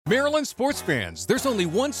Maryland sports fans, there's only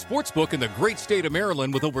one sports book in the great state of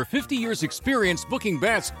Maryland with over 50 years experience booking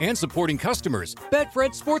bets and supporting customers.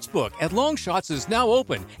 Betfred Sportsbook at Longshots is now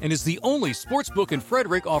open and is the only sportsbook in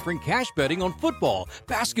Frederick offering cash betting on football,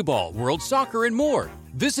 basketball, world soccer, and more.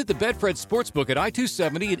 Visit the Betfred Sportsbook at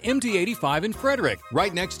I-270 and MD-85 in Frederick,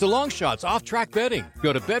 right next to Longshots off-track betting.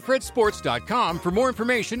 Go to BetfredSports.com for more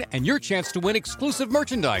information and your chance to win exclusive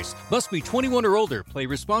merchandise. Must be 21 or older. Play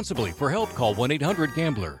responsibly. For help, call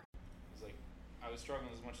 1-800-GAMBLER. I was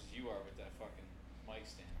struggling as much as you are with that fucking mic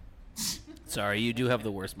stand. Sorry, you do have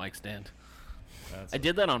the worst mic stand. I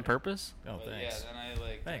did that on purpose. Oh, But thanks. yeah,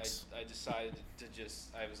 then Thanks. I decided to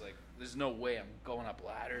just, I was like, there's no way I'm going up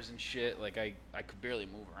ladders and shit. Like, I could barely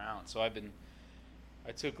move around. So I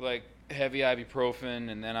took, like, heavy ibuprofen,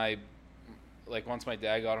 and then once my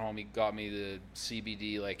dad got home, he got me the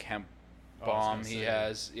CBD, like, hemp balm he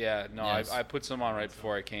has. Yeah, no, Yes. I put some on right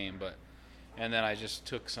before I came, and then I just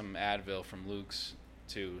took some Advil from Luke's,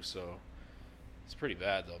 too, so it's pretty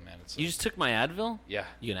bad, though, man. You just took my Advil? Yeah.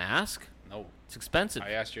 You gonna ask? No. It's expensive.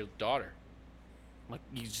 I asked your daughter.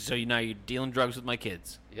 Now you're dealing drugs with my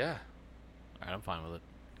kids. Yeah. All right, I'm fine with it.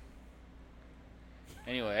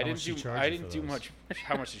 Anyway, How much she charge I you didn't for do those? much.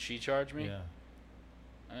 How much did she charge me?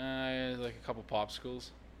 Yeah. Like a couple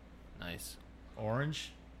popsicles. Nice.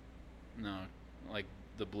 Orange? No, like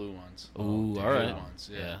the blue ones. Ooh, The all right. blue ones,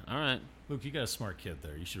 yeah. All right. Luke, you got a smart kid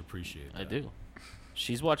there. You should appreciate that. I do.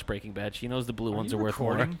 She's watched Breaking Bad. She knows the blue ones you are worth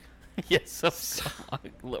more. recording? Yes,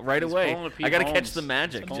 right He's away. pulling a Pete I gotta catch Holmes. the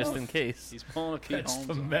magic He's just pulling- in case. He's pulling a Pete That's Holmes.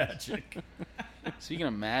 the on. magic. Speaking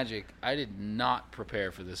of magic, I did not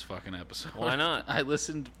prepare for this fucking episode. Why not? I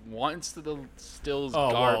listened once to the Stills Oh,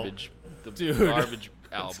 well, garbage, the dude. garbage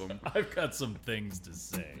album. I've got some things to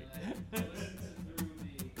say.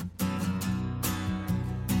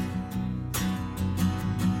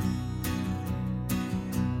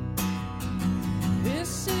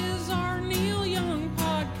 This is our Neil Young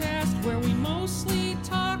podcast where we mostly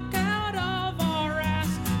talk out of our ass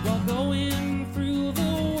while going through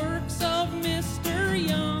the works of Mr.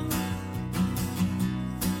 Young.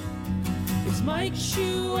 It's Mike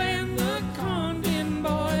Shue and the Condon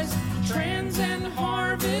Boys, Trans and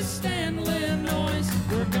Harvest and Illinois.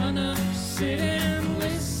 We're gonna sit and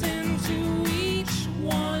listen to each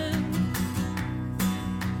one.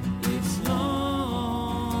 It's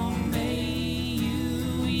Long May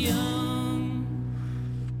You Young.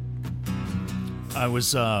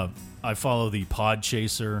 I follow the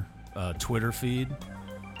Podchaser Twitter feed.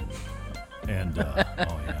 And, oh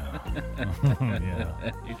yeah.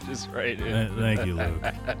 Yeah. You're just right. Thank you, Luke.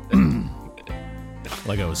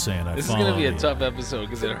 Like I was saying, This is gonna be a tough episode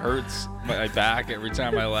because it hurts my back every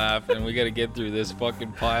time I laugh, and we got to get through this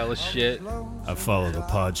fucking pile of shit. I follow the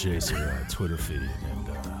Podchaser Twitter feed, and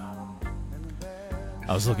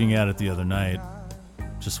I was looking at it the other night,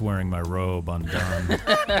 just wearing my robe undone,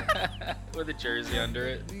 With a jersey under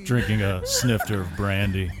it. drinking a snifter of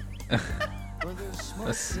brandy,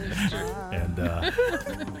 A snifter. and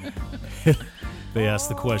they asked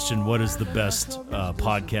the question, what is the best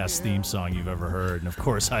podcast theme song you've ever heard? And of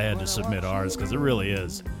course I had to submit ours because it really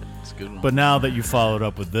is. It's a good one. But now that you followed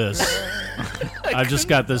up with this, I've just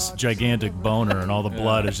got this gigantic boner, and all the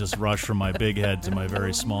blood has just rushed from my big head to my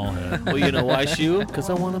very small head. Well, you know why, Shue? Because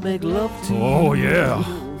I want to make love to you. Oh yeah.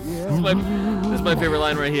 This is my favorite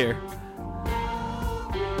line right here.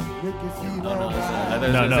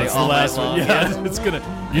 No, it's the last one. Yeah, it's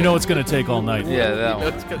gonna. You know, it's gonna take all night. Yeah, that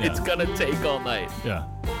one. It's gonna take all night. Yeah.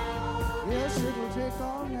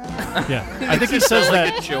 Yeah. I think he says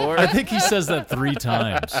that. Sure. I think he says that 3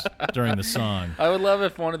 times during the song. I would love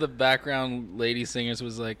if one of the background lady singers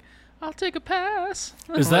was like, "I'll take a pass."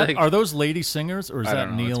 Is that Like, are those lady singers or is I that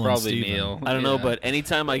don't know. Neil It's and probably Steven? Neil. I don't know, Yeah. but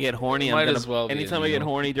anytime I get horny, Might I'm as well gonna. be Anytime a I get Neil.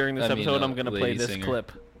 horny during this I mean, episode, a I'm gonna play lady this singer.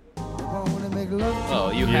 clip.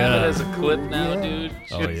 Oh, you have Yeah. it as a clip now, dude.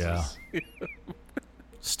 Oh, yeah. Jesus.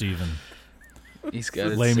 Steven. He's got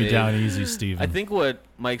it. Lay me saved. down easy, Steven. I think what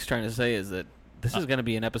Mike's trying to say is that this is going to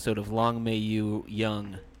be an episode of Long May You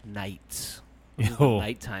Young Nights. This is the Yo.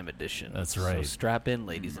 nighttime edition. That's So right. strap in,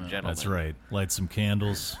 ladies and gentlemen. That's right. Light some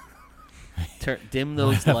candles. Dim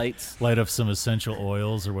those lights. Light up some essential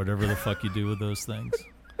oils or whatever the fuck you do with those things.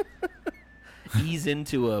 Ease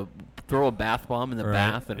into throw a bath bomb in the Right.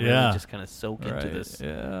 bath and Yeah. really just kind of soak into Right. this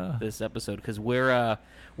Yeah. this episode because we're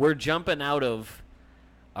jumping out of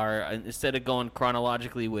our instead of going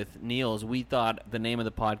chronologically with Neil's. We thought the name of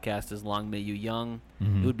the podcast is Long May You Young.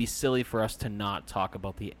 Mm-hmm. It would be silly for us to not talk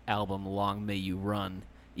about the album Long May You Run,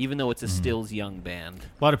 even though it's a Stills Young band.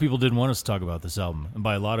 A lot of people didn't want us to talk about this album, and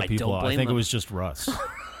by a lot of I people, don't I blame think it them. was just Russ.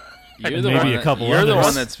 You're the maybe one a couple You're the others.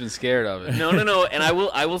 one that's been scared of it. No. And I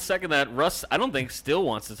will second that. Russ, I don't think still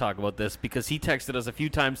wants to talk about this because he texted us a few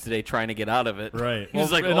times today trying to get out of it. Right. He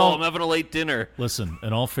was Well, like, in "Oh, all- I'm having a late dinner." Listen,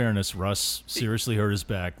 in all fairness, Russ seriously hurt his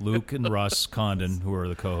back. Luke and Russ Condon, who are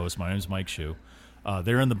the co-hosts, my name's Mike Shue.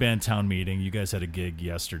 They're in the Bandtown meeting. You guys had a gig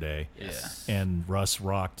yesterday. Yes. And Russ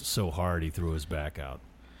rocked so hard he threw his back out.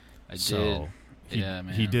 I So did. Yeah,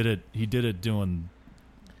 man. He did it doing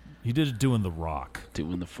the rock.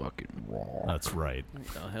 Doing the fucking raw. That's right.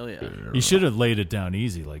 Oh, hell yeah. He should have laid it down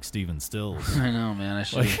easy like Steven Stills. I know, man. I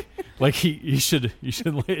should. Like he should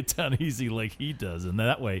lay it down easy like he does, and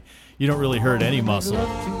that way you don't really hurt any muscle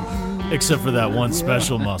except for that one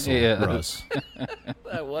special muscle, Yeah. Russ.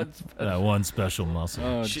 That one special muscle.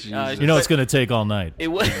 Oh, Sh- Jesus. You know it's going to take all night. It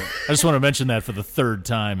was. I just want to mention that for the third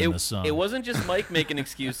time in the song. It wasn't just Mike making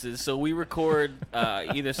excuses. So we record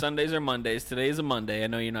either Sundays or Mondays. Today is a Monday. I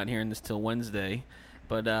know you're not hearing this till Wednesday,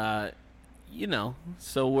 but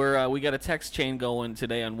so we got a text chain going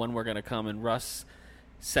today on when we're gonna come, and Russ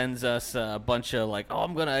sends us a bunch of like, "Oh,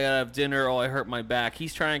 I gotta have dinner. Oh, I hurt my back."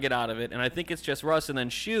 He's trying to get out of it, and I think it's just Russ. And then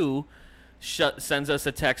Shue sends us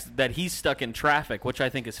a text that he's stuck in traffic, which I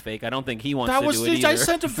think is fake. I don't think he wants to do it either. I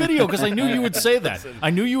sent a video because I knew you would say that. I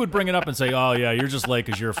knew you would bring it up and say, "Oh yeah, you're just late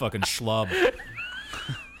because you're a fucking schlub."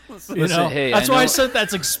 You know? hey, That's I why I know- sent.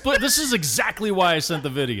 This is exactly why I sent the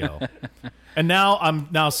video. And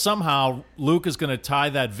now somehow Luke is going to tie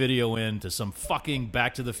that video in to some fucking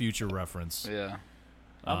Back to the Future reference. Yeah.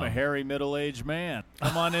 I'm a hairy middle-aged man.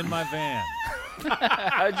 Come on in my van.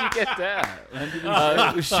 How'd you get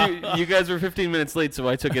that? Shue, you guys were 15 minutes late, so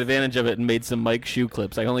I took advantage of it and made some Mike Shue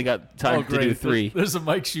clips. I only got time to do 3. There's a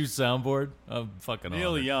Mike Shue soundboard. I'm fucking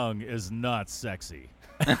Neil honored. Young is not sexy.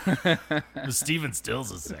 Steven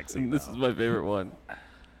Stills is sexy. This is my favorite one.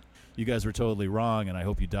 You guys were totally wrong, and I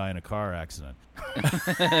hope you die in a car accident.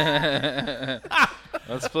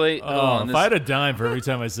 Let's play. Oh, if I had a dime for every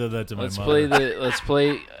time I said that to my Let's mother.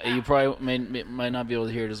 play. You probably might not be able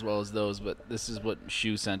to hear it as well as those, but this is what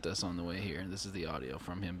Shue sent us on the way here. This is the audio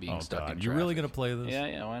from him being Oh, stuck God. in You traffic. really going to play this?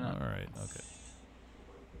 Yeah, why not? All right, okay.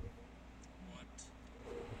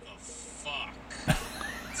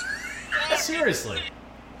 Seriously.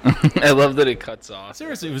 I love that it cuts off.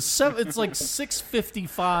 Seriously, it's like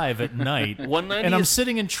 6:55 at night, 190 and I'm is-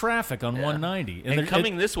 sitting in traffic on 190. And there-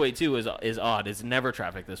 coming this way too is odd. It's never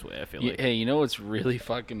traffic this way. I feel like. Hey, you know what's really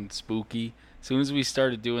fucking spooky? As soon as we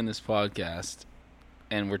started doing this podcast,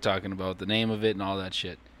 and we're talking about the name of it and all that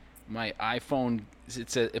shit, my iPhone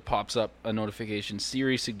it pops up a notification: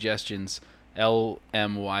 Siri suggestions,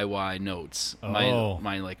 LMYY notes. Oh.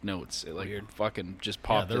 My like notes. It like Weird. fucking just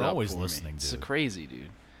popped. they're it up always for listening, me. It's dude. crazy, dude.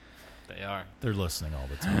 They are. They're listening all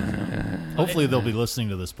the time. Hopefully, they'll be listening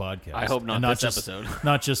to this podcast. I hope not And this just, episode.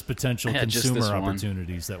 Not just potential Yeah, just consumer this one.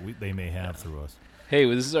 opportunities that they may have through us. Hey,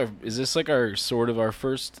 is this like our sort of our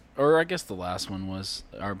first, or I guess the last one was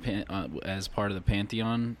our as part of the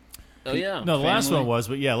Pantheon? Oh yeah. No, the last Family. one was,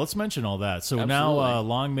 but yeah, let's mention all that. So now, Absolutely.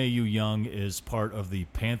 Long May You Young is part of the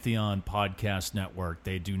Pantheon Podcast Network.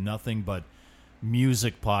 They do nothing but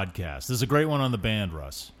music podcasts. There's a great one on the band,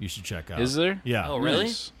 Russ. You should check out. Is there? Yeah. Oh, really?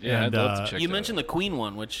 Nice. Yeah, And, I'd love to check You that mentioned out. the Queen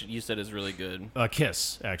one, which you said is really good.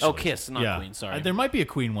 Kiss, actually. Oh, Kiss, not yeah. Queen, sorry. There might be a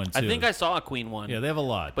Queen one, too. I think I saw a Queen one. Yeah, they have a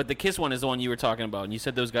lot. But the Kiss one is the one you were talking about, and you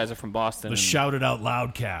said those guys are from Boston. The and Shout It Out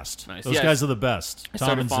Loud cast. Nice. Those Yeah, guys are the best. I Tom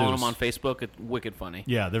started and following Zeus. them on Facebook. It's wicked funny.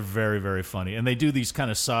 Yeah, they're very, very funny. And they do these kind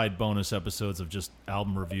of side bonus episodes of just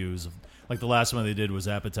album reviews. Like the last one they did was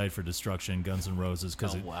Appetite for Destruction, Guns N' Roses,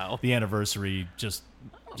 because Oh, wow. the anniversary just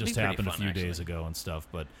be pretty happened a fun, few actually. days ago and stuff.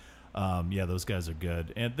 But yeah, those guys are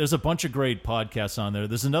good. And there's a bunch of great podcasts on there.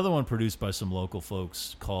 There's another one produced by some local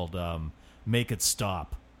folks called Make It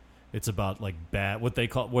Stop. It's about like what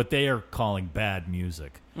they are calling bad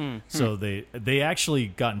music. So they actually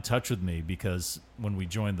got in touch with me because when we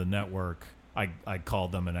joined the network, I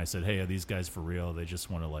called them and I said, "Hey, are these guys for real? They just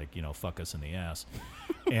want to fuck us in the ass."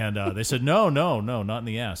 And they said, "No, not in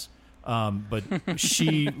the ass." But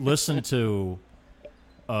she listened to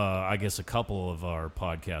I guess a couple of our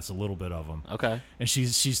podcasts, a little bit of them. Okay. And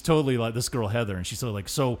she's totally like this girl Heather, and she's totally like,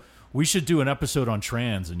 so we should do an episode on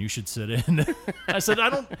trans, and you should sit in. I said, I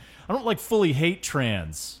don't like fully hate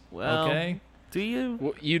trans. Well, okay. do you?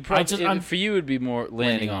 Well, you'd probably I'm- for you it'd be more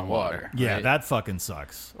landing on water. Yeah, right? that fucking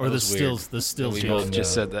sucks. Or That the was stills, weird. the stills. We both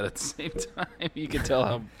just said that at the same time. You can tell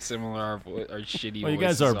how similar our shitty. Well, you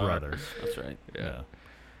guys voices are brothers. That's right. Yeah.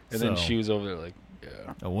 And then So, she was over there like,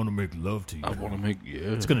 yeah, I want to make love to you. I want to make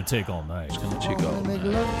It's gonna take all night. check out.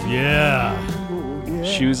 Yeah.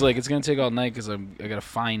 She was like, "It's gonna take all night because I gotta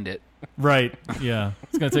find it." Right. Yeah.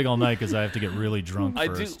 It's gonna take all night because I have to get really drunk I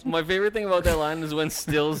do. first. My favorite thing about that line is when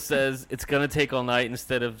Stills says it's gonna take all night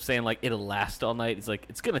instead of saying like it'll last all night. It's like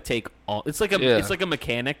it's gonna take all. It's like a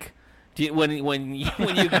mechanic. Do you, when you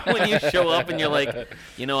show up and you're like,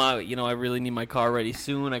 I really need my car ready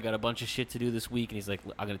soon. I got a bunch of shit to do this week, and he's like,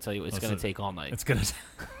 I gotta tell you, it's gonna take all night. It's gonna.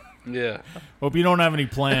 Yeah. Hope you don't have any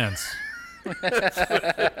plans.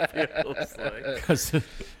 Feels like. Because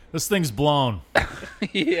this thing's blown.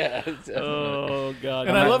 Yeah. Oh God!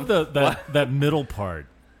 And I love that middle part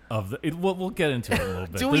of the. We'll get into it a little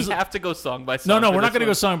bit. Do we There's a- have to go song by song? No, for we're not this going to go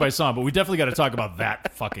one? song by song, but we definitely got to talk about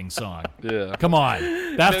that fucking song. Yeah. Come on,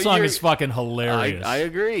 that No, song you're- is fucking hilarious. I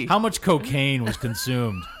agree. How much cocaine was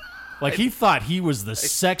consumed? Like he thought he was the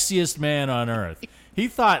sexiest man on earth. He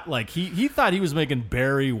thought he thought he was making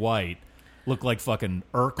Barry White look like fucking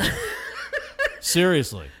Urkel.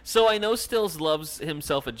 Seriously. So I know Stills loves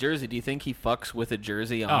himself a jersey. Do you think he fucks with a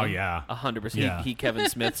jersey on? Oh, yeah. 100%. Yeah. He Kevin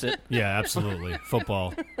Smiths it. Yeah, absolutely.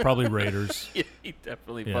 Football, probably Raiders. He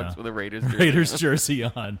definitely Yeah. fucks with a Raiders jersey. Raiders jersey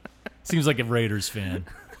on. Seems like a Raiders fan.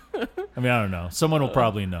 I mean, I don't know. Someone will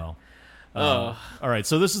probably know. All right,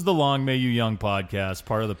 so this is the Long May You Young podcast,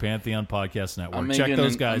 part of the Pantheon Podcast Network. Check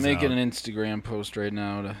those guys I'm making out. an Instagram post right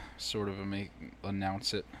now to sort of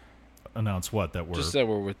announce it. Announce what? That we're Just that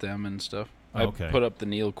we're with them and stuff. Okay. I put up the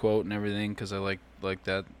Neil quote and everything because I like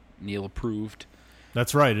that. Neil approved.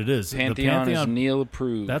 That's right. It is. Pantheon is Neil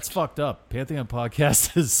approved. That's fucked up. Pantheon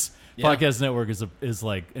Podcast is Podcast Network is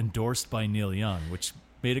like endorsed by Neil Young, which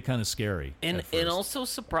made it kind of scary. And also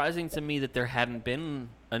surprising to me that there hadn't been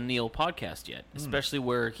a Neil podcast yet, especially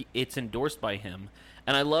where it's endorsed by him.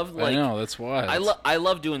 And I love I know, that's why. I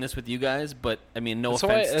love doing this with you guys, but I mean, no That's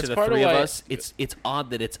offense why- to that's the part of three of why- us. It's odd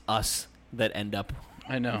that it's us that end up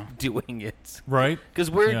I know. doing it Right? because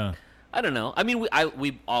we're Yeah. I don't know. I mean,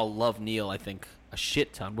 we all love Neil. I think a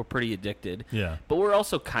shit ton. We're pretty addicted. Yeah. But we're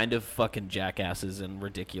also kind of fucking jackasses and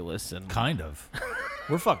ridiculous and Kind of.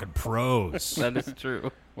 We're fucking pros. that is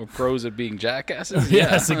true. We're pros at being jackasses.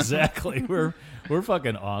 Yes, exactly. We're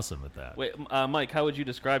fucking awesome at that. Wait, Mike, how would you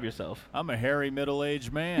describe yourself? I'm a hairy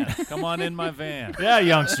middle-aged man. Come on in my van. Yeah,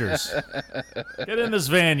 youngsters. Get in this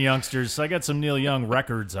van, youngsters. I got some Neil Young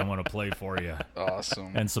records I want to play for you.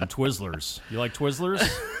 Awesome. And some Twizzlers. You like Twizzlers?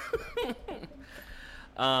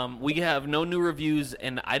 We have no new reviews,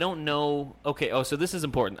 and I don't know. Okay, so this is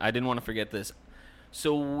important. I didn't want to forget this.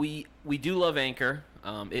 So we do love Anchor.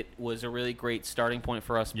 It was a really great starting point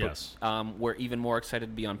for us. Yes. But, we're even more excited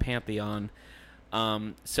to be on Pantheon.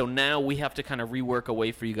 So now we have to kind of rework a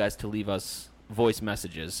way for you guys to leave us voice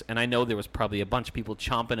messages. And I know there was probably a bunch of people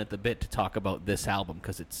chomping at the bit to talk about this album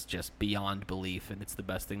because it's just beyond belief, and it's the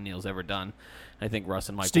best thing Neil's ever done. I think Russ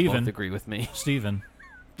and Mike will Steven. both agree with me. Steven.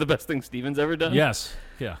 The best thing Steven's ever done? Yes.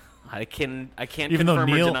 Yeah. I can't Even though confirm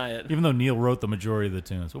or Neil, deny it. even though Neil wrote the majority of the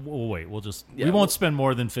tunes, we'll wait. We'll just Yeah, we we'll- won't spend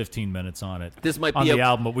more than 15 minutes on it. This might on be the a-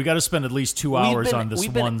 album, but we got to spend at least 2 hours on this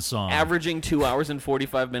we've been one song. Averaging 2 hours and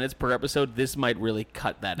 45 minutes per episode. This might really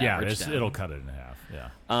cut that yeah, average down. it'll cut it in half.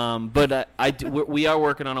 Yeah. But we are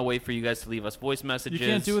working on a way for you guys to leave us voice messages. You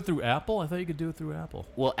can't do it through Apple. I thought you could do it through Apple.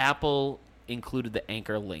 Well, Apple included the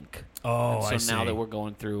Anchor link. Oh, And so I see. now that we're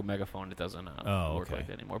going through Megaphone, it doesn't work okay. like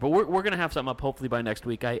that anymore. But we're gonna have something up hopefully by next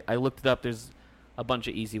week. I looked it up. There's a bunch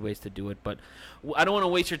of easy ways to do it, but I don't want to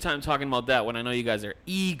waste your time talking about that when I know you guys are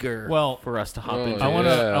eager for us to hop Oh, into. I want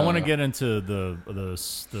to. Yeah. I want to get into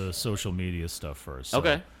the social media stuff first. So,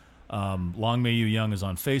 Okay. Long May You Young is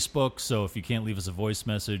on Facebook, so if you can't leave us a voice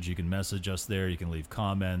message, you can message us there. You can leave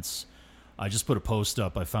comments. I just put a post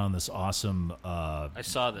up. I found this awesome I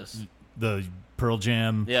saw this. the Pearl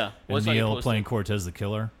Jam Yeah. and What's on your Neil poster? playing Cortez the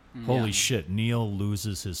Killer. Holy shit, Neil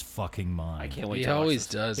loses his fucking mind. I can't wait He to watch always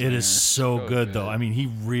this. does. It man. is so It's good, though. I mean, he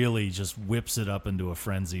really just whips it up into a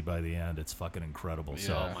frenzy by the end. It's fucking incredible.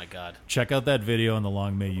 So Oh my god. check out that video on the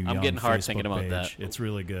Long May You Young getting hard Facebook thinking about page. that. It's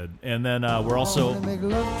really good. And then we're also,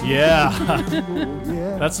 yeah,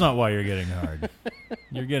 that's not why you're getting hard.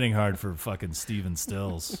 You're getting hard for fucking Steven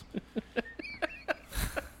Stills.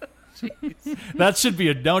 That should be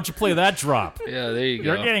a. Don't you play that drop? Yeah, there you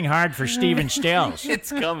go. You're getting hard for Steven Stills.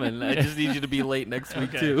 It's coming. I just need you to be late next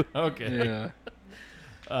week too. Okay. Yeah.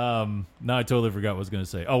 Now I totally forgot what I was going to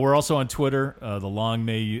say. Oh, we're also on Twitter, the Long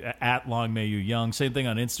May You at Long May You Young. Same thing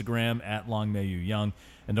on Instagram at Long May You Young,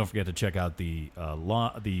 and don't forget to check out the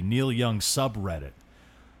Neil Young subreddit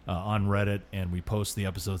on Reddit, and we post the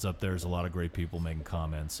episodes up there. There's a lot of great people making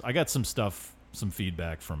comments. I got some stuff, some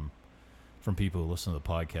feedback from people who listen to the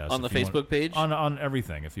podcast On the If you Facebook page? on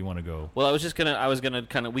everything. If you want to go, Well, I was gonna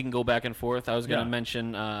kind of, we can go back and forth. I was gonna Yeah.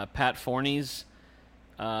 mention Pat Forney's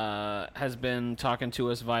has been talking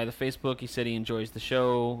to us via the Facebook. He said he enjoys the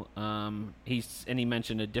show. He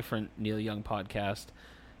mentioned a different Neil Young podcast,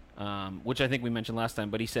 which I think we mentioned last time.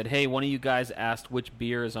 But he said, "Hey, one of you guys asked which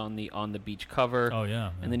beer is on the beach cover." Oh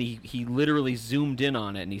yeah. And then he literally zoomed in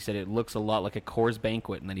on it, and he said it looks a lot like a Coors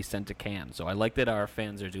Banquet, and then he sent a can. So I like that our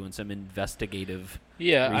fans are doing some investigative.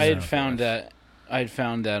 Yeah, I had research found for us. that. I had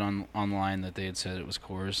found that online that they had said it was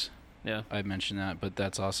Coors. Yeah. I mentioned that, but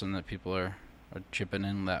that's awesome that people are chipping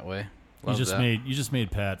in that way. You Love just that.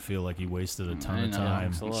 made Pat feel like he wasted a ton I of know.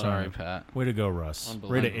 time. I'm sorry, Pat. Way to go, Russ. Way to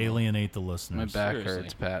Unbelievable. alienate the My listeners. back Seriously.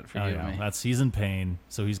 hurts, Pat. I Forgive know. me. He's in pain,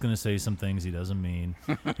 so he's going to say some things he doesn't mean.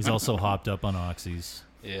 He's also hopped up on oxys.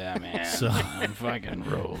 Yeah, man. So- I'm fucking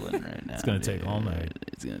rolling right now. It's gonna take dude. all night.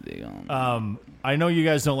 It's gonna take all night. I know you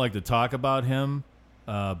guys don't like to talk about him,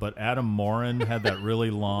 but Adam Morin had that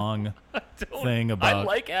really long thing about. I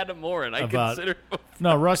like Adam Morin. I about- consider.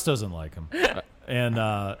 No, Russ doesn't like him, and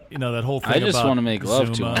that whole thing. I just about wanna make love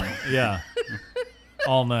to Zuma. him. Yeah,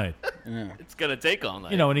 all night. It's gonna take all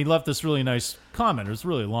night. And he left this really nice comment. It was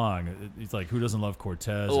really long. He's like, "Who doesn't love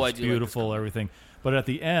Cortez? Oh, I It's do like this beautiful, comment. everything." But at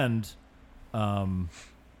the end,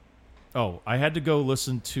 I had to go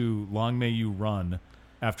listen to "Long May You Run"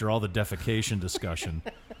 after all the defecation discussion.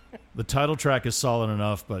 The title track is solid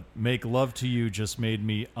enough, but "Make Love to You" just made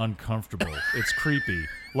me uncomfortable. It's creepy,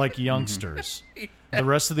 like youngsters. The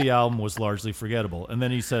rest of the album was largely forgettable. And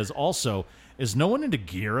then he says, also, is no one into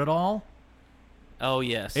Gear at all? Oh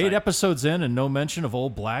yes. 8 episodes in and no mention of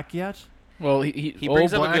Old Black yet? Well, he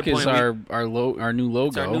brings Old up a Black good is point. our new logo.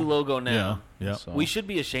 It's our new logo now. Yeah. So- We should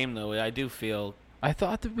be ashamed though. I do feel. I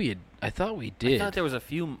thought that we did. I thought there was a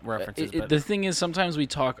few references. but The thing is, sometimes we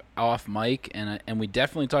talk off mic, and we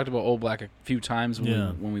definitely talked about Old Black a few times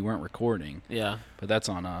when we weren't recording. yeah. But that's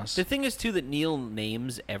on us, The thing is too that Neil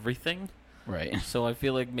names everything, right? so I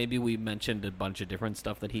feel like maybe we mentioned a bunch of different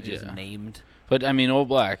stuff that he just Yeah. named. But I mean, Old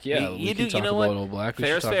Black, yeah, You we do- can you talk know about what? Old Black. We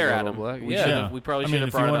Fair should is talk fair, about Adam. Old Black. We Yeah, should've- we probably should have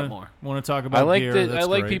if brought you it wanna, up more. Want to talk about I like Gear? that. I that's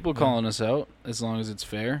like great. people Yeah. calling us out as long as it's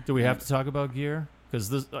fair. Do we have to talk about Gear?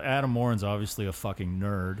 Because Adam Morin's obviously a fucking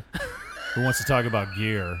nerd who wants to talk about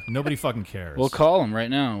Gear. Nobody fucking cares. We'll call him right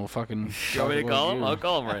now. We'll fucking. You want me to call him? I'll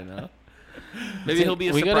call him right now. Maybe he'll be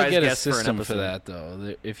a we surprise gotta get a guest for an system episode. for that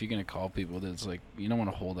though. If you're gonna call people, that's like you don't want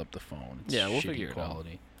to hold up the phone. It's Yeah, we'll shitty figure it out.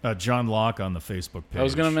 quality. John Locke on the Facebook page. I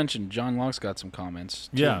was gonna mention John Locke's got some comments.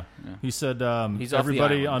 Too. Yeah. He said He's off the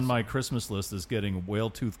everybody island, on so- my Christmas list is getting whale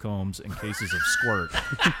tooth combs and cases of squirt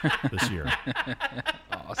this year.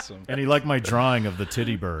 Awesome. And he liked my drawing of the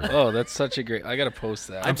titty bird. Oh, that's such a great. I gotta post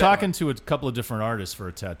that. I'm talking to a couple of different artists for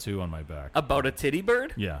a tattoo on my back. About a titty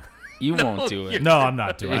bird? Yeah. You won't do it. No, I'm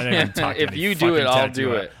not doing it. I didn't even talk to If any you do it, fucking I'll tattoo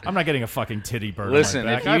do artist. it. I'm not getting a fucking titty bird Listen, on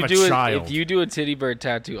my back. if I have you a do child. it, if you do a titty bird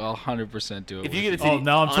tattoo, I'll 100% do it. If with you get a titty, Oh,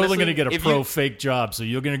 now I'm totally honestly, going to get a if pro you- fake job, so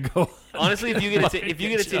you're going to go Honestly, if you get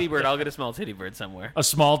a titty bird, I'll get a small titty bird somewhere. a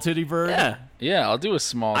small titty bird? Yeah. Yeah, I'll do a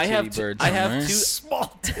small I titty have bird. I have somewhere. two.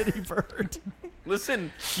 Small titty bird.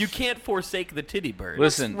 Listen, you can't forsake the titty bird.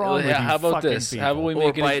 Listen, wrong with how you about fucking this? How about we people?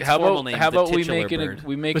 make Or by an its how formal about name, how the about we titular make an bird.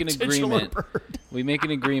 we make an The titular agreement? bird. We make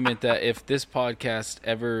an agreement that if this podcast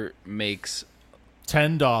ever makes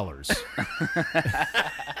 $10.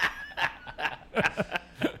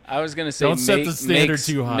 I was gonna say Don't set make, the standard makes-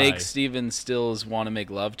 too high. Make Steven Stills want to make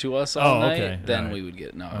love to us all Oh, night, okay. then All right. we would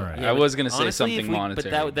get no. All right. I was gonna say Honestly, something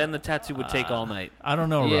monetary. But then the tattoo would take all night. I don't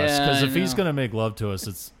know, Russ, Yeah, because I if he's know. going to make love to us,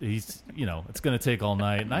 it's going to take all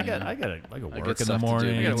night, and I got work got in the stuff to do.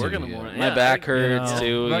 morning. I gotta work in and- the morning. My Yeah, back I- hurts you know,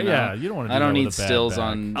 too. right, You know? yeah, you don't wanna do I don't that with need a bad stills back.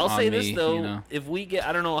 on. I'll say me, this though: You know? if we get,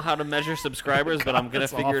 I don't know how to measure subscribers, but I'm gonna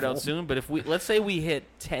That's figure it out awful. soon. But if we, let's say we hit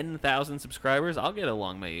 10,000 subscribers, I'll get a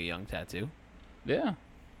Long May You Young tattoo. Yeah.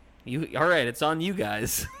 You all right? It's on you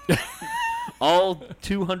guys. All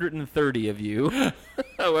 230 of you,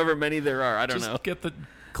 however many there are. I don't know. Just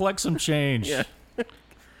collect some change. Yeah.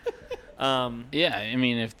 Yeah, I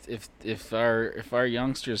mean, if our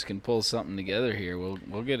youngsters can pull something together here, we'll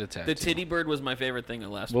get a tattoo. The titty bird was my favorite thing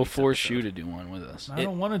of last We'll week's force episode. you to do one with us. I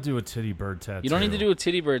don't want to do a titty bird tattoo. You don't need to do a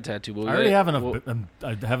titty bird tattoo. But I already have enough.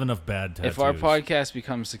 I have enough bad tattoos. If our podcast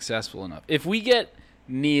becomes successful enough, if we get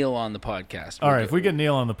Neil on the podcast, all right, if we get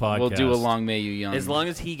Neil on the podcast, we'll do a Long May You Young. As long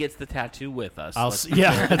as he gets the tattoo with us. I'll let's-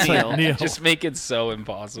 yeah, that's Neil. like Neil. just make it so I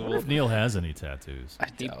impossible. wonder if Neil has any tattoos. I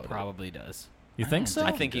He doubt it. probably does. You think so?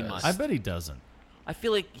 I think he must. I bet he doesn't. I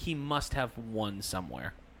feel like he must have one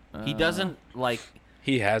somewhere. He doesn't like.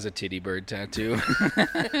 He has a titty bird tattoo.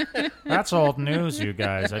 That's old news, you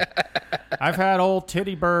guys. I've had old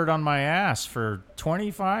titty bird on my ass for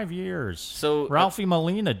 25 years. So, Ralphie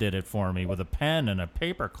Molina did it for me with a pen and a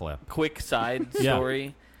paper clip. Quick side Yeah.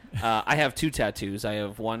 story. I have 2 tattoos. I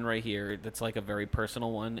have one right here that's like a very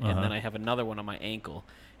personal one, and then I have another one on my ankle.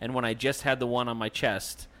 And when I just had the one on my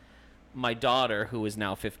chest, my daughter, who is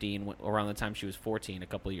now 15, around the time she was 14, a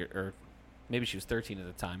couple of years, or maybe she was 13 at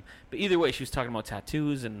the time. But either way, she was talking about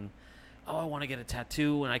tattoos and, oh, I want to get a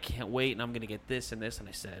tattoo, and I can't wait, and I'm going to get this and this. And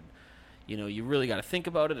I said, you know, you really got to think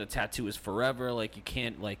about it. A tattoo is forever. Like, you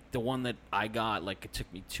can't, like, the one that I got, like, it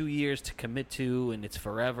took me 2 years to commit to, and it's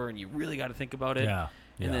forever, and you really got to think about it. Yeah.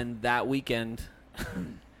 And then that weekend,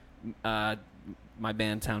 my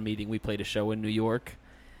Bandtown meeting, we played a show in New York,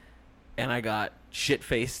 and I got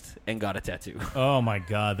shit-faced and got a tattoo. Oh, my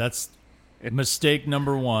God. That's mistake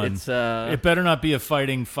number one. It's it better not be a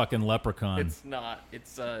fighting fucking leprechaun. It's not.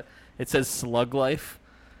 It's it says Slug Life.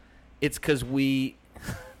 It's because we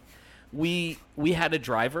had a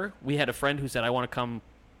driver. We had a friend who said, I want to come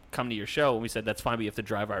to your show. And we said, that's fine, but you have to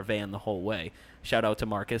drive our van the whole way. Shout out to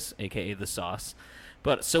Marcus, a.k.a. The Sauce.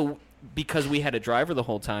 But so because we had a driver the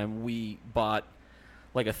whole time, we bought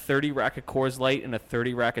like a 30 rack of Coors Light and a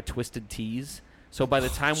 30 rack of Twisted Teas. So by the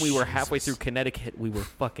time we were halfway through Connecticut, we were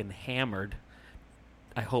fucking hammered.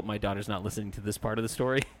 I hope my daughter's not listening to this part of the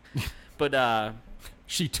story. But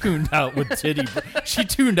she tuned out with Titty. She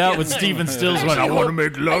tuned out with Steven Stills when I actually want to hope-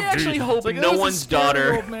 make love I actually to you. hope It's like, no that was a one's scary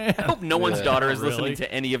daughter. old man. I hope no one's daughter is Really? listening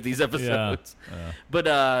to any of these episodes.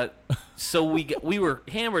 But so we were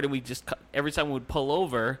hammered, and we just every time we would pull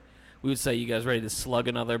over, we would say, "You guys ready to slug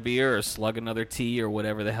another beer or slug another tea or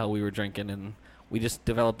whatever the hell we were drinking?" And we just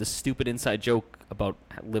developed this stupid inside joke about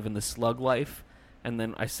living the slug life. And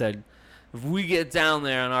then I said, if we get down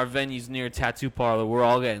there and our venue's near a tattoo parlor, we're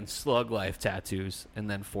all getting Slug Life tattoos. And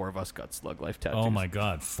then 4 of us got Slug Life tattoos. Oh, my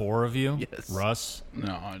God. 4 of you? Yes. Russ?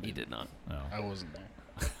 No, He did not. I wasn't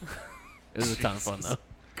there. It was a ton of fun, though.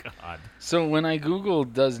 God. So when I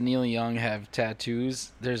Googled, does Neil Young have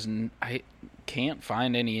tattoos? I can't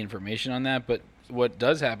find any information on that. But what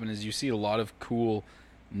does happen is you see a lot of cool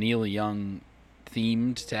Neil Young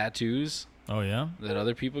themed tattoos Oh, yeah? that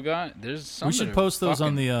other people got. There's some. We should post those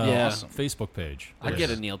on the awesome. Facebook page. I'd get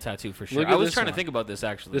a Neil tattoo for sure. Look at I was this trying to one. think about this,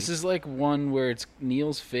 actually. This is like one where it's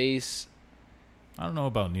Neil's face. I don't know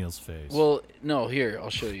about Neil's face. Well, no, here I'll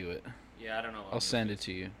show you it. Yeah, I don't know. I'll send it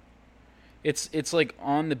to you. It's like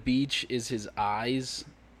on the beach is his eyes.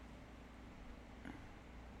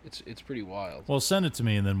 It's pretty wild. Well, send it to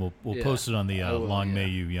me, and then we'll Yeah, post it on the I will, Long yeah. May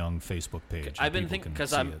You Young Facebook page. I've been and people thinking, can because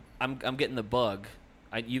see it. I'm getting the bug.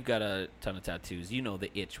 You've got a ton of tattoos. You know the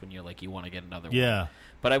itch when you're like, you want to get another one. Yeah.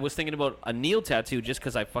 But I was thinking about a Neil tattoo just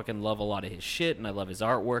because I fucking love a lot of his shit, and I love his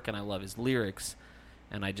artwork, and I love his lyrics,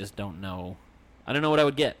 and I just don't know. I don't know what I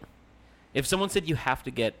would get. If someone said you have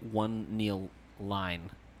to get one Neil line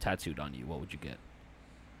tattooed on you, what would you get?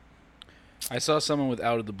 I saw someone with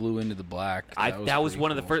Out of the Blue Into the Black. That was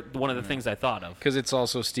one of the things I thought of. Because it's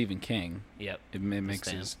also Stephen King. Yep. It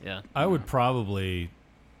mixes. Yeah. I would probably,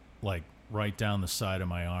 like, right down the side of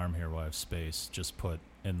my arm here where I have space, just put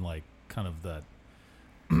in, like, kind of that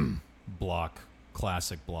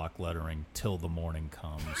classic block lettering, till the morning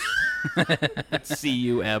comes.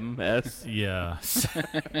 C-U-M-S. Yeah.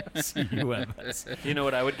 C-U-M-S. You know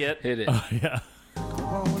what I would get? Hit it. Oh, yeah.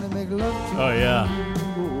 Oh, yeah.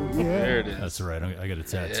 There it is. That's right. I got a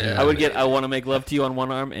tattoo. Yeah. I want to make love to you on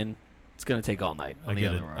one arm, and it's going to take all night on I the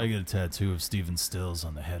get other arm. I get a tattoo of Steven Stills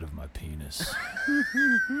on the head of my penis. I'll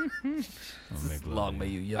make love Long to may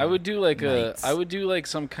you. you young. I would do like Nights. I would do like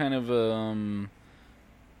some kind of a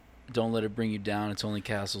Don't Let It Bring You Down, It's Only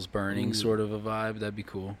Castles Burning Ooh. sort of a vibe. That'd be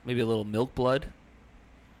cool. Maybe a little milk blood.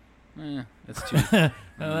 That's too.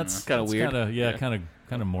 That's Kinda weird.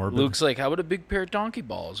 Kind of morbid. Luke's like, how about a big pair of donkey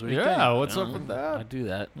balls? What do you think? yeah, what's No, up with that? I'd do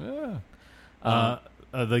that. Yeah.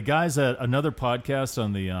 The guys at another podcast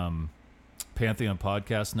on the Pantheon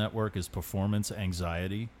Podcast Network is Performance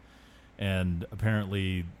Anxiety, and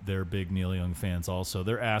apparently they're big Neil Young fans also.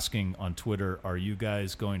 They're asking on Twitter, are you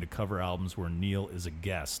guys going to cover albums where Neil is a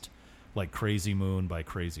guest, like Crazy Moon by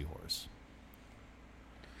Crazy Horse?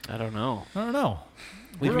 I don't know. I don't know.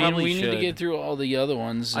 We I mean, probably we need to should. get through all the other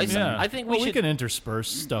ones. I and- see. Yeah. I think well, we we should- can intersperse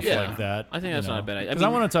stuff Yeah. like that. I think that's not a bad idea. I Because I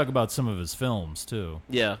mean- want to talk about some of his films too,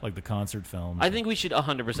 Yeah. like the concert films. I think we should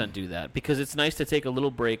 100% do that because it's nice to take a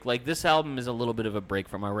little break. Like, this album is a little bit of a break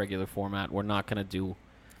from our regular format. We're not going to do...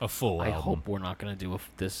 a full I album. hope we're not going to do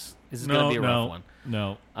this. This is no, going to be a no, rough one.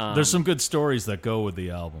 No, Um, there's some good stories that go with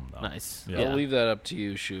the album, though. Nice. Yeah. I'll leave that up to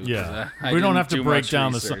you, Shu. 'cause Yeah, I we don't didn't have to do break much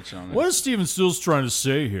down the research song. on it. What is Steven Stills trying to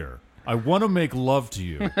say here? I want to make love to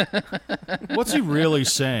you. What's he really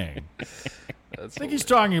saying? I think he's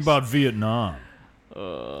talking about Vietnam.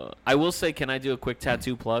 I will say, can I do a quick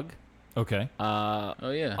tattoo plug? Okay.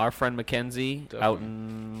 Oh yeah. Our friend Mackenzie out Definitely.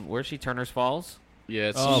 in... Where's she? Turner's Falls? Yeah,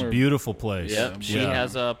 it's Oh, somewhere- beautiful place. Yeah. She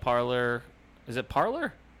has a parlor. Is it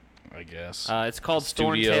parlor? I guess. It's called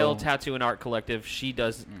Studio. Thorntail Tattoo and Art Collective. She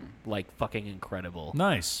does like fucking incredible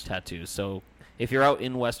Nice. tattoos. So if you're out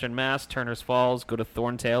in Western Mass, Turner's Falls, go to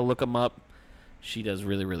Thorntail, look them up. She does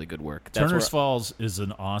really, really good work. That's Turner's where- Falls is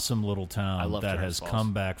an awesome little I town love that Turner's has Falls.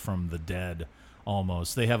 come back from the dead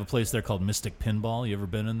almost. They have a place there called Mystic Pinball. You ever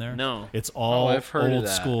been in there? No. It's all I've heard of old that.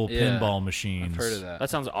 school Yeah. pinball machines. I've heard of that. That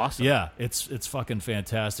sounds awesome. Yeah, it's fucking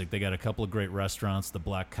fantastic. They got a couple of great restaurants. The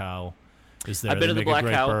Black Cow is there. I've been to They the make a Black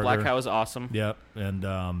great Cow. burger. Black Cow is awesome. Yep,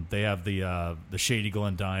 and they have the Shady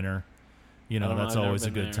Glen Diner. You know, don't know, that's I've never always a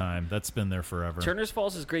been good there. time. That's been there forever. Turner's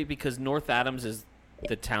Falls is great because North Adams is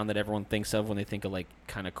the town that everyone thinks of when they think of like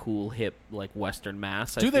kind of cool, hip, like Western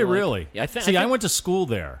Mass. I Do they feel like. really? Yeah, I think. See, I went to school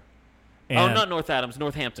there. Oh, and- not North Adams,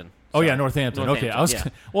 Northampton. Oh yeah, Sorry. Northampton. Okay, I was. yeah.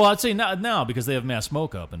 Well, I'd say not now because they have Mass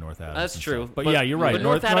Smoke up in North Adams. That's and true. stuff. But yeah, you're right. But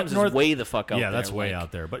North Adams is way the fuck out there. Yeah, that's way like-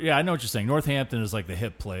 out there. But yeah, I know what you're saying. Northampton is like the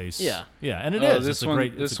hip place. Yeah. yeah, and it Oh, is. this It's a one.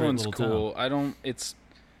 great. This it's a great one's little cool. town. I don't. It's.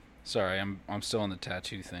 Sorry, I'm still on the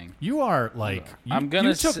tattoo thing. You are like I'm gonna.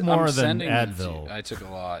 You took s- more I'm than sending them to you. Advil. I took a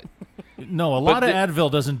lot. No, a lot of the-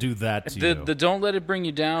 Advil doesn't do that to you. The don't let it bring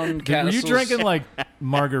you down. Were you Castles- drinking like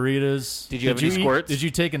margaritas? Did you have any eat- squirts? Did you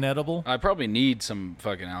take an edible? I probably need some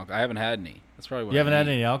fucking alcohol. I haven't had any. That's probably what You haven't I had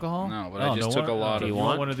need. any alcohol? No, but Oh, I just no took a one- lot Do of. you You want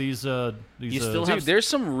want? one of these? You still Dude, have- there's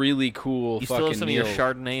some really cool You fucking still have some of your Neil.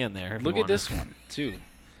 Chardonnay in there. if you Look at want this it. one too.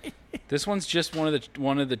 This one's just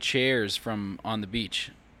one of the chairs from on the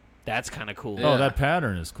beach. That's kind of cool. Oh, Yeah. that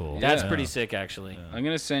pattern is cool. That's Yeah. pretty sick, actually. I'm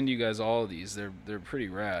gonna send you guys all of these. They're pretty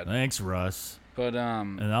rad. Thanks, Russ. But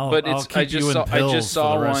And I'll, but I'll it's keep I just you in saw pills I just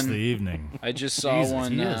saw for the rest one. of the evening. I just saw Jesus,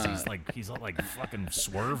 one. he is. He's like fucking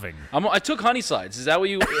swerving. I took honey slides. Is that what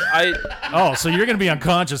you? I Oh, so you're gonna be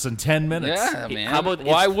unconscious in 10 minutes? yeah, man. How about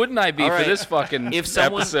Why if- wouldn't I be all for right. this fucking If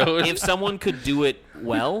someone, episode? if someone could do it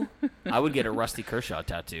well, I would get a Rusty Kershaw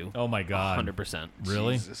tattoo. Oh my god. 100%.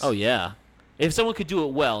 Really? Jesus. Oh yeah. If someone could do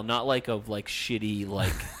it well, not like of like shitty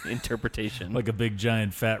like interpretation. Like a big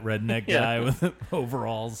giant fat redneck Yeah. guy with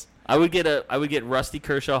overalls. I would get Rusty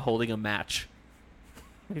Kershaw holding a match.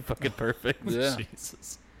 Be fucking perfect. Yeah.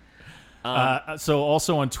 Jesus. So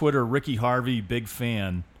also on Twitter, Ricky Harvey, big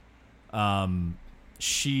fan.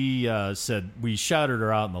 She said we shouted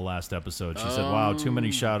her out in the last episode. She said, "Wow, too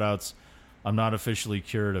many shout outs. I'm not officially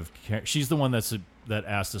cured of." She's the one that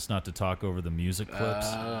asked us not to talk over the music clips.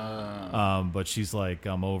 But she's like,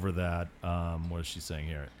 "I'm over that." What is she saying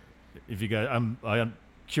here? If you guys, I'm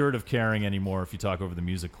cured of caring anymore. If you talk over the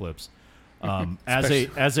music clips. As a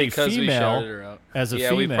because we shouted female, her out. as a yeah,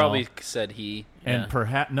 female, we probably said he. and Yeah.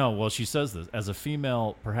 perhaps no. Well, she says this as a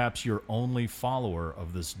female. Perhaps you're only follower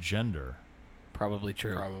of this gender. Probably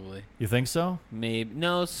true. Probably. You think so? Maybe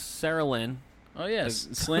no. Sarah Lynn, Oh yes,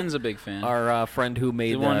 Slynn's a big fan. our friend who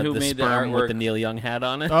made The one who the made the sperm with artwork. the Neil Young hat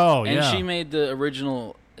on it. Oh and yeah. she made the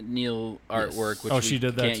original Neil artwork, which Oh, we she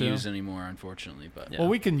did that can't too? use anymore, unfortunately. But Yeah. Well,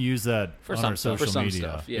 we can use that For on some our stuff. social For some media.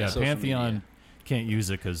 stuff, yeah, social Pantheon media. can't use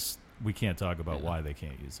it because we can't talk about why they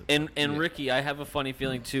can't use it. And Yeah. Ricky, I have a funny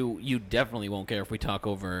feeling too. You definitely won't care if we talk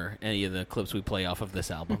over any of the clips we play off of this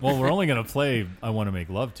album. well, we're only gonna play "I Want to Make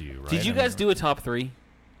Love to You." Right? Did you I guys mean, do a top three?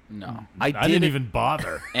 no, I didn't even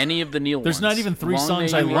bother. any of the Neil. There's ones. not even three Long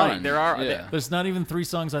songs May I You like. Run. There are- Yeah. There's not even 3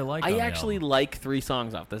 songs I like. on I the actually album. like 3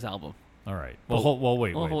 songs off this album. All right. Well,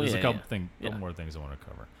 wait. well, There's yeah, a couple yeah. couple more things I want to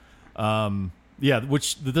cover. Yeah,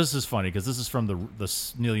 which this is funny because this is from the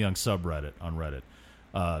Neil Young subreddit on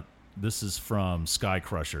Reddit. This is from Sky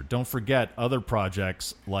Crusher. Don't forget other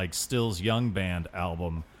projects like Still's Young Band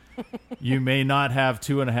album. You may not have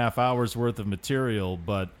 2.5 hours worth of material,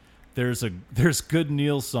 but there's good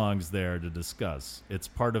Neil songs there to discuss. It's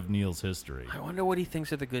part of Neil's history. I wonder what he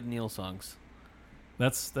thinks are the good Neil songs.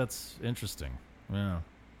 That's interesting. Yeah.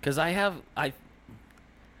 Because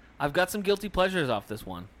I've got some guilty pleasures off this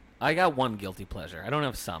one. I got one guilty pleasure. I don't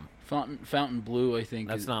have some. Fountain Blue, I think.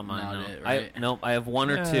 That's is not mine. No. It, right? I have one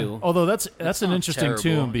or Yeah. two. Although that's an not interesting terrible.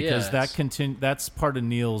 tune because Yeah, that's part of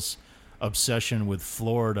Neil's obsession with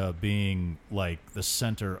Florida being like the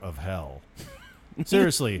center of hell.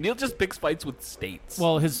 Seriously. Neil just picks fights with states.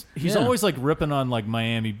 Well, he's Yeah. always like ripping on like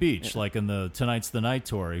Miami Beach, like in the Tonight's the Night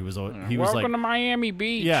tour. He was like, Welcome to Miami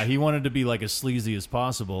Beach. yeah, he wanted to be like as sleazy as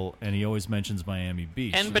possible, and he always mentions Miami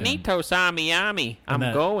Beach. and Benito saw Miami. I'm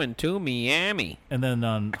that- going to Miami. And then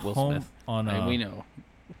on Will home Smith. on we know.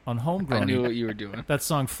 on I Homegrown, knew what you were doing. that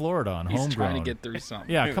song Florida on He's Homegrown. trying to get through something.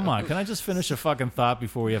 Yeah, come on. Can I just finish a fucking thought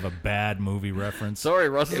before we have a bad movie reference? Sorry,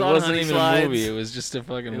 Russ is It on wasn't Honey even Slides. a movie. It was just a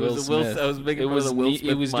fucking It Will was a Will- Smith. I was making it fun of the Will he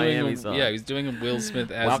Smith was Miami doing song. Yeah, he was doing a Will Smith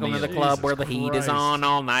as Welcome Neil. to the club Jesus where the heat is Christ. on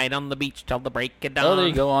all night on the beach till the break of dawn. Oh, there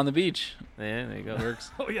you go on the beach. Yeah, there you go.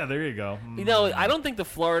 Works. Oh yeah, there you go. You know, I don't think the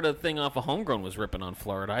Florida thing off of Homegrown was ripping on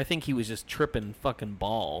Florida. I think he was just tripping fucking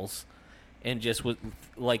balls, and just was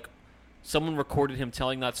like, someone recorded him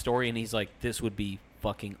telling that story, and he's like, "This would be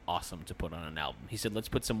fucking awesome to put on an album." He said, "Let's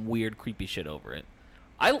put some weird, creepy shit over it."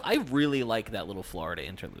 I really like that little Florida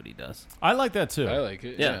interlude he does. I like that too. I like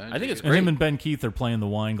it. Yeah, I think it's And great. him and Ben Keith are playing the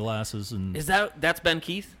wine glasses and That's Ben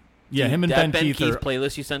Keith? yeah, him and That Ben Keith are.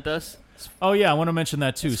 playlist you sent us? Oh yeah, I want to mention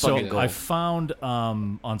that too. It's So fucking gold. I found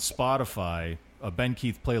on Spotify a Ben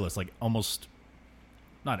Keith playlist, like almost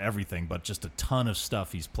not everything, but just a ton of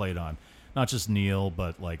stuff he's played on. Not just Neil,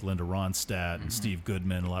 but like Linda Ronstadt and Steve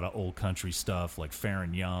Goodman, a lot of old country stuff like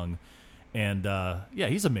Farron Young, and yeah,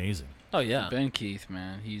 he's amazing. Oh, yeah. Ben Keith,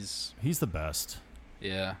 man, he's He's the best.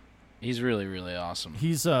 he's really, really awesome.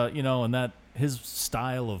 He's you know, and that his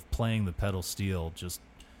style of playing the pedal steel, just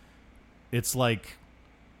it's like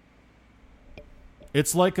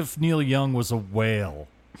if Neil Young was a whale.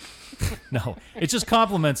 No, it just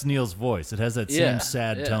complements Neil's voice. It has that same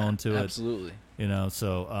sad tone to it. Absolutely. You know,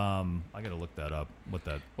 so I gotta look that up. What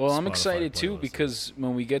that? Well, I'm Spotify excited too playlist is. because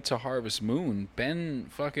when we get to Harvest Moon, Ben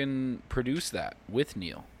fucking produced that with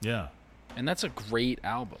Neil, yeah, and that's a great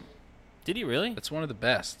album. Did he really? That's one of the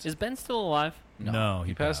best. Is Ben still alive? No,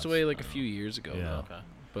 he passed away like a few years ago. Yeah. Though. Okay.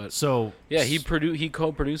 But So yeah, he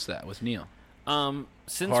co-produced that with Neil.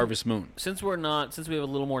 Since Harvest Moon. Since we have a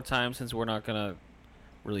little more time, since we're not gonna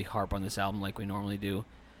really harp on this album like we normally do,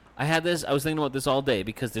 I was thinking about this all day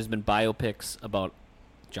because there's been biopics about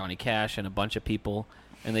Johnny Cash and a bunch of people,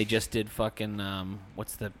 and they just did fucking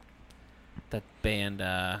what's that band?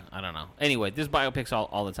 I don't know. Anyway, there's biopics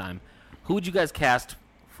all the time. Who would you guys cast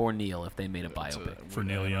for Neil if they made a biopic? For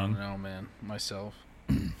Neil Young? No, man, myself.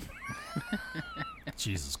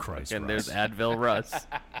 Jesus Christ, And Russ. there's Advil Russ.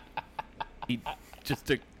 He just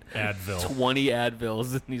took Advil. 20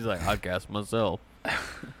 Advils, and he's like, "I'll cast myself." No,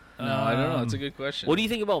 I don't know. That's a good question. What do you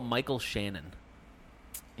think about Michael Shannon?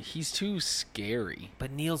 He's too scary.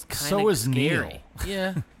 But Neil's kind of So is scary. Neil.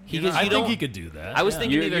 Yeah. Because I you think don't. he could do that. I was yeah.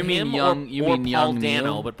 thinking either You mean him young- or, you or mean Paul young Dano,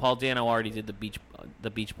 Neil? but Paul Dano already did the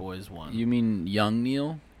Beach Boys one. You mean young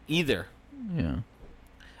Neil? Either. Yeah.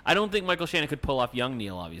 I don't think Michael Shannon could pull off young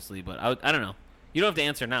Neil, obviously, but I don't know. You don't have to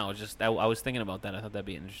answer now. It's just I was thinking about that. I thought that'd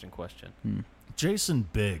be an interesting question. Jason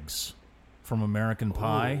Biggs from American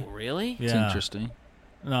Pie. Ooh, really? It's Yeah. interesting.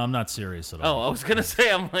 No, I'm not serious at Oh, all. I was gonna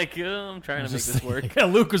say. I'm like, I'm trying to make this work. Yeah,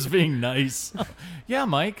 Luke was being nice. Yeah,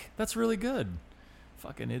 Mike, that's really good.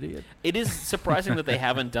 Fucking idiot. It is surprising that they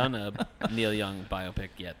haven't done a Neil Young biopic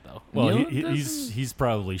yet, though. Well, Neil he's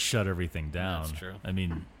probably shut everything down. That's true. I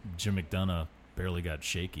mean, Jim McDonough barely got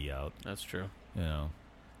shaky out. That's true. You know.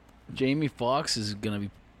 Jamie Foxx is gonna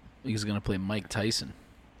play Mike Tyson.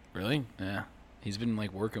 Really? Yeah. He's been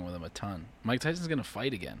like working with him a ton. Mike Tyson's gonna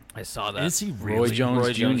fight again. I saw that. Is he Roy really? Jones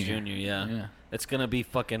Roy Jones Jr. Jr. Yeah. Yeah. It's gonna be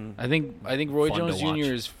fucking. I think Roy Fun to Jones watch.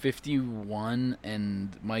 Jr. is 51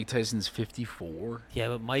 and Mike Tyson's 54. Yeah,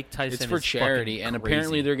 but Mike Tyson. It's for is charity, fucking and crazy.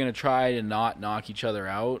 apparently they're gonna try to not knock each other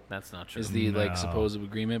out. That's not true. Is the like No. supposed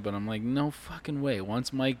agreement? But I'm like, no fucking way.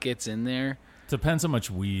 Once Mike gets in there, Depends how much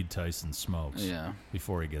weed Tyson smokes. yeah.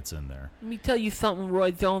 Before he gets in there. Let me tell you something,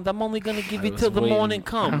 Roy Jones. I'm only gonna give I you was till the waiting. morning I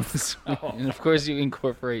comes. was waiting. And of course you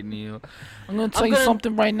incorporate Neil. I'm gonna tell I'm you gonna-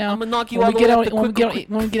 something right now. I'm gonna knock you when all we the get way out, up the when we get quick- out,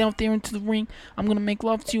 when we get out there into the ring, I'm gonna make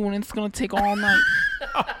love to you, and it's gonna take all night.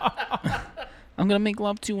 I'm gonna make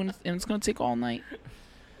love to you, and it's gonna take all night.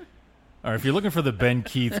 All right, if you're looking for the Ben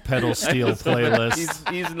Keith pedal steel playlist,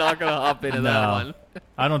 He's not gonna hop into that No. one.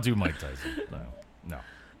 I don't do Mike Tyson. No.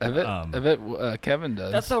 I bet Kevin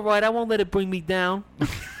does. That's all right. I won't let it bring me down.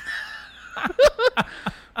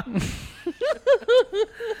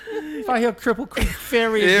 If I hear Cripple Creek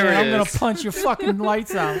Ferry There again, it I'm gonna is. punch your fucking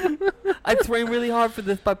lights out. I trained really hard for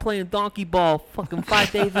this by playing donkey ball fucking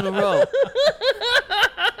 5 days in a row.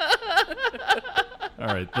 All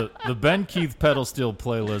right, the Ben Keith pedal steel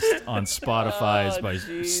playlist on Spotify is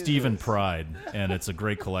by Stephen Pride, and it's a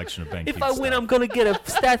great collection of Ben Keith If I win, stuff. I'm gonna get a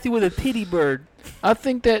statue with a titty bird. I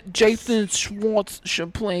think that Jason Schwartz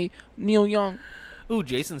should play Neil Young. Ooh,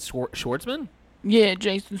 Jason Schwartzman? Yeah,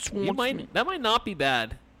 Jason Schwartz. That might not be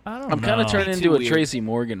bad. I don't I'm know. kind of turning Too into a weird. Tracy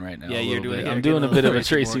Morgan right now. Yeah, a you're little doing bit. it. I'm You're doing a getting bit a of a little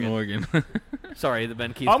Tracy Tracy Morgan. Sorry, the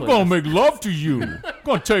Ben Keith. I'm gonna make love to you.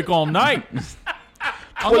 Gonna take all night.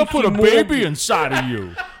 I'm gonna put a baby inside of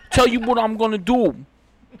you. Tell you what I'm gonna do.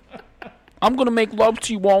 I'm gonna make love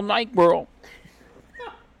to you all night, girl,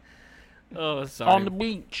 Oh, sorry. on the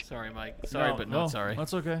beach. Sorry, Mike. Sorry, but not sorry.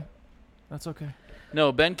 That's okay. That's okay.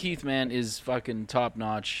 No, Ben Keith, man, is fucking top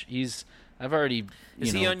notch. I've already.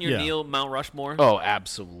 Is he on your yeah. Neil Mount Rushmore? Oh,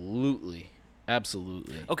 absolutely,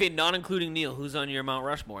 absolutely. Okay, not including Neil. Who's on your Mount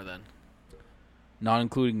Rushmore then? not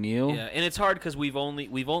including Neil. Yeah, and it's hard because we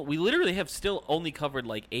literally have still only covered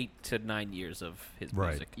like 8 to 9 years of his Right.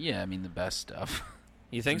 music. Yeah, I mean the best stuff.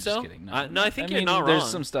 You think I'm so? just kidding. No. No, I think I you're mean, not there's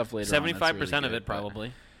wrong. some stuff later on 75% that's really of good, it but-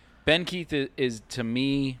 probably. Ben Keith is to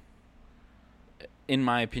me, in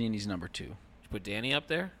my opinion, he's number 2. Did you put Danny up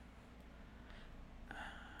there?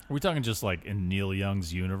 Are we talking just like in Neil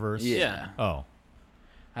Young's universe? Yeah. Oh,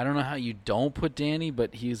 I don't know how you don't put Danny,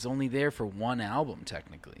 but he's only there for one album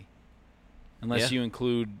technically, unless Yeah. you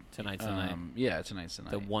include Tonight's the Night. Yeah, Tonight's the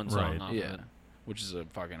Night. The one song Right. off of Yeah, it. which is a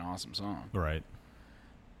fucking awesome song. right.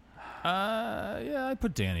 Yeah, I'd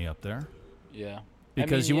put Danny up there Yeah,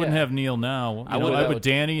 because you wouldn't have Neil now. I I would- would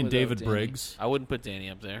Danny and without David Danny. Briggs. I wouldn't put Danny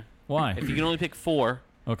up there. Why? If you can only pick 4,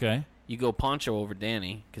 Okay. you go Poncho over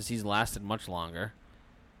Danny because he's lasted much longer.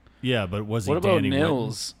 Yeah, but was he What about Danny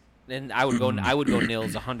Nils? And I would go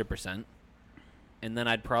Nils 100%. And then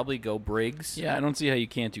I'd probably go Briggs. Yeah, I don't see how you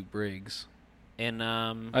can't do Briggs. And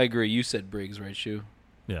I agree. You said Briggs, right, Shu?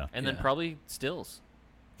 Yeah. and then yeah. probably Stills.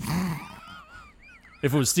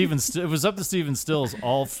 If it was if it was up to Steven Stills,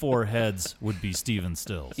 all 4 heads would be Steven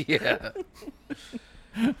Stills. Yeah.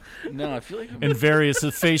 No, I feel like In various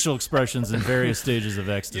facial expressions in various stages of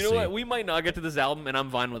ecstasy. You know what? We might not get to this album, and I'm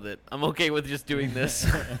fine with it. I'm okay with just doing this.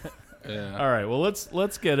 yeah. All right, well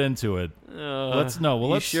let's get into it. Let's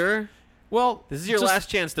you sure? Well, This is your just- last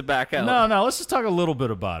chance to back out. No, let's just talk a little bit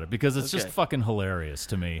about it because it's just Okay. fucking hilarious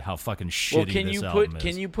to me how fucking shitty Well, can this you album put is.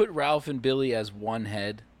 can you put Ralph and Billy as one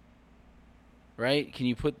head? Right? Can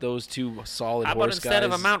you put those two solid How about horse instead guys?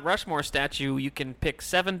 of a Mount Rushmore statue, you can pick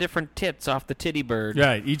 7 different tits off the titty bird?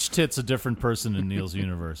 Yeah, each tit's a different person in Neil's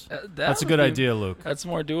universe. That That's a would good be- idea, Luke. That's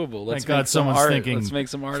more doable. Let's Thank God make some someone's art. thinking. Let's make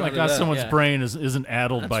some art. Thank out God of that. someone's Yeah. brain isn't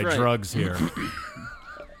addled That's by right. drugs here.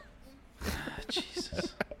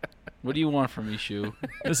 Jesus. What do you want from me, Shu?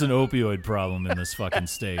 There's an opioid problem in this fucking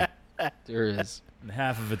state. There is. And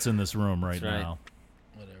half of it's in this room right, That's right. now.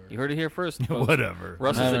 Whatever. You heard it here first. folks. Whatever.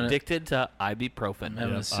 Russ is Having a- addicted to ibuprofen.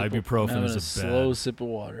 Having Yeah, a sip ibuprofen of, having is a a slow bad- sip of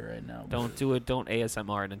water right now. Don't do it. Don't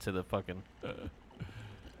ASMR it into the fucking.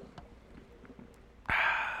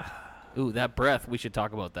 Ooh, that breath. We should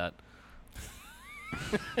talk about that.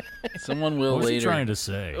 Someone will What was he later. trying to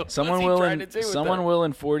say? Someone What's he will. trying In, to do with someone that? will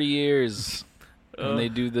in 40 years when they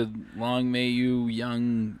do the Long May You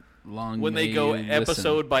Young Long. When May they go You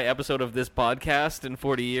episode Listen. by episode of this podcast in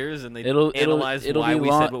 40 years, and they It'll analyze it'll why be we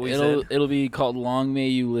long, said what we it'll, said. It'll be called Long May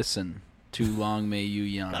You Listen to Long May You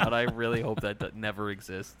Young. God, I really hope that never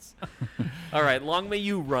exists. All right, long may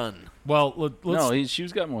you run. Well, let's No,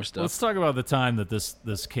 Shu's got more stuff. let's talk about the time that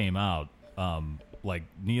this came out. Like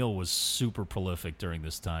Neil was super prolific during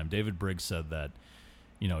this time. David Briggs said that,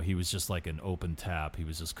 he was just like an open tap. He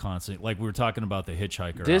was just constant. Like we were talking about the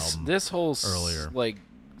Hitchhiker album. This whole earlier. like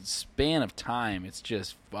span of time, it's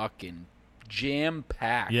just fucking jam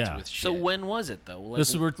packed Yeah. with shit. So when was it though? Like,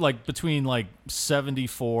 This were like between like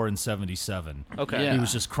 74 and 77. okay. Yeah. He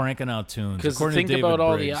was just cranking out tunes. Because According think to David about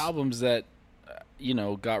all the Briggs. albums that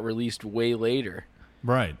got released way later,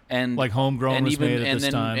 Right. and Like Homegrown and was even made at and this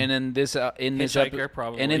then time. and then this in this Hitchhiker,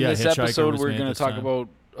 probably. and in Yeah, this Hitchhiker episode was we're made going to this talk time. about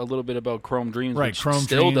a little bit about Chrome Dreams, Right, which Chrome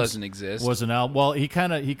still Dreams doesn't exist. was an album. Well, he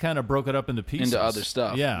kind of broke it up into pieces. Into other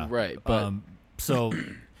stuff. Yeah, Right, but- so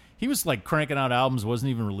he was like cranking out albums, wasn't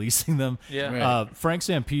even releasing them. Yeah. Right. Frank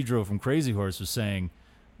San Pedro from Crazy Horse was saying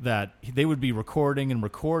that they would be recording,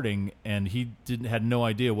 and he had no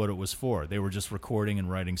idea what it was for. They were just recording and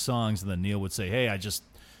writing songs, and then Neil would say, "Hey, I just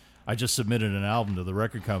submitted an album to the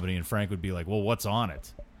record company," and Frank would be like, "Well, what's on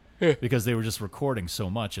it?" Because they were just recording so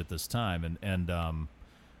much at this time, and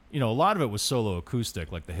a lot of it was solo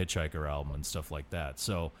acoustic, like the Hitchhiker album and stuff like that.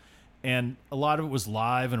 So, and a lot of it was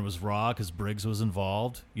live and it was raw because Briggs was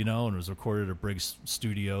involved, and it was recorded at Briggs'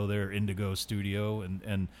 studio, their Indigo studio,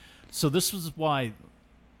 and so this was why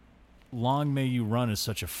Long May You Run is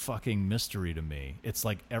such a fucking mystery to me. It's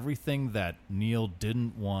like everything that Neil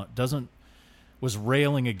was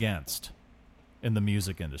railing against in the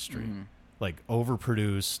music industry, like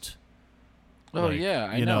overproduced. oh like, yeah,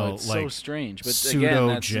 I you know it's so like strange, but pseudo again,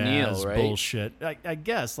 that's jazz Neil, right? bullshit. I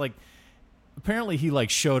guess like apparently he like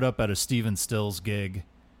showed up at a Steven Stills gig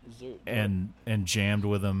and jammed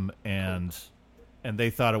with him and they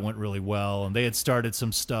thought it went really well, and they had started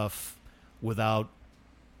some stuff without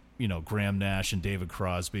Graham Nash and David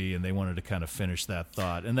Crosby, and they wanted to kind of finish that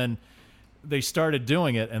thought, and then they started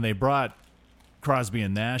doing it and they brought Crosby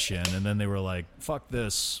and Nash in, and then they were like, fuck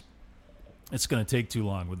this, it's going to take too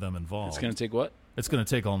long with them involved. It's gonna take what? It's going to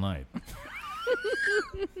take all night.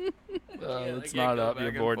 It's not up.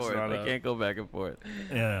 Your board's not I up. can't go back and forth.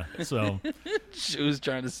 Yeah. So Shoe's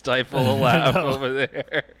trying to stifle a laugh over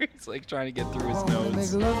there. He's like trying to get through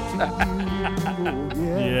his nose.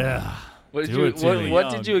 yeah. What did Do you it to Neil what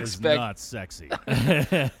Young did you is expect? Not sexy.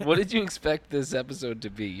 What did you expect this episode to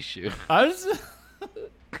be, Shoe? I was.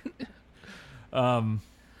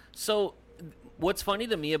 So, what's funny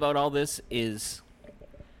to me about all this is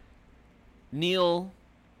Neil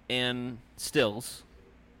and Stills.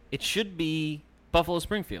 It should be Buffalo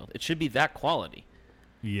Springfield. It should be that quality.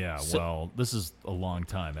 Yeah. So- Well, this is a long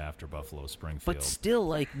time after Buffalo Springfield. But still,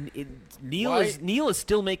 like Neil Why- Neil is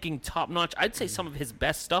still making top notch. I'd say some of his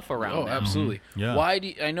best stuff around. Oh, now. absolutely. Yeah. Why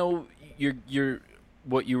do I know you're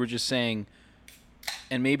what you were just saying,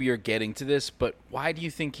 and maybe you're getting to this, but why do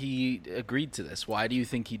you think he agreed to this? Why do you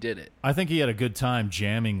think he did it? I think he had a good time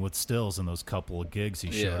jamming with Stills in those couple of gigs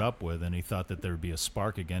he showed Yeah. up with, and he thought that there would be a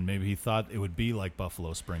spark again. Maybe he thought it would be like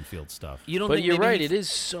Buffalo Springfield stuff. You don't But think you're maybe right. he- It is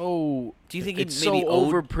so. Do you think he it's so maybe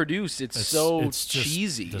owed- overproduced? It's so it's just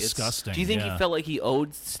cheesy. It's- disgusting. Do you think yeah. he felt like he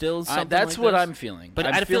owed Stills something that's like what this? I'm feeling. But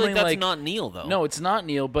I'm I feel like feeling that's not Neil though. No, it's not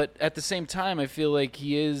Neil. But at the same time, I feel like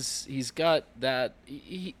he's got that.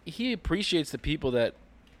 He appreciates the people that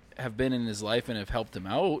have been in his life and have helped him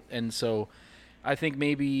out, and so I think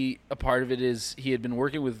maybe a part of it is he had been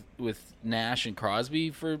working with Nash and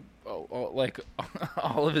Crosby for like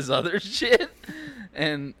all of his other shit,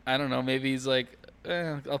 and I don't know. Maybe he's like,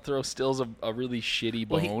 I'll throw Stills a really shitty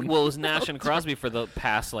Well, bone. it was Nash and Crosby for the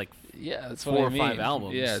past like yeah, that's 4 what I or mean. 5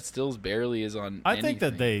 albums. Yeah, it Stills barely is on. I think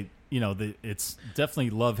that anything. it's definitely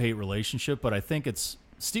love-hate relationship, but I think it's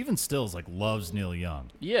Steven Stills like loves Neil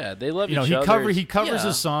Young. Yeah, they love You know, each he other. he covers Yeah.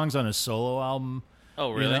 his songs on his solo album.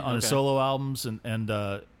 Oh, you really? know, on his Okay. solo albums, and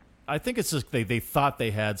I think it's just they thought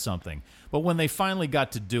they had something, but when they finally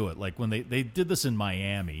got to do it, like when they did this in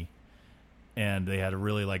Miami, and they had a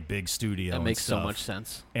really like big studio. that and makes so stuff, much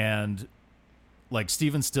sense. And like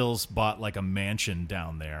Steven Stills bought like a mansion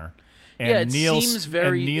down there. And Yeah, it Neil, seems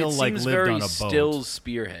very. and Neil it like seems lived very on a boat. Stills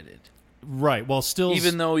spearheaded. Right. Well, Stills,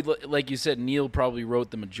 Even though, like you said, Neil probably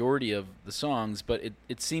wrote the majority of the songs, but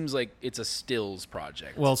it seems like it's a Stills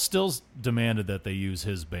project. well, Stills demanded that they use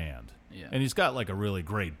his band. Yeah. And he's got like a really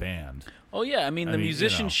great band. oh yeah, I mean the I mean,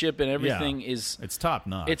 musicianship and everything is It's top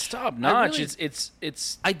notch. it's top notch. really-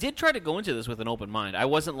 It's I did try to go into this with an open mind. I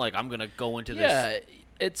wasn't like I'm gonna go into this. yeah.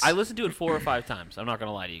 It's I listened to it 4 or 5 times. I'm not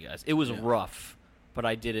gonna lie to you guys. It was rough, but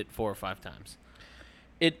I did it 4 or 5 times.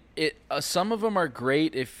 some of them are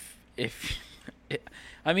great if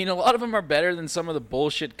I mean a lot of them are better than some of the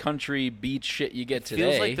bullshit country beach shit you get today.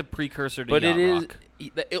 Feels like the precursor to but yacht it is rock.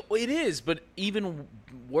 it is, but even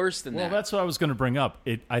worse than well, that. that's what I was going to bring up.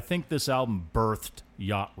 I think this album birthed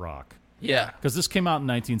yacht rock yeah. because this came out in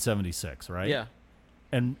 1976, right? Yeah.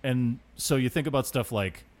 And so you think about stuff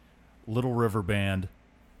like Little River Band,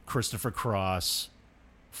 Christopher Cross,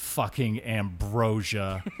 fucking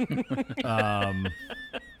Ambrosia,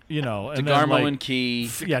 you know, and then DeGarmo like, and Key.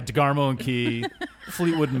 yeah, DeGarmo and Key,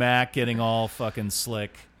 Fleetwood Mac getting all fucking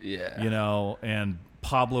slick, Yeah. you know, and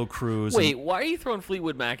Pablo Cruz. Wait, and, why are you throwing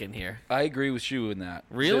Fleetwood Mac in here? I agree with you in that.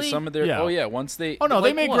 Really? Some of their Yeah. oh yeah, once they oh no, they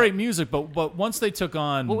like make what? great music, but once they took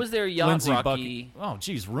on What was their yacht Lindsey rocky- Oh,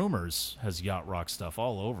 geez, Rumors has yacht rock stuff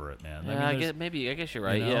all over it, man. Yeah, mean, I there's- guess I guess you're you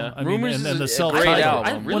right. know? Yeah. I mean, Rumors and is the a self-titled great album.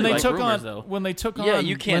 I when really they like took Rumors, on though. when they took yeah, on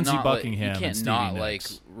you can't Lindsey not Buckingham you can't and Stevie not like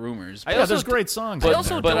Nicks. Rumors. I Yeah, also there's don't- great songs. I on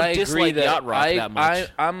also there. but don't I agree dislike that yacht rock that much.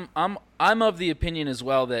 I'm of the opinion as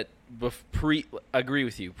well that agree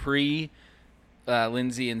with you.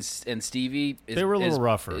 Lindsay and Stevie is, They were a little is,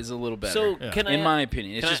 rougher. is a little better. So Yeah. can I? in my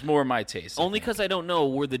opinion, it's can just I- more my taste. I Only think. because I don't know.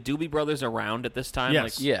 Were the Doobie Brothers around at this time?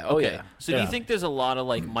 Yes. Like, Yeah, oh, okay. yeah. So do Yeah. you think there's a lot of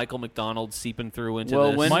like Michael McDonald seeping through into Well,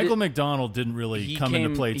 this? when Michael did- McDonald didn't really he come came,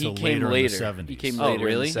 into play he till came later in the 70s. He came Oh, later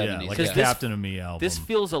really? in the 70s. yeah, like Because a this- Captain of Me album. This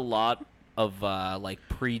feels a lot of like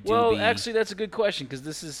pre-Doobie. Well, actually, that's a good question because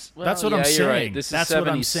this is. Well, That's what yeah, I'm you're saying. Right. This That's is what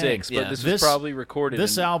I'm 76, saying. but Yeah. this This- was probably recorded.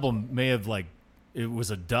 This in, album may have like it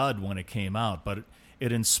was a dud when it came out, but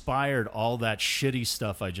it inspired all that shitty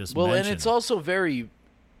stuff I just well, mentioned. and it's also very.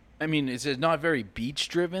 I mean, it's not very beach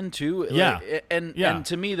driven too. Yeah. Like, and Yeah. and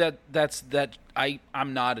to me that's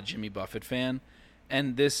I'm not a Jimmy Buffett fan,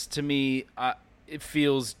 and this to me it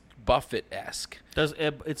feels Buffett-esque.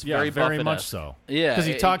 It's yeah, very very much Buffett-esque. so. Yeah, because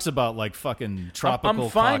he it- talks about like fucking tropical I'm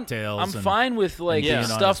fine. cocktails. I'm and fine with like being on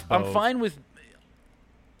stuff. his I'm boat. fine with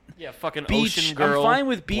Yeah, fucking beach. Ocean Girl. I'm fine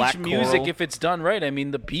with beach Black music Coral. if it's done right. I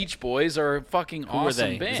mean, the Beach Boys are a fucking Who are awesome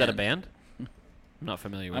they? band. Is that a band? I'm not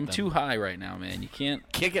familiar with I'm them. too high right now, man. You can't.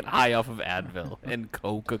 Can't get high off of Advil and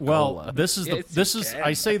Coca-Cola. Well, this is Yes, this you is can.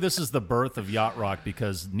 I say this is the birth of yacht rock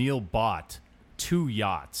because Neil bought 2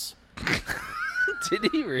 yachts.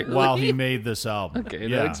 Did he really? while he made this album. Okay, that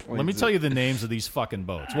yeah. explains Let me it. tell you the names of these fucking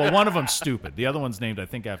boats. Well, one of them's stupid. The other one's named, I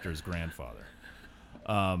think, after his grandfather.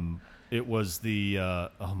 It was the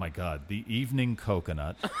oh my god, the Evening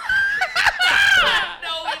Coconut.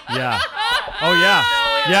 Yeah. Oh yeah.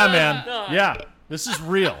 Yeah, man. Yeah. This is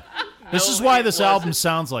real. This is why this album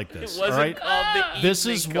sounds like this. It wasn't all right. called the This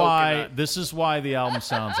Evening is why. Coconut. This is why the album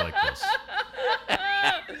sounds like this.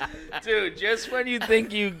 Dude, just when you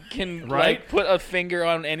think you can Right? like put a finger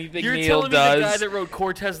on anything You're Neil telling me does. the guy that wrote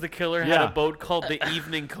Cortez the Killer had Yeah. a boat called the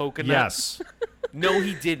Evening Coconut? Yes. No,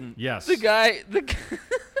 he didn't. Yes. the guy.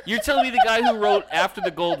 You're telling me the guy who wrote After the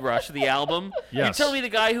Gold Rush, the album? You're Yes. telling me the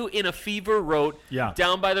guy who, in a fever, wrote Yeah.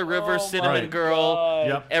 Down by the River, Cinnamon Right. Girl,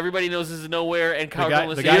 Yep. Everybody Knows This Is Nowhere, and The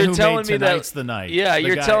Cowgirl guy You're who telling made me that- Tonight's the Night. Yeah, The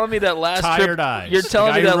you're guy- telling me that last Tired trip. Eyes. You're The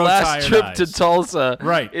telling guy me who that wrote last Tired trip Eyes. to Tulsa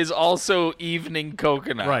Right. is also Evening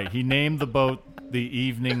Coconut. Right. He named the boat the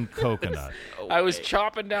Evening Coconut. I was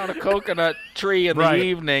chopping down a coconut tree in Right. the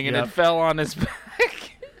evening, and Yep. it fell on his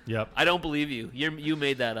back. Yep. I don't believe you. You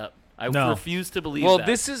made that up. I No. refuse to believe Well, that.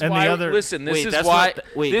 this is And the why. other- Listen, this Wait, is that's why. not the-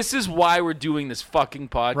 wait. This is why we're doing this fucking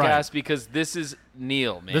podcast Right. because this is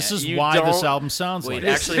Neil, man. This is You why this don't- album sounds Wait, like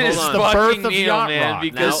This actually, is hold on. the fucking birth of Neil, yacht man, rock.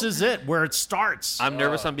 because This is it, where it starts. I'm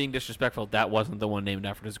nervous I'm being disrespectful. That wasn't the one named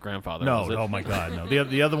after his grandfather. No, was it? oh my God, no.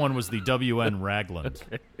 The other one was the W.N. Ragland,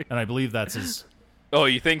 and I believe that's his. Oh,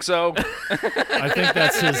 you think so? I think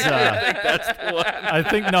that's his. I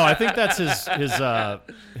think that's his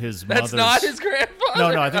That's mother's. not his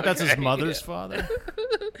grandfather. No, I think that's his Okay. mother's father.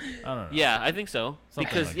 I don't know. Yeah, I think so. Something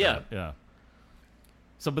because, like yeah. that, yeah.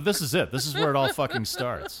 So, but this is it. This is where it all fucking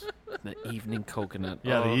starts. The Evening Coconut.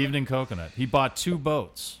 Yeah, Oh. the Evening Coconut. He bought 2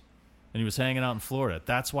 boats, and he was hanging out in Florida.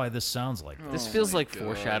 That's why this sounds like this. This feels like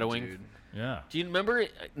foreshadowing. dude. Yeah. Do you remember,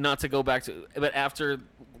 not to go back to, but after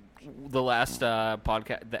the last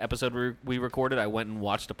podcast, the episode we recorded, I went and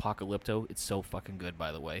watched Apocalypto. It's so fucking good,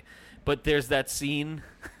 by the way. But there's that scene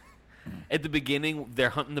at the beginning,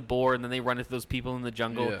 they're hunting the boar, and then they run into those people in the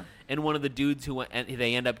jungle. Yeah. And one of the dudes who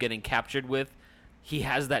they end up getting captured with, he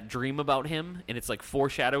has that dream about him, and it's like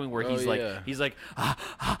foreshadowing where Oh, he's yeah. like, he's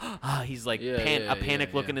like Yeah, a panic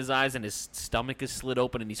yeah, look yeah. in his eyes, and his stomach is slit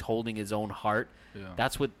open, and he's holding his own heart. Yeah.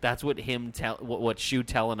 That's what him what Shu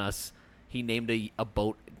telling us. He named a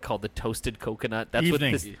boat called the Toasted Coconut. That's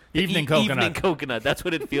Evening. what this Evening Coconut. Evening Coconut. That's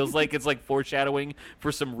what it feels like. It's like foreshadowing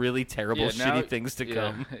for some really terrible, Yeah, now- shitty things to yeah,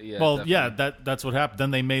 come. Yeah, Well, definitely. yeah, that's what happened.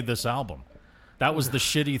 Then they made this album. That was the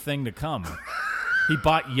shitty thing to come. He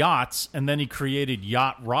bought yachts, and then he created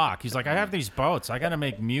yacht rock. He's like, I have these boats. I got to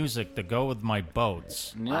make music to go with my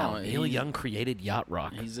boats. No, Wow, Neil he's- Young created yacht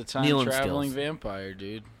rock. He's a Neil time and traveling Stills. vampire,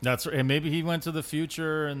 dude. That's and maybe he went to the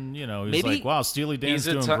future, and he was Maybe- like, wow, Steely Dan's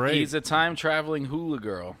He's doing great. He's a time traveling hula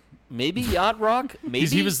girl. Maybe yacht rock. Maybe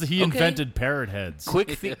he okay. invented parrot heads.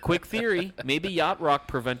 Quick theory. Maybe yacht rock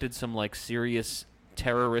prevented some like serious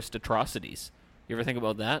terrorist atrocities. You ever think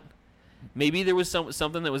about that? Maybe there was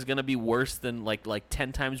something that was going to be worse than like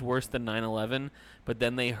 10 times worse than 9/11, but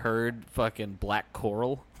then they heard fucking Black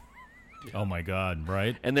Coral, Oh my God,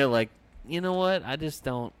 right? and they're like, you know what? I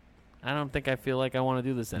don't think I feel like I want to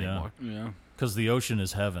do this anymore. Yeah. Because the ocean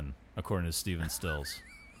is heaven, according to Stephen Stills.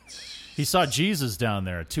 He saw Jesus down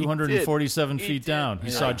there, 247 He feet did. down. He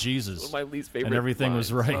Yeah. saw One Jesus, of my least favorite. and everything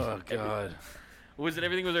was lines. right. Oh God. Was it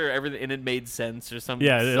everything was there? Everything and it made sense or something?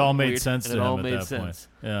 Yeah, it all made weird, sense and to it all him made at that sense.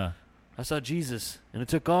 point. Yeah. I saw Jesus, and it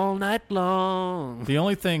took all night long. The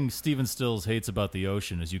only thing Stephen Stills hates about the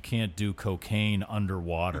ocean is you can't do cocaine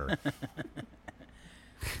underwater.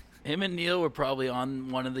 Him and Neil were probably on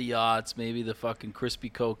one of the yachts, maybe the fucking Crispy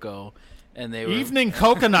Coco, and they were. Evening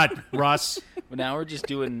coconut, Russ. But now we're just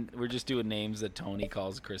doing names that Tony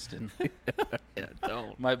calls Kristen. Yeah,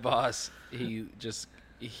 don't. My boss, I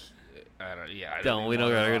don't. Yeah, I Don't. We even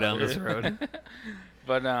don't wanna gotta go go down this road.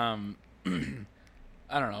 But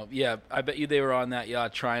I don't know. Yeah, I bet you they were on that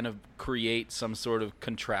yacht trying to create some sort of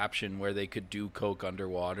contraption where they could do coke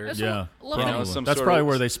underwater. Yeah, Love You know, probably. some That's sort probably of-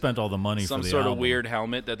 where they spent all the money Some for the sort album. of weird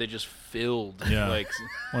helmet that they just filled. Yeah. Like,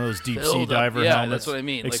 One of those deep filled sea up. diver Yeah, helmets. that's what I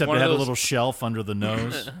mean. Like Except one they of had a those- little shelf under the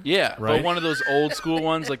nose. yeah, Right. but one of those old school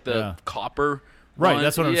ones, like the Yeah. copper. Right, ones.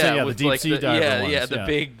 that's what I'm saying, yeah, the with deep sea diver Yeah, ones, yeah, the yeah.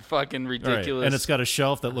 big fucking Right. ridiculous. And it's got a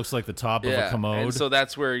shelf that looks like the top of a commode. And so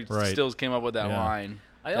that's where Right. Stills came up with that Yeah. line.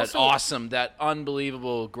 I That also- that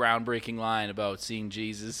unbelievable, groundbreaking line about seeing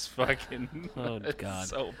Jesus fucking. Oh It's God!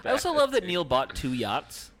 so I also bad. love that Neil bought 2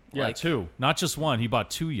 yachts. yeah, Like, 2. Not just one. He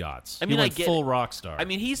bought 2 yachts. I mean, he I went get full it. rock star. I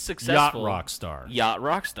mean, he's yacht successful. rock star. Yacht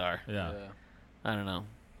rock star. Yeah. I don't know.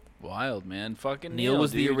 Wild, man. Fucking Neil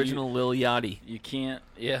was the dude. original Lil Yachty. You can't.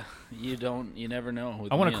 Yeah, you don't. You never know.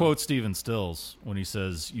 with I want to Neil. quote Stephen Stills when he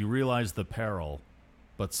says, "You realize the peril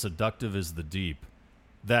but seductive is the deep.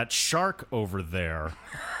 That shark over there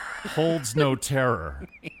holds no terror.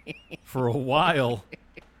 For a while,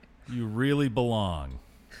 you really belong.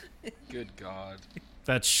 Good God.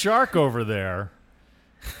 That shark over there,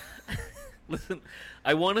 Listen,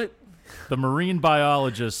 I want to. the marine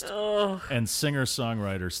biologist and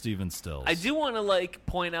singer-songwriter Stephen Stills. I do want to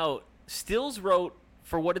point out Stills wrote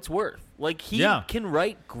For What It's Worth. He Yeah. can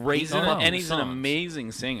write great He's songs. an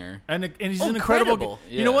amazing singer. And he's an incredible. incredible.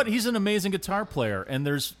 You know Yeah. what? He's an amazing guitar player, and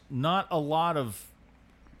there's not a lot of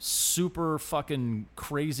super fucking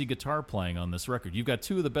crazy guitar playing on this record. You've got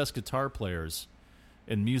two of the best guitar players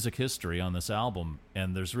in music history on this album,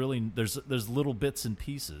 and there's little bits and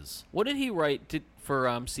pieces. What did he write for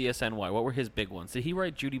CSNY? What were his big ones? Did he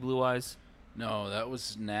write Judy Blue Eyes? No, that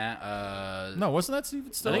was Nat. No, wasn't that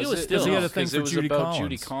Stephen Stills? I think it was it? Stills. He had a 'Cause thing it for was Judy about Collins.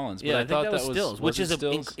 Judy Collins. But Yeah, I think thought that was Stills, which it is an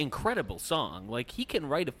Stills? incredible song. He can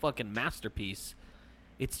write a fucking masterpiece.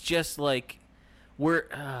 It's just we're.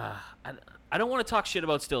 I don't want to talk shit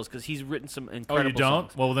about Stills because he's written some Oh, incredible you don't?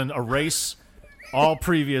 songs. Well, then erase all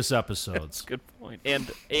previous episodes. Good point.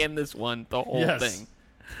 And this one, the whole Yes. thing.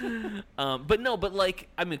 But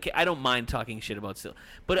I don't mind talking shit about Stills.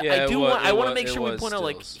 But Yeah, I want to make it sure we was point out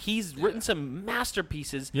Stills. he's written some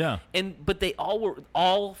masterpieces. Yeah. But they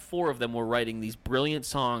all four of them were writing these brilliant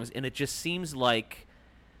songs, and it just seems like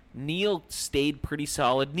Neil stayed pretty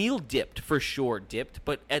solid. Neil dipped,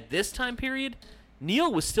 but at this time period,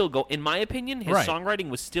 Neil was still in my opinion, his Right. songwriting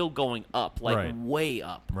was still going up, Right. way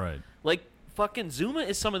up. Right. Fucking Zuma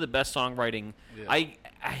is some of the best songwriting. Yeah. I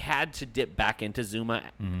had to dip back into Zuma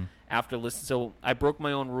after listening. So I broke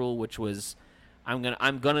my own rule, which was I'm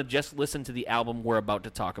gonna just listen to the album we're about to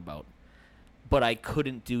talk about. But I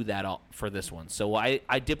couldn't do that for this one. So I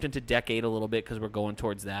dipped into Decade a little bit because we're going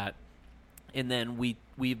towards that. And then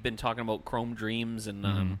we've been talking about Chrome Dreams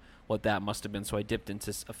and what that must have been. So I dipped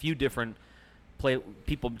into a few different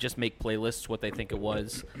people just make playlists what they think it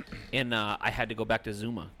was, and I had to go back to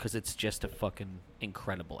Zuma because it's just a fucking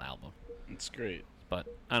incredible album. It's great. But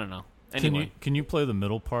I don't know. Anyway, Can you play the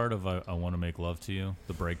middle part of I Want to Make Love to You,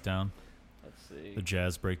 the breakdown, let's see. the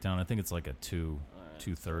jazz breakdown? I think it's like a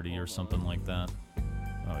 2:30 or something like that.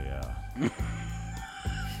 Oh yeah.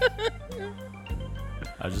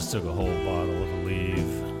 I just took a whole bottle of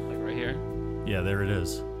Aleve. Like right here. Yeah, there it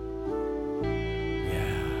is.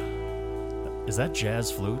 Yeah. Is that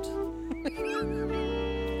jazz flute?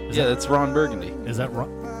 That's Ron Burgundy. Is that wrong?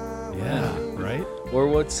 Yeah, right? Or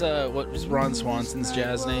what was Ron Swanson's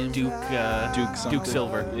jazz name? Duke something. Duke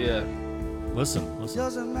Silver. Yeah. Listen.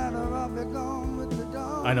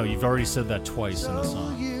 I know, you've already said that twice in the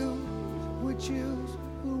song.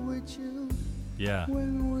 Yeah.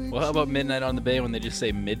 Well, how about Midnight on the Bay when they just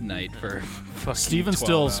say midnight for fucking Stephen 12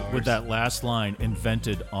 Stills, hours? with that last line,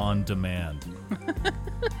 invented on demand.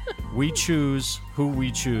 We choose who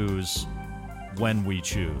we choose when we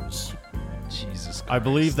choose. Jesus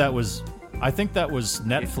Christ. I think that was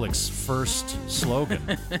Netflix's first slogan.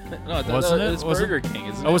 No, I thought Wasn't it? It's Was it? Burger King,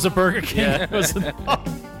 isn't it? Oh, was it Burger King? Yeah. Was it?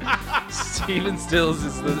 Stephen Stills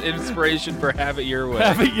is the inspiration for Have It Your Way.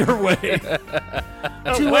 Have it your way.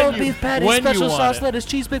 Two When old you- beef patties, when you special want sauce, it. lettuce,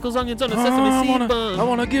 cheese, pickles, onions on a sesame seed bun. I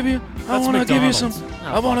want to give you McDonald's.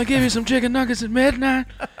 I want to give you some chicken nuggets at midnight.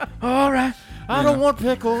 All right. I don't want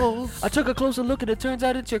pickles. I took a closer look and it turns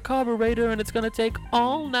out it's your carburetor and it's gonna take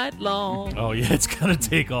all night long. Oh, yeah, it's going to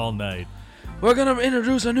take all night. We're going to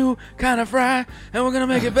introduce a new kind of fry, and we're going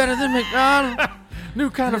to make it better than McDonald's.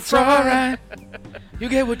 New kind of It's all right. You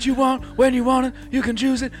get what you want when you want it. You can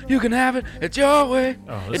choose it. You can have it. It's your way.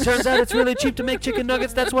 Oh, It this turns out it's really cheap to make chicken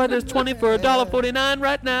nuggets. That's why there's 20 for $1.49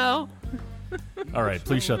 right now. all right,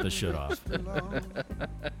 please shut this shit off.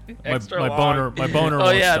 Extra my long. boner Oh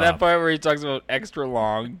won't yeah, stop. that part where he talks about extra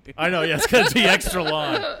long. I know, yeah, it's going to be extra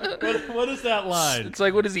long. What is that line? It's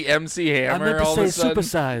like, what is he, MC Hammer? I meant to all say of a sudden?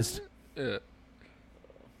 supersized. Yeah.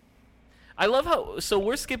 I love how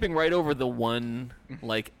we're skipping right over the one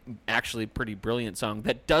actually pretty brilliant song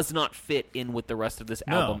that does not fit in with the rest of this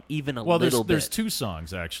album even a well, little there's bit. two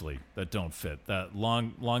songs actually that don't fit. That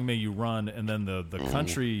long May You Run, and then the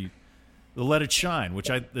country, the Let It Shine, which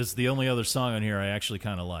is the only other song on here I actually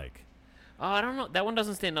kind of like. Oh, I don't know. That one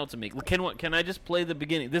doesn't stand out to me. Can I just play the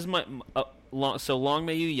beginning? This is my Long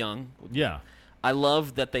May You Young. Yeah, I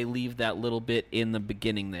love that they leave that little bit in the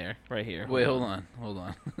beginning there, right here. Wait, hold on.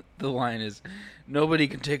 The line is, nobody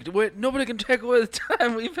can take away the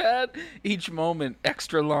time we've had. Each moment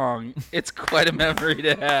extra long. It's quite a memory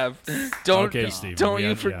to have. Okay, Steve, Don't we you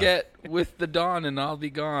have- forget with the dawn and I'll be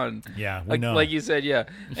gone. Yeah, we like, know. like you said, yeah.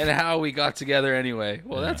 And how we got together anyway.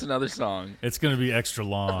 Well, that's another song. It's going to be extra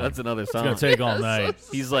long. That's another It's song. going to take all night.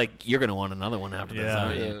 He's like, you're gonna want another one after this. Yeah.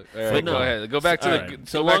 aren't Yeah. you? All right, But no. go ahead. Go back to All the. right.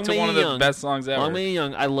 So So back Long to May one of You the Young. best songs ever. Long May You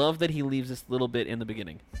Young. I love that he leaves this little bit in the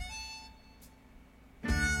beginning.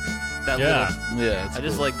 That Yeah. little, Yeah, it's I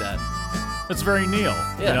just cool. like that. It's very Neil.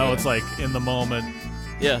 Yeah. You know, it's like in the moment,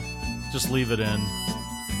 Yeah. just leave it in.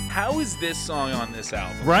 How is this song on this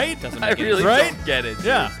album? Right? Doesn't I make any really Right? don't get it. dude.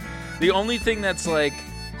 Yeah. The only thing that's like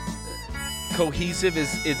cohesive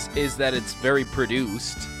is that it's very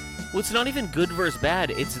produced. Well, it's not even good versus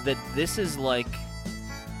bad. It's that this is like,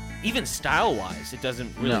 even style-wise, it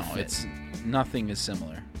doesn't really No, fit. it's nothing is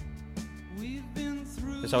similar.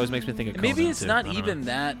 This always makes me think of Maybe Conan, it's too. not I don't even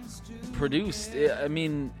that produced. I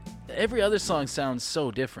mean, every other song sounds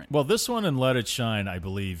so different. Well, this one and Let It Shine, I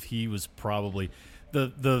believe he was probably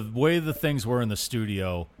the way the things were in the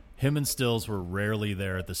studio. Him and Stills were rarely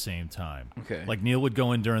there at the same time. Okay. Like Neil would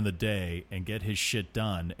go in during the day and get his shit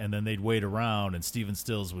done, and then they'd wait around, and Steven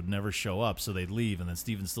Stills would never show up, so they'd leave, and then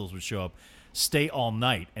Steven Stills would show up, stay all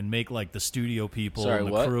night, and make like the studio people Sorry, and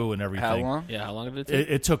the what? crew and everything. How long? Yeah, how long did it take?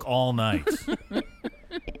 It took all night.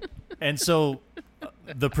 And so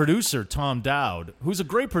the producer, Tom Dowd, who's a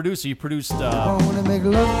great producer, he produced, oh,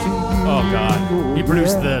 God, he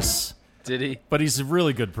produced this. Did he? But he's a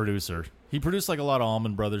really good producer. He produced like a lot of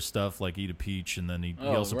Allman Brothers stuff, like Eat a Peach, and then he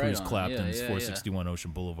Oh, also right produced on. Clapton's Yeah, yeah, 461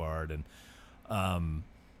 Ocean Boulevard, and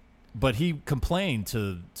but he complained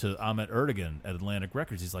to Ahmet Ertegun at Atlantic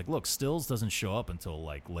Records. He's like, "Look, Stills doesn't show up until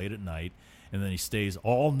like late at night, and then he stays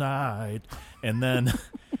all night, and then."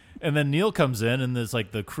 And then Neil comes in, and there's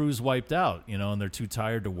like the crew's wiped out, you know, and they're too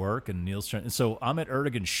tired to work. And Neil's trying. And so Ahmet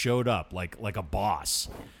Ertegun showed up like a boss,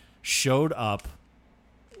 showed up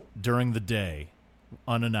during the day,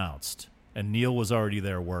 unannounced, and Neil was already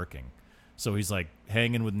there working. So he's like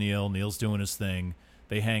hanging with Neil. Neil's doing his thing.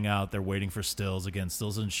 They hang out. They're waiting for Stills again.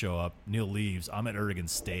 Stills doesn't show up. Neil leaves. Ahmet Ertegun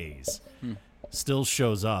stays. Stills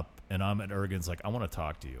shows up. And Ahmet Ertegun's like, I want to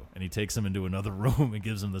talk to you. And he takes him into another room and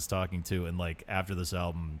gives him this talking to. And like after this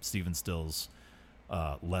album, Steven Stills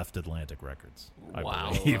left Atlantic Records. I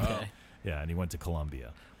Wow. believe. Okay. Yeah, and he went to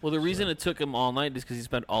Columbia. Well, the reason it took him all night is because he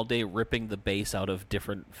spent all day ripping the bass out of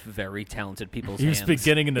different, very talented people's He was hands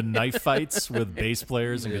getting into knife fights with bass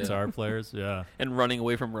players and Yeah. guitar players. Yeah. and running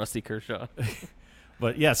away from Rusty Kershaw.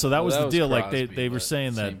 But yeah, so that Well, was that the was deal. Like Crosby, they were but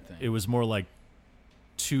saying that same thing. it was more like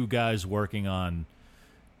two guys working on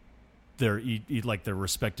their like their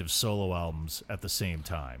respective solo albums at the same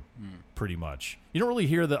time, pretty much. You don't really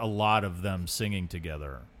hear a lot of them singing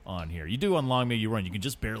together on here. You do on Long May You Run. You can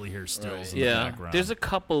just barely hear Stills Right. in the Yeah, background. there's a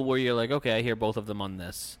couple where you're like, okay, I hear both of them on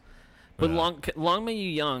this. But Yeah. Long May You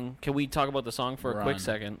Young, can we talk about the song for a Run. quick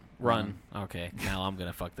second? Run. Okay, now I'm going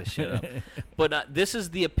to fuck this shit up. But this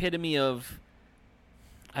is the epitome of,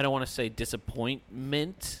 I don't want to say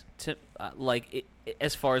disappointment, to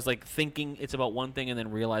as far as like thinking it's about one thing and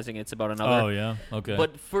then realizing it's about another. Oh yeah, okay.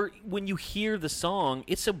 But for when you hear the song,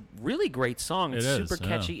 it's a really great song. It's It is, super yeah.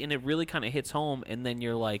 catchy, and it really kind of hits home. And then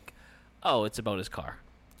you're like, oh, it's about his car.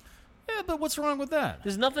 yeah, but what's wrong with that?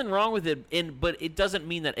 There's nothing wrong with it, but it doesn't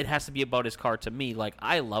mean that it has to be about his car to me. Like,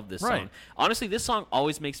 I love this Right. song. Honestly, this song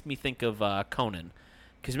always makes me think of Conan.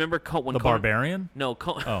 Because remember when The Conan... Barbarian? No,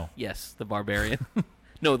 Conan... Oh. Yes, the Barbarian.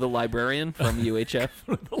 No, the Librarian from UHF.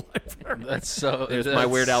 That's so. There's that's my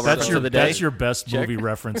Weird Al so- reference of the day. That's your best Check. movie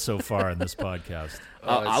reference so far in this podcast.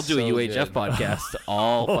 Oh, I'll it's do a so UHF good. podcast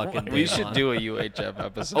all fucking day We should long. do a UHF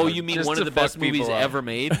episode. Oh, you mean just one to of the fuck best movies people up. ever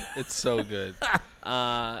made? It's so good.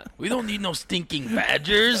 We don't need no stinking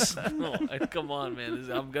badgers. come on, man.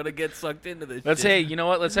 I'm going to get sucked into this Let's shit. hey, you know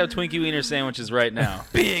what? Let's have Twinkie Wiener sandwiches right now.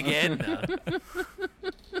 Big Edna.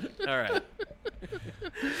 All right.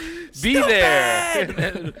 Be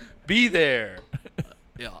there. Be there.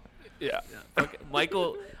 Yeah. Yeah. Okay.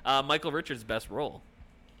 Michael Richards' best role,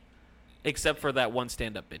 except for that one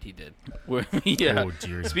stand-up bit he did. Yeah. Oh,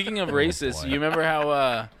 dear. Speaking of Oh, racist, boy. you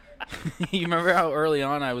remember how early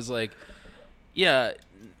on I was like, yeah,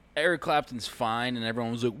 Eric Clapton's fine, and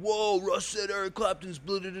everyone was like, whoa, Russ said Eric Clapton's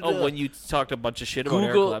blah, blah, blah, Oh, blah." when you talked a bunch of shit about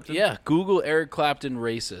Eric Google, Clapton. yeah, Google Eric Clapton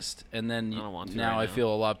racist, and then I don't want to now right I now.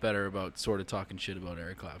 feel a lot better about sort of talking shit about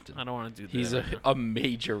Eric Clapton. I don't want to do that. He's a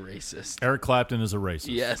major racist. Eric Clapton is a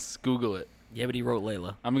racist. Yes, Google it. Yeah, but he wrote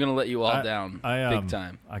Layla. I'm gonna let you all down big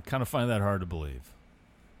time. I kind of find that hard to believe.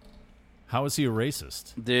 How is he a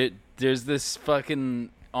racist? There's this fucking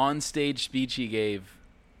on-stage speech he gave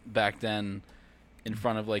back then in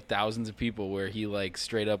front of like thousands of people where he like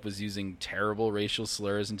straight up was using terrible racial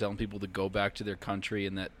slurs and telling people to go back to their country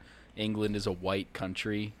and that England is a white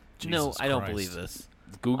country. No, Jesus I don't Christ. believe this.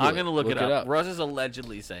 Google I'm gonna look it up. up. Russ is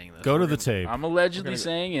allegedly saying this. Go to the tape. I'm allegedly gonna-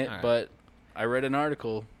 saying it, all right. but I read an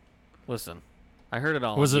article. Listen, I heard it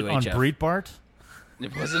all. Was it on UHF. Breitbart?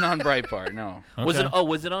 It wasn't on Breitbart, no. Was it? Okay. Oh,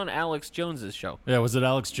 was it on Alex Jones's show? Yeah, was it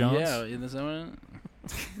Alex Jones? Yeah, in this one.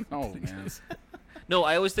 Oh man. No,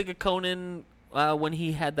 I always think of Conan when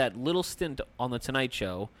he had that little stint on the Tonight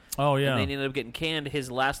Show. Oh yeah. And then he ended up getting canned. His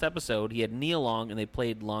last episode, he had Neil Long, and they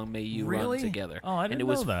played "Long May You Really? Run" together. Oh, I and didn't it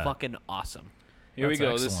was know that. fucking awesome. Here we That's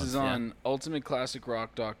go. This excellent. is on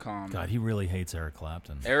ultimateclassicrock.com. God, he really hates Eric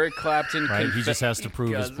Clapton. Eric Clapton. Right? He just has to prove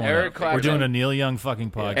his Because point. Eric Clapton- We're doing a Neil Young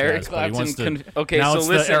fucking podcast. Eric but he wants Clapton to, okay, now so it's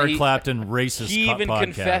listen, the Eric he- Clapton racist He even podcast.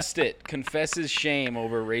 confessed it. Confesses shame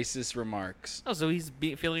over racist remarks. Oh, so he's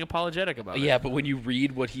feeling apologetic about it. Yeah, but when you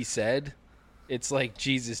read what he said, it's like,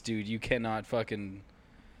 Jesus, dude, you cannot fucking.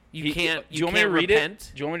 You can't. Do you want me to can't read repent.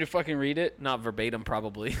 it? Do you want me to fucking read it? Not verbatim,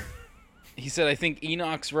 probably. He said, I think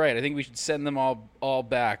Enoch's right. I think we should send them all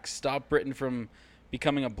back. Stop Britain from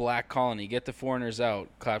becoming a black colony. Get the foreigners out,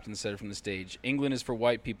 Clapton said from the stage. England is for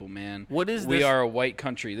white people, man. What is We this? are a white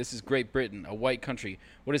country. This is Great Britain, a white country.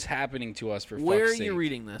 What is happening to us for Where are fuck's sake? you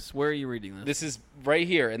reading this? Where are you reading this? This is right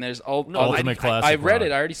here, and there's all. No, all Ultimate Classic I read Rock.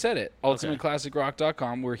 it. I already said it.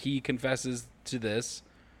 UltimateClassicRock.com, where he confesses to this.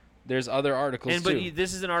 There's other articles and too. but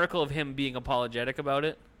this is an article of him being apologetic about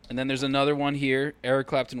it. And then there's another one here. Eric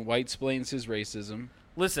Clapton white-splains his racism.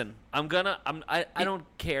 Listen, I don't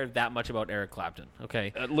care that much about Eric Clapton.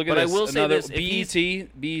 Okay, Look at but this. I will say Another this: if he's-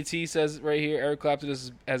 BET says right here, Eric Clapton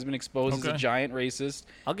has been exposed as a Okay. giant racist.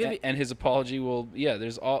 I'll give you- and his apology will. Yeah,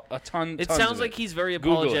 there's a ton. It tons sounds of like he's very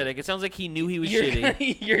Google it. apologetic. It sounds like he knew he was You're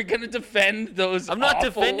shitty. you're gonna defend those. I'm not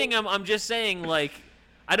awful- defending him. I'm just saying, like,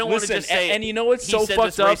 I don't want to Listen, just say. and you know what's he so said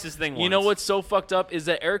fucked this up? racist thing You know once. what's so fucked up is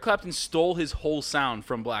that Eric Clapton stole his whole sound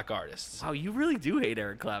from black artists. Wow, you really do hate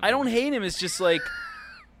Eric Clapton. I don't hate him. It's just like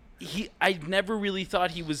I never really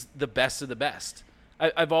thought he was the best of the best.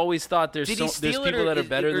 I've always thought there's Did there's he steal it, people or that are is-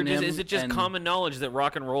 better or than him. Is it just and- common knowledge that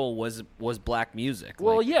rock and roll was black music?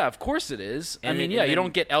 Well, Like, yeah, of course it is. And I mean, then- yeah, and you then-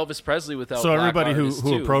 don't get Elvis Presley without. So black everybody who artists, too,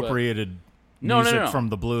 but- appropriated No, music no. from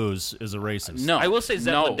the blues is a racist. No, I will say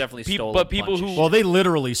Zeppelin no. definitely Peop- stole. but a people bunch of who- shit. Well, they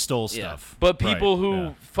literally stole Yeah. stuff. But people Right, who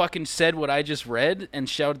yeah. fucking said what I just read and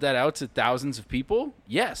shouted that out to thousands of people,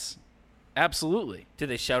 yes, absolutely. Did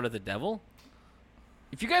they shout at the devil?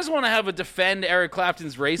 If you guys want to have a defend Eric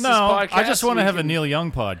Clapton's racist No, podcast, I just want to we have a can- Neil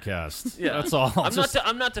Young podcast. Yeah. That's all.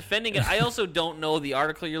 I'm not defending it. I also don't know the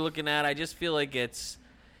article you're looking at. I just feel like it's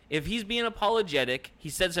if he's being apologetic, he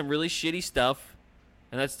said some really shitty stuff,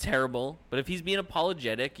 and that's terrible. But if he's being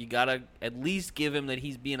apologetic, you gotta at least give him that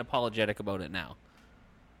he's being apologetic about it now.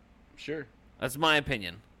 Sure. That's my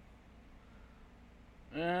opinion.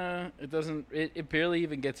 It doesn't. It barely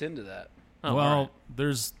even gets into that. Oh, well, all right.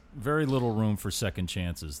 there's very little room for second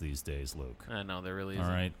chances these days, Luke. I know there really is. All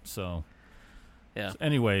right, so Yeah.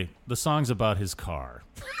 anyway, the song's about his car.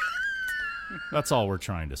 That's all we're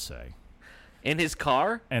trying to say. In his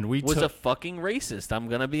car, And we was a took fucking racist. I'm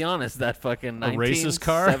gonna be honest. That fucking A racist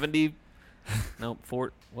car? 1970. No,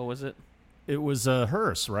 Ford. What was it? it was a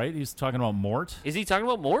hearse, right? He's talking about Mort. Is he talking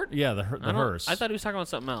about Mort? Yeah, the I don't- hearse. I thought he was talking about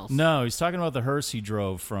something else. No, he's talking about the hearse he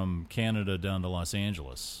drove from Canada down to Los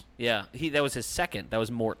Angeles. Yeah, that was his second. That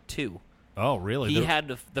was Mort 2. Oh, really? He The-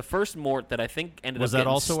 had the first Mort that I think ended Was up that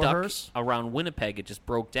getting also a stuck hearse? around Winnipeg. It just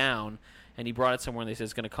broke down, and he brought it somewhere, and they said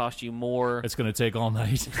it's going to cost you more. it's going to take all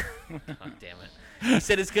night. God damn it! He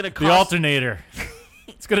said it's going to cost. The alternator.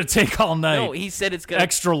 It's going to take all night. No, he said it's going to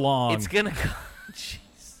Extra long. It's going to. Jeez.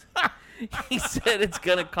 He said it's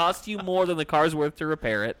going to cost you more than the car's worth to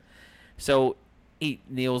repair it. So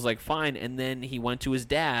Neil was like, fine, and then he went to his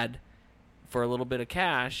dad for a little bit of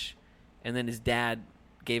cash, and then his dad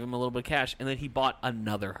gave him a little bit of cash, and then he bought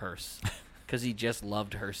another hearse because he just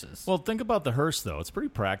loved hearses. Well, think about the hearse, though. It's pretty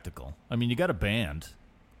practical. I mean, you got a band.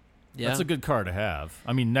 yeah, That's a good car to have.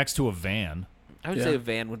 I mean, next to a van. I would Yeah. say a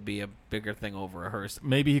van would be a bigger thing over a hearse.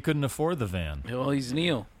 Maybe he couldn't afford the van, Well, he's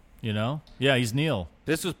Neil. you know? Yeah, he's Neil.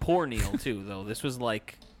 This was poor Neil too, though. This was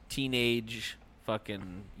like teenage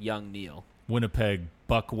fucking young Neil. Winnipeg,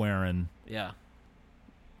 buck wearing, Yeah,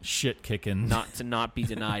 shit kicking. not to not be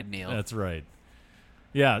denied, Neil. That's right.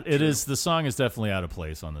 Yeah, it is. The song is definitely out of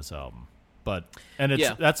place on this album.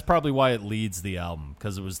 Yeah. That's probably why it leads the album,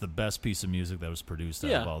 because it was the best piece of music that was produced out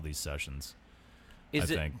Yeah. of all these sessions, Is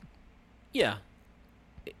I it? think, Yeah.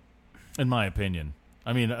 in my opinion.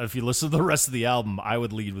 I mean, if you listen to the rest of the album, I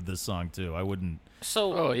would lead with this song too. I wouldn't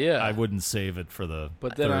So Oh yeah. I wouldn't save it for the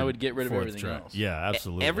But then I third, would get rid of fourth everything track. else. Yeah,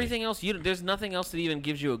 absolutely. everything else, there's nothing else that even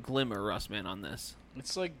gives you a glimmer, Russ, man, on this.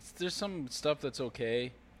 It's like there's some stuff that's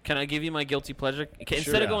okay. Can I give you my guilty pleasure?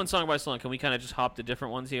 Instead yeah. of going song by song, can we kind of just hop to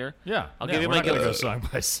different ones here? Yeah. I'll Yeah, give you we're my not gonna guilty. go song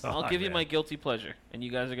by song. I'll give you man. my guilty pleasure, and you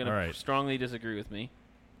guys are gonna All right. strongly disagree with me.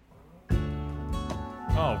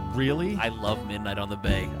 Oh, really? I love Midnight on the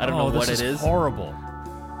Bay. I don't Oh, know what this it is. Horrible.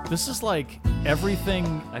 This is like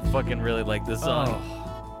everything. I fucking really like this song. Oh,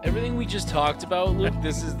 Everything we just talked about, Luke,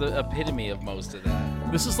 this is the epitome of most of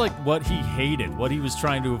that. this is like what he hated, what he was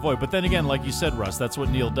trying to avoid. But then again, like you said, Russ, that's what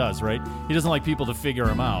Neil does, right? He doesn't like people to figure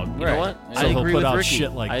him out. You Right. know what? So I he'll agree put with out Ricky.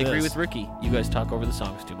 shit like I agree this. with Ricky. You guys talk over the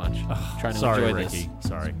songs too much. Trying to Sorry, enjoy Ricky. this.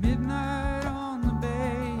 Sorry. Midnight on the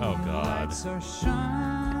bay. Oh, God. Lights are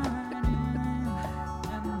shining,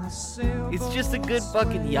 and the sailboats It's just a good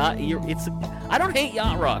fucking yacht. I don't hate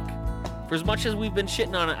yacht rock. For as much as we've been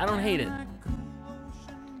shitting on it, I don't hate it.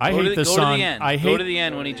 I hate this go song. to the end. I Go hate. to the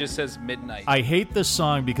end when he just says midnight. I hate this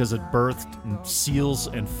song because it birthed Seals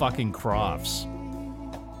and fucking Crofts.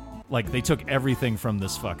 Like they took everything from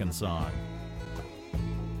this fucking song.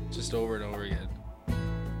 Just over and over again.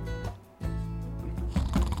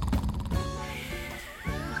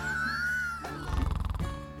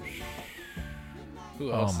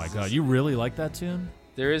 Who else? Oh my is god, this? you really like that tune?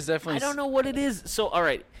 There is definitely. I don't know what it is. So, all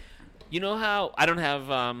right. You know how I don't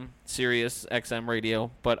have Sirius XM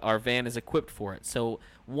radio, but our van is equipped for it. So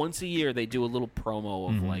once a year they do a little promo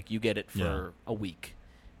of like you get it for Yeah. a week,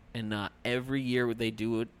 and every year they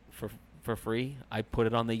do it for free. I put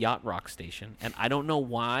it on the Yacht Rock station, and I don't know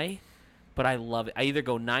why, but I love it. I either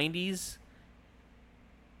go 90s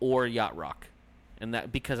or Yacht Rock, and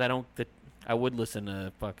that because I would listen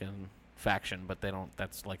to fucking Faction, but they don't.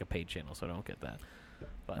 That's like a paid channel, so I don't get that.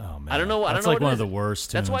 But Oh man, I don't know. I don't That's know like what one it of the is.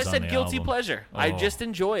 worst. That's why I tunes on said the guilty album. pleasure. I Oh. just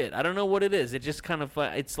enjoy it. I don't know what it is. It just kind of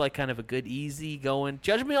it's like kind of a good easy going.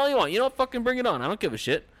 Judge me all you want. You know what? Fucking bring it on. I don't give a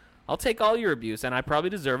shit. I'll take all your abuse, and I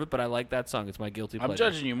probably deserve it. But I like that song. It's my guilty pleasure. I'm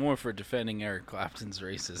judging you more for defending Eric Clapton's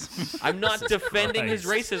racism. I'm not defending his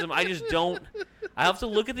Christ. racism. I just don't. I have to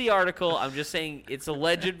look at the article. I'm just saying it's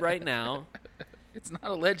alleged right now. It's not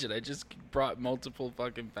alleged. I just brought multiple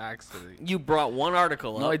fucking facts to the. You brought one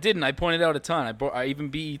article No, up. I didn't. I pointed out a ton. I even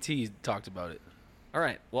BET talked about it. All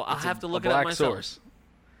right. Well, I'll It's have to a look it up black myself. source.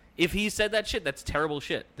 If he said that shit, that's terrible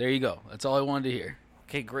shit. There you go. That's all I wanted to hear.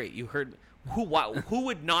 Okay, great. You heard. Who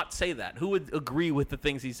would not say that? Who would agree with the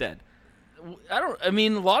things he said? I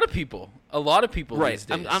mean, a lot of people. Right. These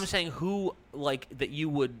days. I'm saying who like that you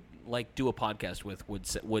would like do a podcast with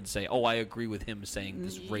would say, oh, I agree with him saying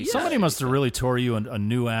this racist. Somebody must have really tore you a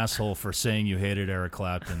new asshole for saying you hated Eric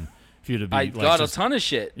Clapton. For you to be I like got just, a ton of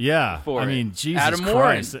shit. Yeah, for I it. mean, Jesus Adam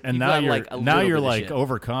Christ! Warren. And You now got, you're like, a little bit of like shit.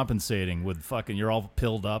 overcompensating with fucking. You're all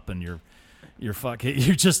pilled up and you're fucking.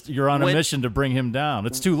 You're on a When- mission to bring him down.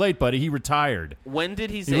 It's too late, buddy. He retired. When did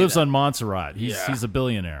he say He lives that? on Montserrat. Yeah. He's a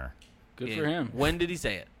billionaire. Good Yeah. for him. When did he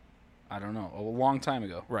say it? I don't know. A long time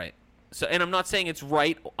ago. Right. So, and I'm not saying it's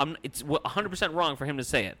right. It's 100% wrong for him to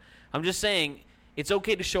say it. I'm just saying it's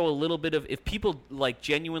okay to show a little bit of if people like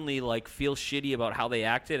genuinely like feel shitty about how they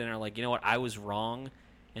acted and are like, you know what, I was wrong,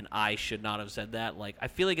 and I should not have said that. Like, I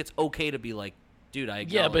feel like it's okay to be like, dude, I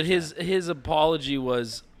Yeah, but acknowledge that. his apology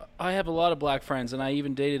was, I have a lot of black friends, and I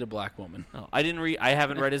even dated a black woman. Oh, I didn't read. I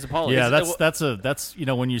haven't read his apology. Yeah, It's- that's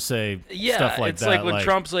when you say Yeah, stuff like it's that. like when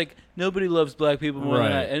Trump's like, nobody loves black people more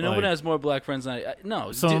than I, Right, and no one like- has more black friends than I.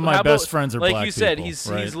 No, Some of dude, my how best about- friends are like black you said. people, He's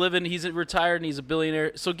right? living, he's retired, and he's a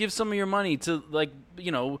billionaire. So give some of your money to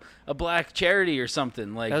a black charity or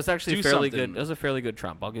something. Like that was actually do fairly something. good. That was a fairly good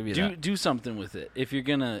Trump. I'll give you that. Do something with it. If you're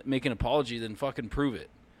gonna make an apology, then fucking prove it.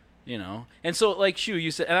 And so like Shu,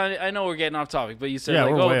 you said, and I know we're getting off topic, but you said Yeah,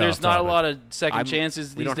 like, we're oh, way there's off not a topic. lot of second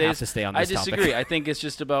chances we these don't days. have to stay on I this topic. disagree. I think it's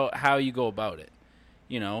just about how you go about it.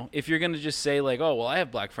 If you're gonna just say like, oh well, I have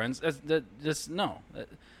black friends, that's no,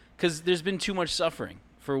 because there's been too much suffering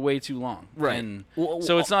for way too long, Right. And Well,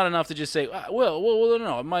 so it's not enough to just say, well,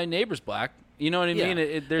 no, my neighbor's black. You know what I Yeah. mean?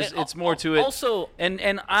 And It's more to it. Also,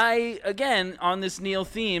 And I again on this Neil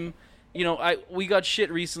theme, we got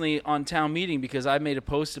shit recently on town meeting because I made a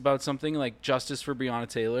post about something like justice for Breonna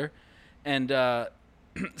Taylor, and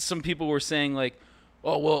some people were saying like,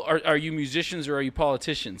 oh well, are you musicians or are you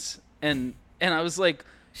politicians? And I was like,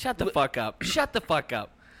 shut the fuck up. Shut the fuck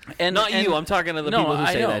up. and Not and- you. I'm talking to the no, people who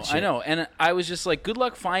I say know, that shit. I know, and I was just like, good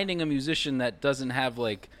luck finding a musician that doesn't have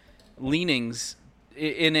like leanings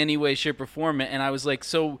in any way, shape, or form. And I was like,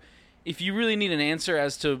 so if you really need an answer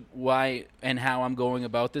as to why and how I'm going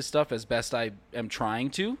about this stuff as best I am trying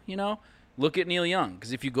to, look at Neil Young.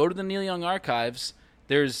 Because if you go to the Neil Young archives,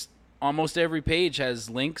 there's almost every page has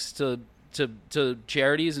links to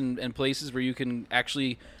charities and places where you can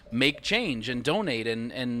actually make change and donate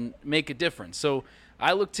and make a difference. So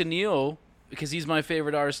I look to Neil because he's my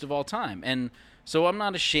favorite artist of all time. And So I'm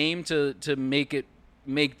not ashamed to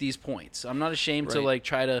make these points. I'm not ashamed to Right. like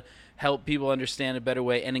try to help people understand a better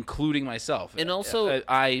way, and including myself. And also-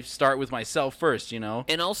 I start with myself first,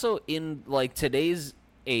 And also in like today's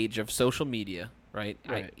age of social media, right?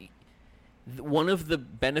 Right. One of the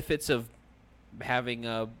benefits of having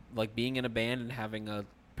being in a band and having a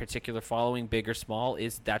particular following, big or small,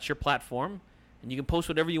 is that's your platform, and you can post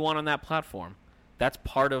whatever you want on that platform. That's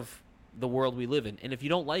part of the world we live in. And if you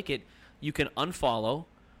don't like it, you can unfollow,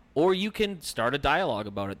 or you can start a dialogue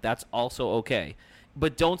about it. That's also okay.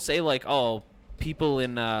 But don't say like, oh, people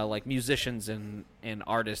in like musicians and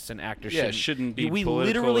artists and actors shouldn't be We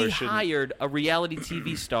political literally or shouldn't- hired a reality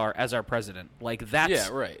TV star as our president. Like that's Yeah,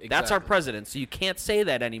 right, That's our exactly. president. So you can't say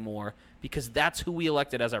that anymore because that's who we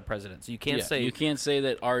elected as our president. So you can't say you can't say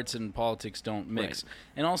that arts and politics don't mix. Right.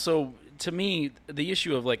 And also, to me, the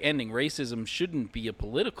issue of like ending racism shouldn't be a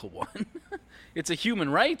political one. It's a human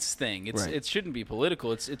rights thing. Right. It shouldn't be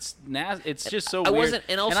political. It's just so I weird. wasn't-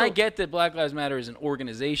 and also- I get that Black Lives Matter is an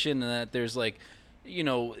organization and that there's like,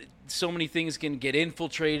 so many things can get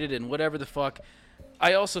infiltrated and whatever the fuck.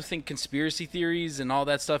 I also think conspiracy theories and all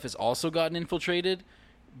that stuff has also gotten infiltrated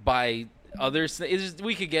by others.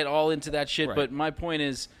 We could get all into that shit, Right. but my point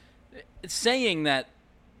is saying that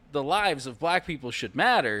the lives of black people should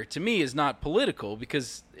matter to me is not political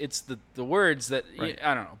because it's the words that Right.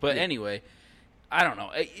 I don't know. But anyway, I don't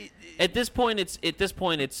know. At this point, it's if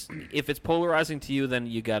it's polarizing to you, then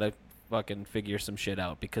you gotta fucking figure some shit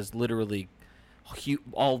out because literally,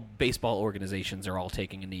 all baseball organizations are all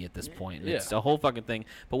taking a knee at this point. Yeah. It's a whole fucking thing.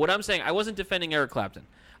 But what I'm saying, I wasn't defending Eric Clapton.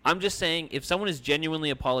 I'm just saying if someone is genuinely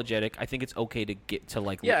apologetic, I think it's okay to get to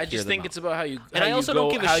like. Yeah, I hear just them think out. it's about how you. And how I you also go-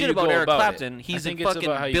 don't give a how shit you about go Eric about Clapton. it. He's I a think it's fucking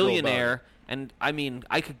about how you go about billionaire, it. and I mean,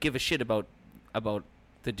 I could give a shit about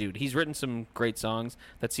the dude. He's written some great songs.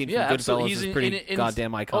 That scene Yeah, from absolutely. Goodfellas is pretty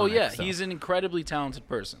goddamn iconic. Oh yeah, so. he's an incredibly talented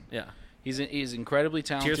person. Yeah. He's incredibly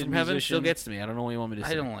talented. Tears from Heaven musician. still gets to me. I don't know what you want me to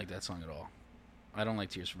say. I don't like that song at all. I don't like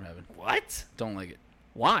Tears from Heaven. What? Don't like it.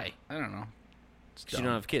 Why? I don't know. It's 'Cause you dumb.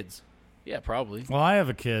 don't have kids. Yeah, probably. Well, I have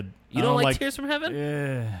a kid. You I don't like Tears from Heaven?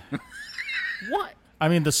 Yeah. What? I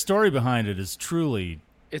mean, the story behind it is truly.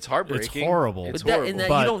 It's heartbreaking. It's horrible. It's But that, horrible. and that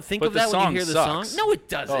But- you don't think but of the that when you song hear the sucks. song? No, it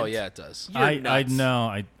doesn't. Oh yeah, it does. You're I nuts.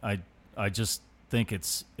 know. I just think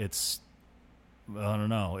it's. I don't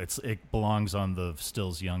know. It belongs on the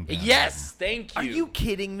Stills Young band. Yes, thank you. Are you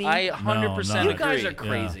kidding me? I 100% No, you guys agree.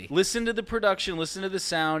 are crazy. Listen to the production. Listen to the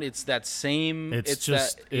sound. It's that same. It's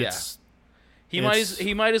just. that, It's. He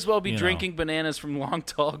it's, might as well be you know. drinking bananas from long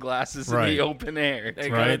tall glasses in Right. the open air. Hey,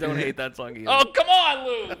 Right. I don't hate that song either. Oh come on,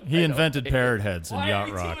 Luke! He invented parrot heads in Why are yacht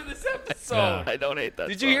we rock. doing this episode? Yeah. I don't hate that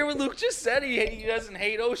Did song. you hear what Luke just said? He doesn't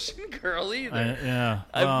hate Ocean Girl either. Yeah.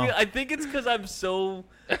 Well, I think it's because I'm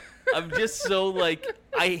just so like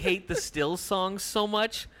I hate the Still songs so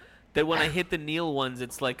much that when I hit the Neil ones,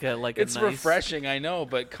 it's like a It's nice, refreshing, I know,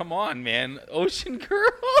 but come on, man, Ocean Girl.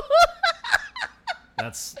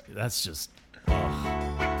 that's just.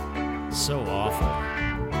 So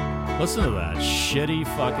awful. Listen to that shitty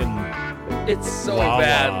fucking. It's so Wah wah.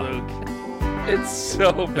 bad, Luke. It's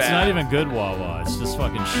so bad. It's not even good wah wah. It's just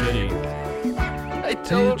fucking shitty. I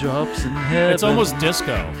don't. Drops in heaven. It's almost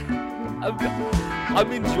disco.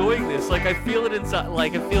 I'm enjoying this. Like I feel it inside.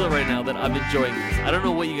 Like I feel it right now that I'm enjoying this. I don't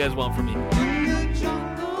know what you guys want from me.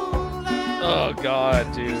 Oh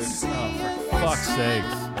God, dude. Oh, for fuck's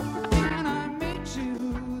sakes.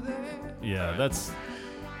 Yeah, that's.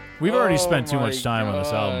 We've already spent too my much time on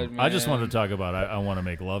this album. God, I just wanted man. to talk about I Want to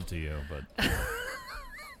Make Love to You, but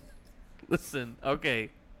Listen,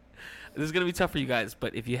 okay, this is gonna be tough for you guys,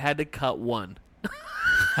 but if you had to cut one.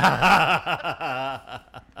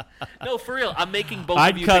 No, for real. I'm making both of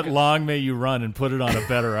I'd you cut pick a- Long May You Run and put it on a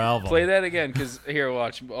better album. Play that again, because here,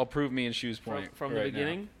 watch. I'll prove me and Shoes from, point from the right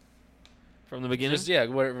beginning. now. From the beginning. Just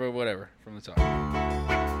whatever from the top.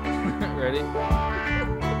 Ready?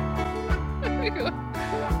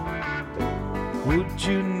 Would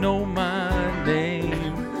you know my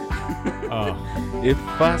name Oh, if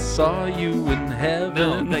I saw you in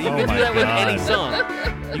heaven? No, you Oh can do my that with any God. song.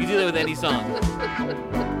 You can do that with any song.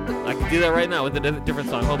 I can do that right now with a different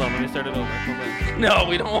song. Hold on, let me start it over. Hold on. No,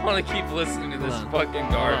 we don't want to keep listening to this Hold on. fucking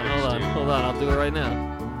garbage, Hold on, dude. hold on. I'll do it right now.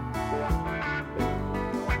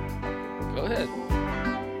 Go ahead.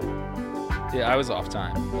 Yeah, I was off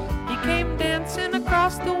time. He came dancing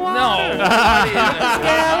across the No. water.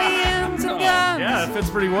 Scallions and guns. yeah, it fits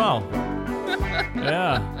pretty well.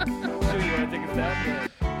 Yeah. You want to take a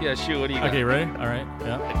stab? Yeah, shoot. What do you got? Okay, ready? All right.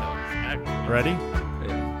 Yeah. Ready?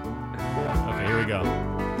 Yeah. Okay, here we go.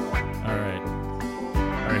 All right.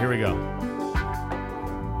 All right, here we go.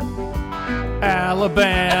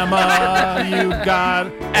 Alabama, you got a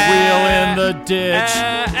wheel in the ditch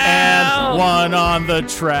and one on the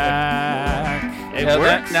track. It Yeah,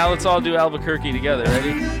 works. now let's all do Albuquerque together.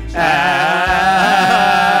 Ready?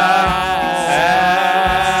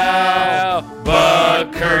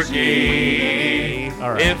 Albuquerque.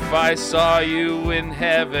 All right. If I saw you in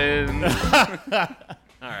heaven. All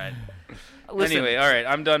right. Listen, Anyway, all right.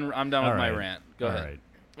 I'm done. I'm done All with my right. rant. Go All ahead.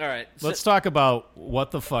 right. all right. Let's talk about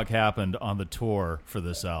what the fuck happened on the tour for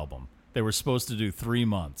this album. They were supposed to do 3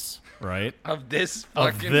 months, right? Of this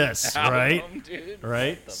Of fucking this, album, right? dude.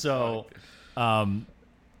 Right? So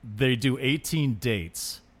they do 18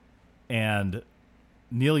 dates, and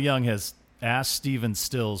Neil Young has asked Stephen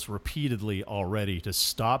Stills repeatedly already to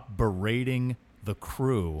stop berating the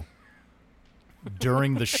crew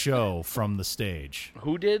during the show from the stage.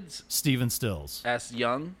 Who did? Stephen Stills. Ask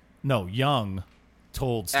Young. No, Young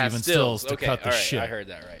told Ask Stephen Stills to Okay, cut the all right, shit. I heard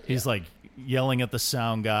that right. He's like yelling at the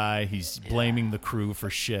sound guy. He's blaming the crew for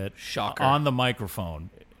shit. Shocker. On the microphone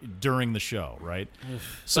during the show, right?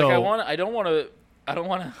 So like I don't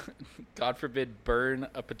want to, God forbid, burn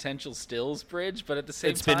a potential Stills bridge, but at the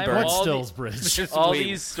same It's been time, burned. what all, Stills Bridge? all Wait.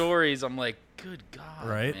 these stories, I'm like, good God,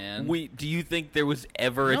 Right? man. Do you think there was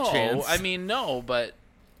ever no, a chance? I mean, no, but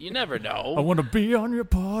you never know. I want to be on your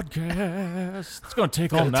podcast. It's gonna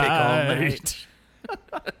take all Gonna take all night.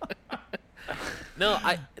 no.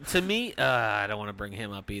 To me, I don't want to bring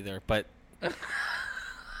him up either. But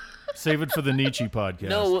Save it for the Nietzsche podcast.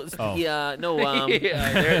 no, Oh. yeah, no.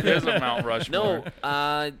 yeah, there's a Mount Rushmore.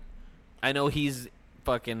 No, I know he's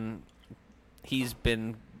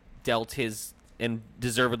been dealt his, and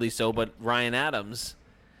deservedly so, but Ryan Adams,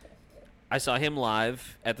 I saw him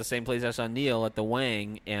live at the same place I saw Neil at the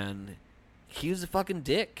Wang, and he was a fucking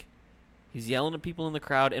dick. He's yelling at people in the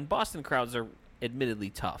crowd, and Boston crowds are admittedly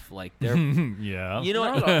tough. Like, they're, Yeah. you know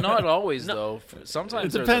what? Not always No. though. Sometimes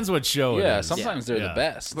it they're depends what show it Yeah, is. sometimes they're Yeah. the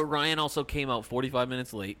best. But Ryan also came out 45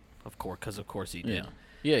 minutes late, of course he did. Yeah.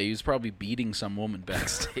 Yeah, he was probably beating some woman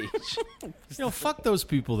backstage. You know, fuck those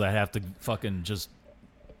people that have to fucking just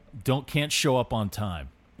can't show up on time.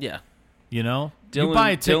 Yeah. You know, you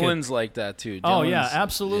buy a ticket. Dylan's like that too. Oh yeah, Dylan's-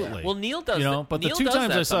 absolutely. Well, Neil does. You know, but the Neil 2 does times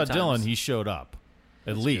that I saw sometimes. Dylan, he showed up.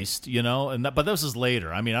 At least, you know, but this is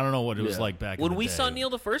later. I mean, I don't know what it was Yeah. like back in When the we day. saw Neil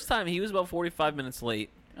the first time, he was about 45 minutes late.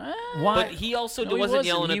 Why? But he also No, he wasn't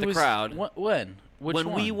yelling He at the was- crowd. When? Which when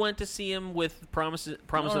one? we went to see him with Promise No,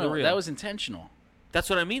 of the no, Real. that was intentional. That's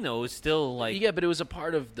what I mean, though. It was still like. Yeah, but it was a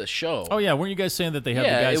part of the show. Oh yeah, weren't you guys saying that they had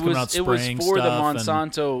yeah, the guys it coming was. out It was spraying for the stuff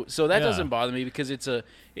and- Monsanto, so that Yeah. doesn't bother me because it's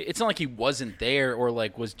not like he wasn't there or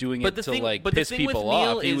like was doing But it the to thing- like but the piss thing with people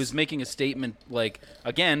Neil off. He is- was making a statement, like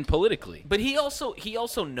again, politically. But he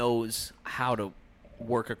also knows how to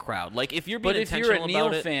work a crowd. Like, if you're being But if you're a intentional Neil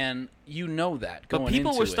about it. fan, you know that. But Going people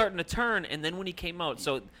into were it. starting to turn, and then when he came out,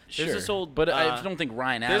 so Sure. there's this old. But I don't think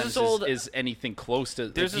Ryan there's Adams this old- is anything close to.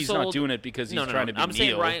 There's He's this not old- doing it because he's no, trying to be I'm saying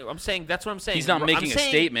Neil. Ryan. I'm saying that's what I'm saying. He's not I'm making a saying-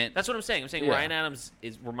 statement. That's what I'm saying. I'm saying Yeah. Ryan Adams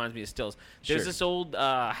reminds me of Stills. There's Sure. this old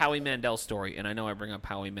Howie Mandel story, and I know I bring up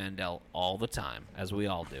Howie Mandel all the time, as we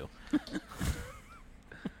all do.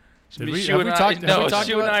 Did Me, we, Shu have and we I- talked? no, have we talked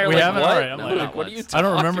Shu and about- I are we like, haven't? what? All right, I'm No, like, not what are you once. I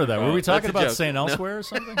don't remember talking that. Were we about? talking That's a about joke. St. No. Elsewhere or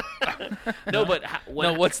something? No, but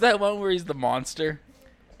when No, what's that one where he's the monster?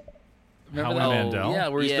 Remember Howie that? Mandel? Yeah,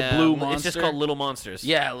 where he's yeah, the blue It's monster. just called Little Monsters.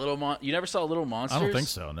 Yeah, You never saw Little Monsters? I don't think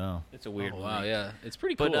so. No. It's a weird Oh, wow, movie. yeah, it's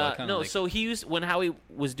pretty cool. But I kinda no, like- so he used when Howie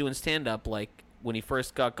was doing stand up, like when he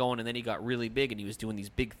first got going, and then he got really big, and he was doing these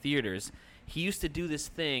big theaters. He used to do this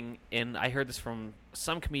thing, and I heard this from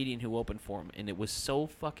some comedian who opened for him, and it was so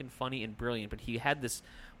fucking funny and brilliant. But he had this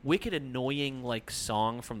wicked annoying like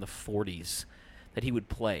song from the '40s that he would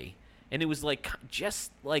play, and it was like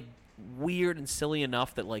just like weird and silly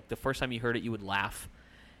enough that like the first time you heard it you would laugh,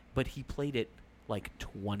 but he played it like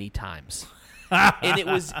 20 times. And it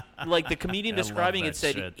was like the comedian I love describing that it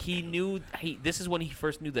said shit. he knew this is when he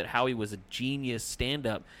first knew that Howie was a genius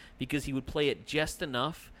stand-up, because he would play it just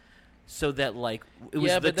enough so that like it was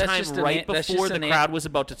Yeah, the but that's time just an right an- that's before just the an crowd was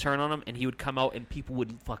about to turn on him, and he would come out and people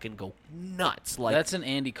would fucking go nuts. Like that's an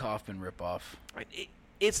Andy Kaufman ripoff.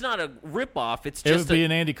 it's not a rip-off. It's It just would be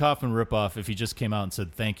an Andy Kaufman ripoff if he just came out and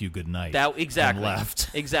said "Thank you, good night." that exactly and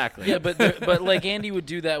left. exactly. Yeah, but like Andy would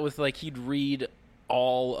do that with like he'd read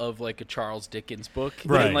all of like a Charles Dickens book,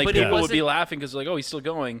 Right, And like but it people would be wasn't- laughing because like, oh, he's still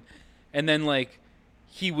going, and then like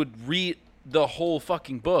he would read the whole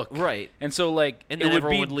fucking book, Right. And so like And it then would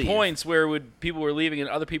everyone be would leave. points where people were leaving, and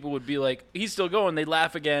other people would be like, he's still going. They'd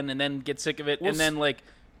laugh again, and then get sick of it, Well, and then like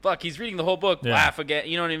fuck, he's reading the whole book, Yeah. laugh again.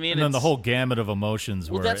 You know what I mean? And then the It's- whole gamut of emotions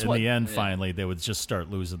Well, where that's in what- the end, yeah. finally, they would just start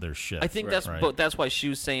losing their shit. I think Right. that's why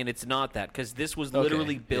Shu's saying it's not that, because this was Okay,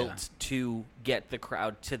 literally yeah. built to get the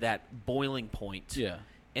crowd to that boiling point. Yeah.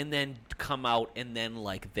 And then come out, and then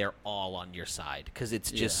like they're all on your side because it's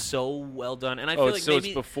just Yeah. so well done. And I Oh, feel it's- like so it's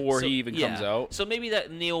maybe before he even comes out? So maybe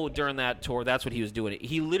that Neil during that tour, that's what he was doing.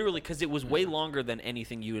 He literally, because it was way longer than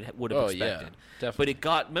anything you would have Oh, yeah, expected. definitely. But it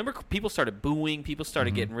got. Remember, people started booing. People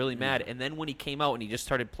started getting really mad. And then when he came out and he just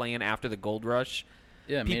started playing after the Gold Rush,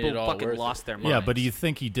 Yeah, made people it all fucking worth lost it. their minds. Yeah, but do you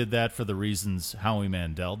think he did that for the reasons Howie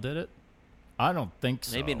Mandel did it? I don't think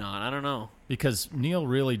so. Maybe not. I don't know. Because Neil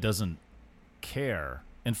really doesn't care.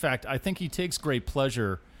 In fact, I think he takes great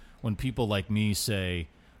pleasure when people like me say,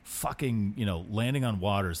 fucking, Landing on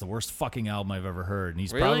Water is the worst fucking album I've ever heard. And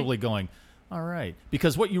he's Really? probably going, all right.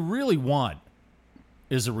 Because what you really want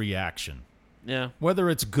is a reaction. Yeah. Whether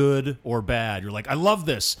it's good or bad, you're like, I love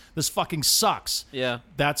this. This fucking sucks. Yeah.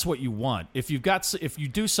 That's what you want. If you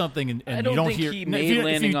do something and I you don't don't think hear, he if made you,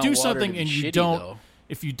 Landing on do Water something to be and you shitty, don't, though.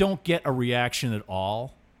 if you don't get a reaction at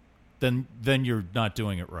all, then you're not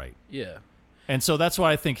doing it right. Yeah. And so that's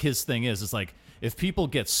why I think his thing is like, if people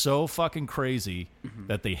get so fucking crazy Mm-hmm.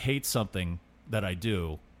 that they hate something that I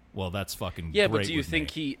do, well, that's fucking Yeah, great but do you with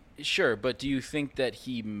think me. but do you think that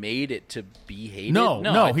he made it to be hated? No,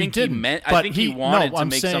 I he think didn't. I But think he wanted to I'm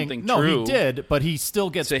make saying, something no, true. he did, but he still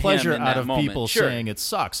gets to him pleasure in out that of moment. people Sure. saying it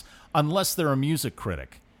sucks, unless they're a music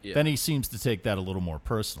critic. Yeah. Then he seems to take that a little more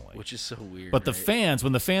personally. Which is so weird. But the right? fans,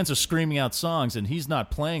 when the fans are screaming out songs and he's not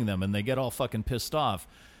playing them and they get all fucking pissed off,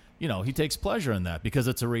 he takes pleasure in that because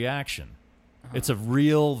it's a reaction. It's a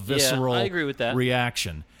real visceral I agree with that.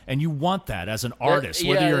 reaction. And you want that as an artist, yeah,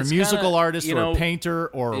 whether you're a it's musical kinda, artist or a painter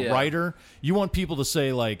or a yeah. writer. You want people to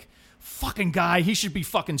say, like, fucking guy, he should be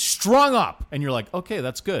fucking strung up. And you're like, okay,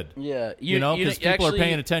 that's good. Yeah, because people are actually,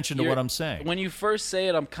 paying attention to you're- what I'm saying. When you first say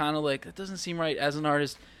it, I'm kind of like, that doesn't seem right as an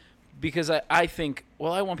artist, because I think,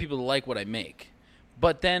 well, I want people to like what I make.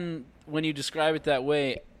 But then when you describe it that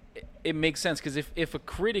way, it makes sense, because if a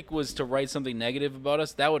critic was to write something negative about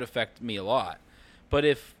us, that would affect me a lot.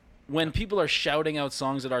 But when people are shouting out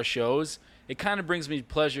songs at our shows, it kind of brings me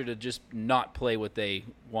pleasure to just not play what they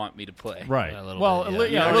want me to play. Right. A little Well, bit, a yeah. li-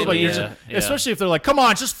 You know a what little I bit. mean? You're Yeah, just- yeah. Especially if they're like, come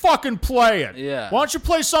on, just fucking play it. Yeah. Why don't you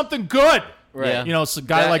play something good? Right. It's a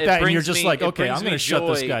guy like it that, and brings you're just me- like, it okay, brings I'm going me to shut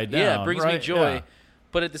this joy. guy down. Yeah, it brings me right? joy. Yeah.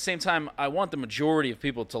 But at the same time, I want the majority of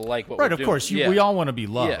people to like what Right, we're of doing. course, Yeah. we all want to be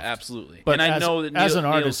loved. Yeah, absolutely. But and I as, know that as an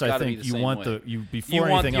Neil's artist, I gotta be think the you same want way. before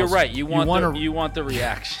anything You're else. right. You want want the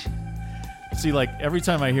reaction. see, like every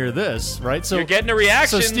time I hear this, right? So You're getting a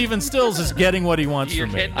reaction. So Steven Stills is getting what he wants You're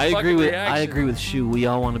from me. getting- I agree fucking with reaction. Shu. We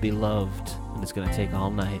all want to be loved, and it's gonna take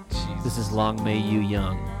all night. This is Long May You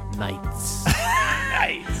Young Nights.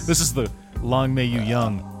 Nice. This is the Long May You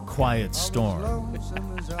Young Quiet Storm.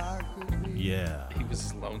 Yeah, He was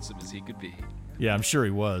as lonesome as he could be. yeah, I'm sure he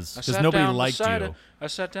was I because sat nobody down liked beside you. a- I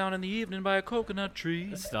sat down in the evening by a coconut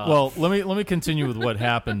tree. Stop. Well, let me continue with what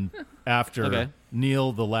happened after Okay.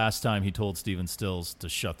 Neil. The last time he told Steven Stills to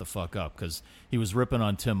shut the fuck up because he was ripping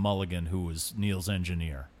on Tim Mulligan, who was Neil's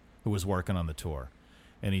engineer, who was working on the tour,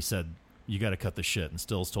 and he said, "You got to cut the shit." And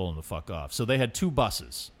Stills told him to fuck off. So they had two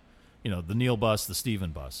buses, the Neil bus, the Steven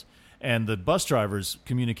bus, and the bus drivers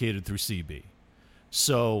communicated through CB.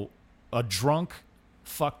 So a drunk,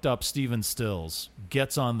 fucked up Steven Stills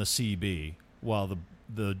gets on the CB while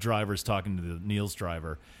the driver's talking to the Neil's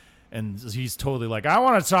driver, and he's totally like, I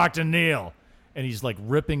want to talk to Neil, and he's like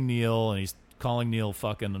ripping Neil, and he's calling Neil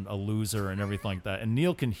fucking a loser and everything like that, and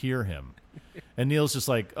Neil can hear him, and Neil's just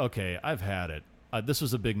like, okay, I've had it. This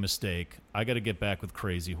was a big mistake. I got to get back with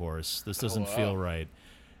Crazy Horse. This doesn't feel right.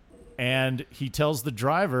 And he tells the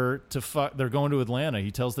driver to they're going to Atlanta.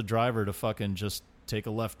 He tells the driver to fucking just take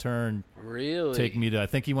a left turn, Really? take me to, I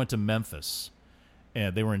think he went to Memphis,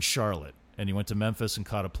 and they were in Charlotte, and he went to Memphis and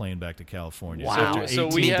caught a plane back to California. So after 18 So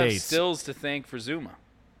we have dates, Stills to thank for Zuma.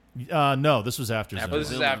 no, this was after Oh, Zuma.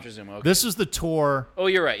 this is after Zuma. Okay. This is the tour. Oh,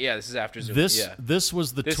 you're right. Yeah, this is after Zuma. This yeah. this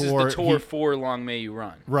was the This tour. is the tour he- for Long May You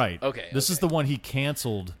Run. right. Okay. This is okay. the one he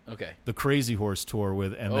canceled. Okay. The Crazy Horse tour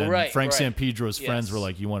with, and Oh, then right, Frank right. San Pedro's friends Yes. were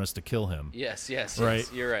like, "You want us to kill him?" Yes. Yes. Right.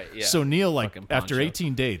 Yes. You're right. Yeah. So Neil, like Fucking after poncho.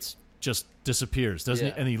 18 dates, just disappears, doesn't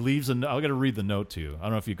Yeah. he? And he leaves. I got to read the note to you. I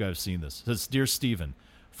don't know if you guys have seen this. It says, "Dear Steven,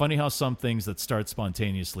 funny how some things that start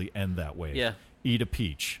spontaneously end that way. Yeah. Eat a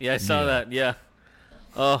peach." Yeah, I saw Neil." that. Yeah.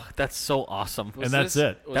 Oh, that's so awesome. Was and that's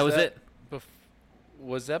this- it. That was it.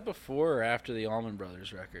 Was that before or after the Allman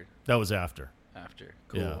Brothers record? That was after. After.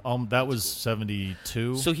 Cool. Yeah. That was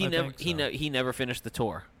 72. So he I never think, so. he never finished the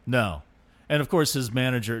tour. No. And of course, his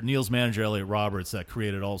manager, Neil's manager, Elliot Roberts, that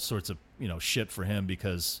created all sorts of shit for him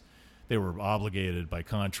because they were obligated by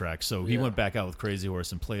contract. So he went back out with Crazy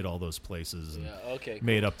Horse and played all those places and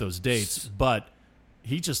made up those dates. But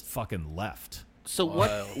he just fucking left. So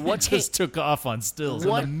He what just took off on stills in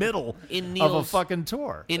the middle of a fucking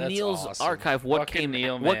tour. In That's Neil's awesome. archive, what Fucking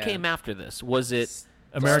Neil, what man. came after this? Was it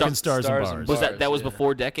American Stars and Bars. was that was yeah.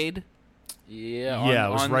 before Decade? Yeah,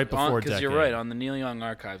 it was right before because you're Decade. right on the Neil Young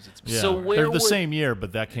archives. It's Yeah. So where they're the would- same year,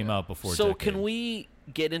 but that came out before. So Decade. can we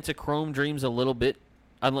get into Chrome Dreams a little bit?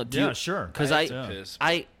 Yeah, sure. Because I have to piss.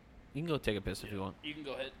 you can go take a piss if you want. You can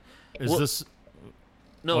go ahead. Is Well- this?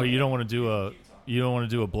 No, Oh, you don't want to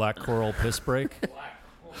do a Black Coral piss break?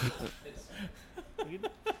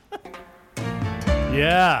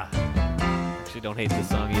 Yeah. actually don't hate this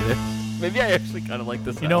song either. Maybe I actually kind of like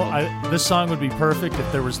this. You know, album. this song would be perfect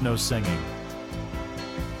if there was no singing.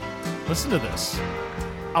 Listen to this.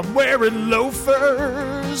 I'm wearing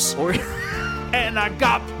loafers, Or and I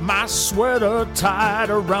got my sweater tied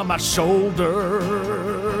around my shoulders.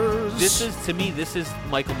 this is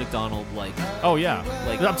Michael McDonald like. Oh yeah.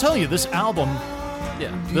 Like- I'm telling you, this album.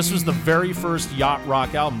 Yeah. This was the very first yacht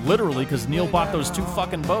rock album, literally, because Neil bought those 2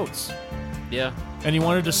 fucking boats, Yeah. and he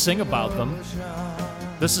wanted to sing about them.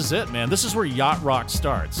 This is it, man. This is where yacht rock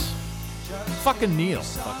starts. Fucking Neil.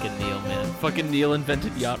 Fucking Neil, man. Fucking Neil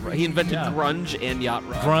invented yacht rock. He invented grunge and yacht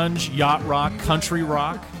rock. Grunge, yacht rock, country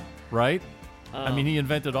rock, right? I Oh. mean, he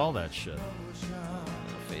invented all that shit.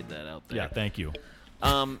 Fade that out there. Yeah, thank you.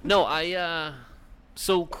 No,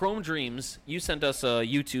 so Chrome Dreams, you sent us a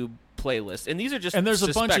YouTube playlist, and these are just And there's a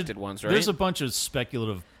bunch suspected of ones, right? There's a bunch of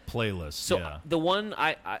speculative playlists. So yeah. the one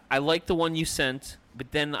I like the one you sent,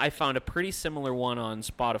 but then I found a pretty similar one on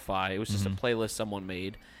Spotify. It was just a playlist someone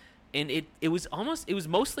made, and it was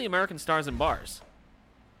mostly American Stars and Bars.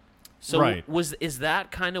 So Right. is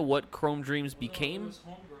that kind of what Chrome Dreams became?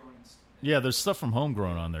 Yeah, there's stuff from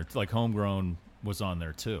Homegrown on there. Like Homegrown was on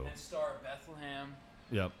there too. Star of Bethlehem.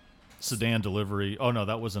 Yep. Sedan Delivery. Oh no,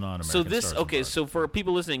 that wasn't on American So this Stars and okay. Bars. So for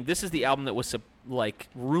people listening, this is the album that was like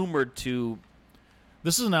rumored to.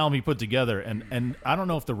 This is an album he put together, and I don't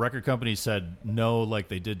know if the record company said no, like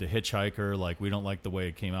they did to Hitchhiker, like we don't like the way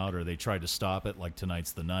it came out, or they tried to stop it, like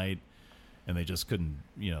Tonight's the Night, and they just couldn't,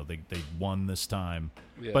 they won this time.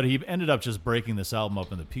 Yeah. But he ended up just breaking this album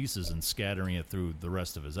up into pieces and scattering it through the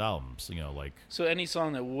rest of his albums, like So any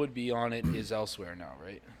song that would be on it is elsewhere now,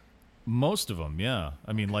 right? most of them, yeah.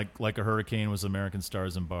 I mean, like a Hurricane was American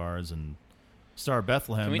Stars and Bars, and Star of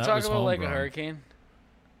Bethlehem, Can we that talk was about Like a Homegrown. Hurricane?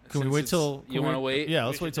 Can we Since wait it's- till... you want to wait? Yeah,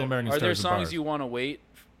 let's wait till American Are Stars there and songs Bars. you want to wait,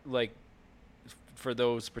 like, for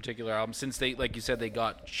those particular albums? Since they, like you said, they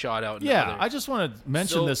got shot out. In Yeah, other- I just want to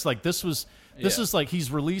mention So- this. Like, this Yeah. is like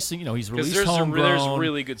he's releasing. He's released there's Homegrown.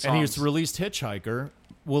 really good and he's songs. released Hitchhiker.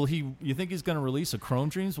 Will he? You think he's going to release a Chrome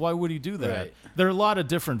Dreams? Why would he do that? Right. There are a lot of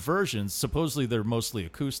different versions. Supposedly, they're mostly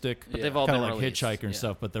acoustic, But they've all kind been of like released, Hitchhiker and yeah.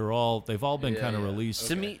 stuff. But they've all been Yeah, kind of yeah. released.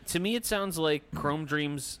 To me, it sounds like Chrome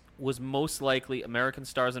Dreams was most likely American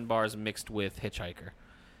Stars and Bars mixed with Hitchhiker.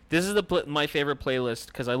 This is my favorite playlist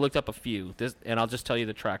because I looked up a few. And I'll just tell you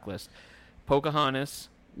the track list: Pocahontas,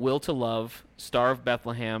 Will to Love, Star of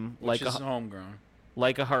Bethlehem, which is homegrown.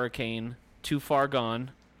 Like a Hurricane, Too Far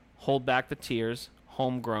Gone, Hold Back the Tears,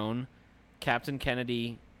 Homegrown, Captain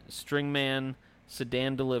Kennedy, Stringman,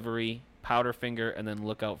 Sedan Delivery, Powderfinger, and then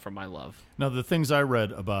Look Out for My Love. Now, the things I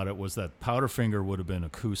read about it was that Powderfinger would have been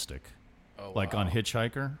acoustic, Oh, like wow. on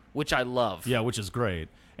Hitchhiker. Which I love. Yeah, which is great.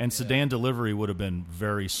 And Sedan Delivery would have been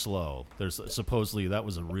very slow. There's supposedly that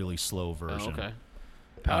was a really slow Oh, version. okay.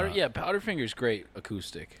 Powderfinger's great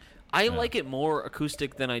acoustic. I like it more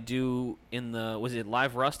acoustic than I do in the. Was it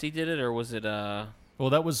Live Rusty did it, or was it? Well,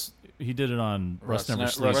 that was he did it on Rust Never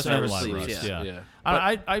Rust Sleeps. Never and Live Sleeps, Rust, yeah.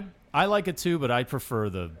 Yeah. I like it too, but I prefer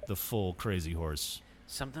the full Crazy Horse.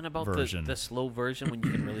 Something about version. the slow version when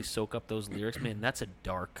you can really soak up those lyrics, man. That's a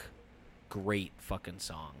dark, great fucking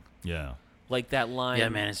song. Yeah. Like that line. Yeah,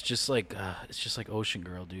 man, it's just like Ocean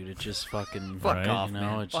Girl, dude. It just fucking Fuck Right. off, you know,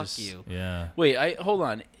 man. it's Fuck just- you. Yeah. Wait, hold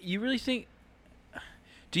on. You really think?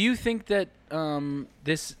 Do you think that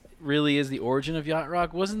this really is the origin of yacht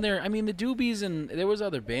rock? Wasn't there? I mean, the Doobies and there was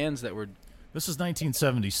other bands that were. This is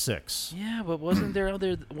 1976. Yeah, but wasn't there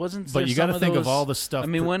other? Wasn't But there you got gotta to think of all the stuff I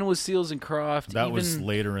mean, pr- when was Seals and Croft? That even, was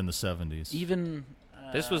later in the 70s. Even.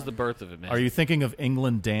 This was the birth of it, man. Are you thinking of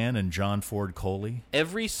England Dan and John Ford Coley?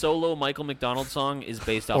 Every solo Michael McDonald song is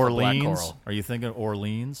based off of Black Orleans? Coral. Are you thinking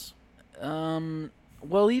Orleans?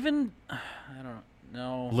 Well, even I don't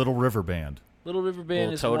know. Little River Band. Little River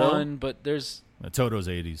Band Little is Toto? one, but there's Toto's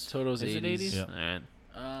 80s. Toto's Is it 80s. 80s? Yeah.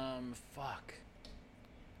 All right. Fuck.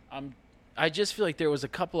 I just feel like there was a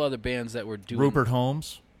couple other bands that were doing Rupert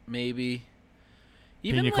Holmes? maybe.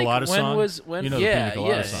 Even Pina like Colada when song? was when? You know the yeah, Pina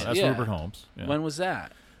Colada yeah, song. That's yeah. Rupert Holmes. Yeah. When was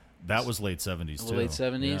that? That was late 70s, The too. late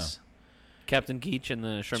 70s. Captain Geach and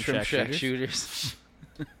the Shrimp Shrimp Shack Shack Shooters. Shooters.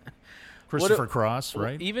 Christopher Cross,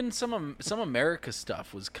 right? Even some America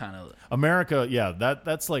stuff was kind of. America, yeah,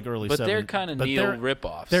 that's like early 70s. But they're kind of Neil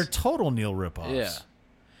ripoffs. They're total Neil ripoffs. Yeah.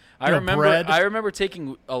 You know, Bread. I remember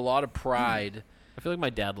taking a lot of pride. I feel like my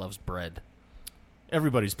dad loves Bread.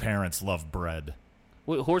 Everybody's parents love Bread.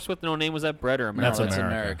 Wait, Horse with No Name, was that Bread or America? That's That's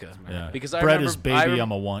America. America. Yeah. Because I Bread remember, is Baby,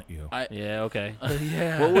 I'ma Want You. Yeah, okay.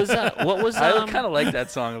 Yeah. What was that? What was I kind of like that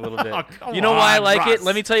song a little bit. come You know why I on, like it? Russ.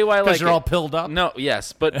 Let me tell you why I like it. Because you're all pilled up? No,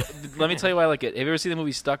 yes, but let me tell you why I like it. Have you ever seen the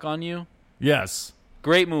movie Stuck on You? Yes.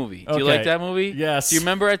 Great movie. Do you Okay. like that movie? Yes. Do you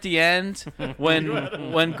remember at the end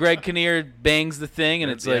when Greg Kinnear bangs the thing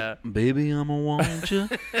and it's Yeah. like, "Baby, I'ma want you,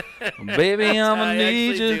 baby, I'ma I need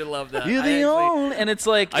actually you." do love that. You're the only, and it's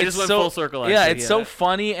like I it's just went so, full circle, Yeah, actually, it's yeah. so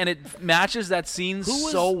funny and it matches that scene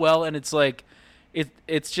so well, and it's like.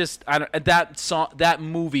 It's just that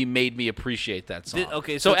movie made me appreciate that song.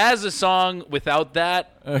 Okay, so so- as a song without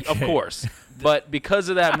that, of Okay. course, but because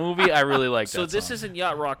of that movie, I really like that. So this song. isn't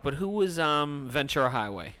Yacht Rock, but who was Ventura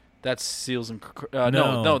Highway? That's Seals and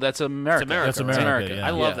No. no, that's America. It's America. That's America, yeah. I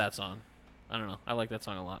love Yeah. that song. I don't know. I like that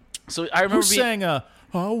song a lot. So I remember Who sang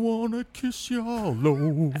I Wanna Kiss You All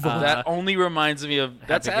Over? that only reminds me of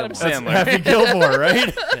that's Happy Adam Gilmore. Sandler. Happy Gilmore, right?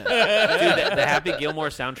 Dude, the Happy Gilmore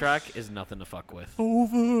soundtrack is nothing to fuck with.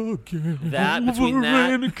 Over again. That, between that-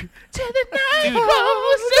 and again.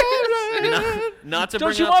 Not to Don't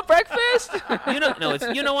bring you up, want breakfast?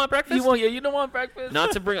 it's You Know What Breakfast? you don't want breakfast?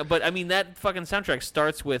 Not to bring up, but I mean that fucking soundtrack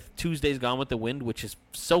starts with Tuesday's Gone with the Wind, which is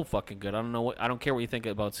so fucking good. I don't care what you think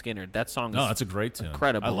about Skinner. That song is No, that's a great tune.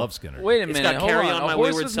 incredible. I love Skinner. Wait a It's minute. got Hold Carry on. On, A My Horse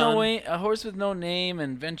Wayward with Son. A Horse with No Name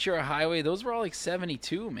and Ventura Highway. Those were all like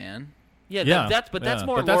 72, man. Yeah, Yeah, that's yeah.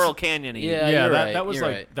 more But that's- Laurel Canyon-y. Yeah, Yeah, you're that, right, that was you're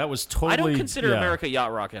like right. that was totally. I don't consider yeah. America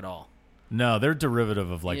Yacht Rock at all. No, they're derivative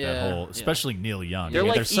of like Yeah. that whole, especially Neil Young. They're I mean,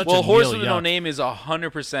 like they're such Well, a Horse Neil with Young. No Name is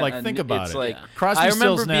 100%. Like, and think about it's it. Like, Yeah. Crosby, I remember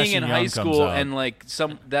Stills, being Nash in and high Young comes school out. and like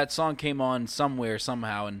that song came on somewhere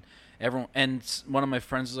somehow and everyone and one of my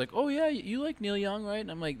friends was like, "Oh yeah, you like Neil Young, right?" And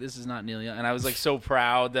I'm like, "This is not Neil Young," and I was like so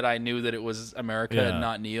proud that I knew that it was America Yeah. and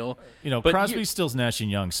not Neil. You know, But Crosby, you- Stills, Nash and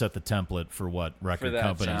Young set the template for what record that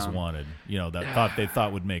companies sound. wanted. You know, they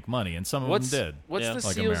thought would make money, and some of What's them did. What's Yeah. the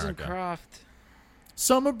Like Seals America. and Croft?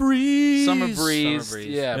 Summer Breeze. Summer Breeze. Summer Breeze.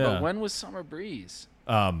 Yeah, Yeah. but when was Summer Breeze?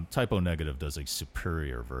 Typo Negative does a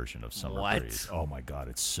superior version of Summer What? Breeze. Oh my god,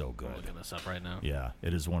 it's so I'm good. looking this up right now. Yeah,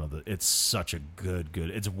 it is one of the. It's such a good.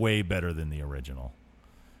 It's way better than the original.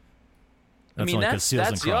 I mean, only 'cause that's Seals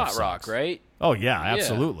and Yacht Crofts Rock, sucks. right? Oh yeah,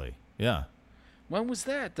 absolutely. Yeah, When was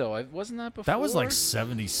that though? Wasn't that before? that was like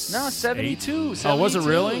 70. No, 72. Oh, was it 72.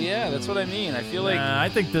 really? Yeah, that's what I mean. I feel like I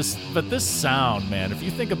think this sound, man. If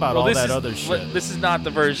you think about well, all this that is, other shit. This is not the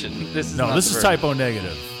version. This is No, not this the is version. Typo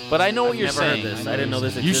Negative. But I know what I've you're never heard saying. this. know I didn't what know you're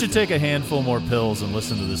this You should existed. take a handful more pills and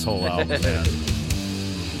listen to this whole album, man. saying.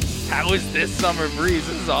 How is this Summer Breeze?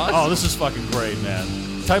 This is awesome. Oh, this is fucking great, man.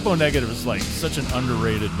 Typo Negative is like such an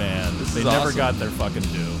underrated band. This They is never awesome. got their fucking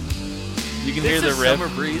due. You can This hear is the riff. Summer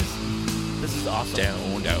Breeze. This is awesome. Yeah.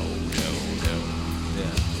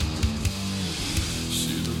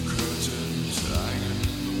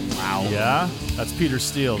 Wow. Yeah, that's Peter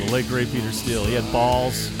Steele, the late great Peter Steele. He had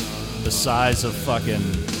balls the size of fucking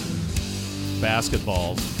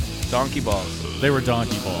basketballs. Donkey balls. They were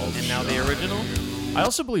donkey balls. And now the original? I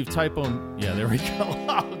also believe Typo. Yeah, there we go.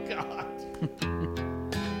 Oh god.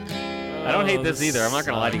 I don't hate this this either. I'm not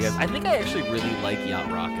gonna lie to you guys. sucks. I think I actually really like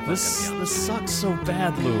Yacht Rock. If This I'm gonna be this sucks so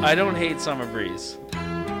bad, Lou. I don't hate Summer Breeze.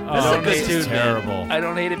 Oh, a good this tune, is man. terrible. I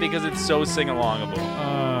don't hate it because it's so sing-alongable.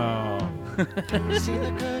 Oh. This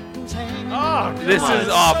is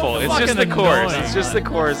awful. It's just the fucking chorus. annoying. It's just the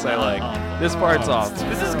chorus I like. This part's awful.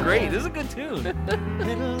 honest. This is great. This is a good tune.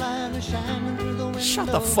 Shut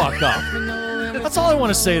the fuck up. That's all I want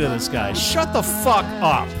to say to this guy. Shut the fuck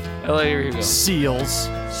up, I like here you go. Seals.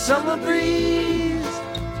 Summer breeze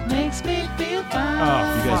makes me feel fine.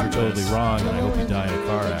 Oh, you guys were totally wrong, and I hope you die in a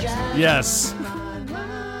car accident. Yes.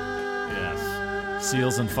 Yes.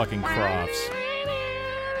 Seals and fucking Crofts.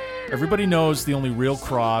 Everybody knows the only real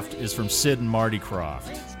Croft is from Sid and Marty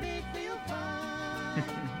Croft.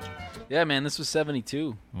 Yeah, man, this was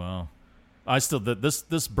 72. Well, I still this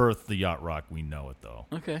birthed the Yacht Rock. We know it though.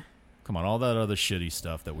 Okay. Come on, all that other shitty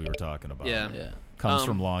stuff that we were talking about. Yeah. Yeah. Comes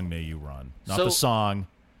from Long May You Run, not so- the song.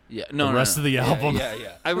 Yeah. No, The no, rest no. of the Yeah, album. Yeah,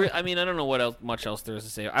 yeah. I mean, I don't know what much else there is to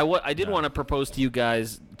say. I did want to propose to you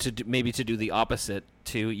guys to maybe to do the opposite.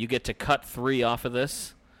 You get to cut 3 off of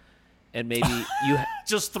this, and maybe you.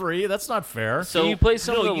 Just 3? That's not fair. So Can you play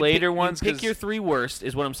some of the you later pick, ones? You pick 'Cause- your 3 worst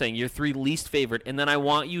is what I'm saying. Your 3 least favorite, and then I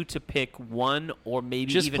want you to pick 1 or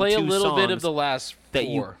maybe Just even play 2 a little bit of songs the last 4. that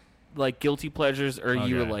you like guilty pleasures, or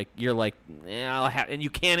you're Okay. like, and you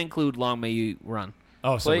can't include "Long May You Run."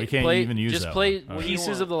 Oh, so we can't even use just that play one. All right.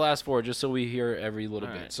 pieces of the last 4, just so we hear every little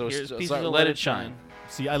All bit. right. So, Here's so pieces of Let It Shine.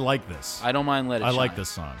 See, I like this. I don't mind Let It I Shine. like this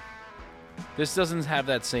song. This doesn't have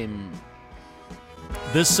that same.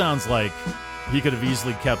 This sounds like he could have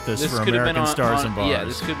easily kept this, This for could have American been on, Stars and Bars. Yeah,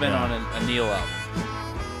 this could have been on a Neil album.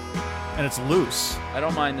 And it's loose. I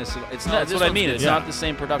don't mind this. It's No, not, that's this what I one's mean. good. It's Yeah. not the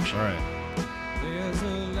same production. All right. There's a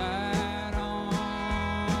light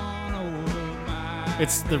on over my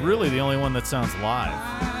It's really the only one that sounds live.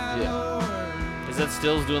 Yeah, Is that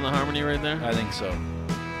Stills doing the harmony right there? I think so.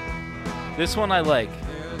 This one I like.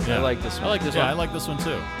 Yeah. I like this one. I like this Yeah, I one. like this one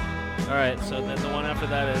too. All right, so then the one after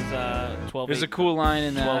that is 12. There's a cool line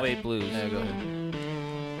in that. 12/8 Blues. Yeah, go ahead.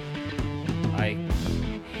 I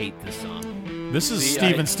hate this song. This is See,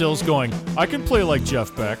 Stephen Stills going, I can play like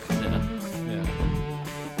Jeff Beck. Yeah. Yeah.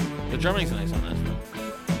 The drumming's nice on this.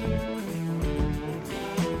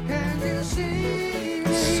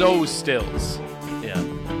 So Stills. Yeah.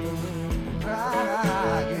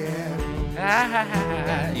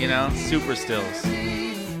 You know, super Stills.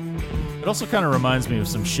 It also kind of reminds me of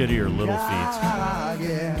some shittier Little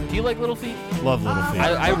Feet. Do you like Little Feet? Love Little Feet.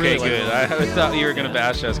 I Okay, really like good. Little I thought you were gonna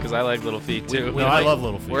bash us because I like Little Feet too. No, I love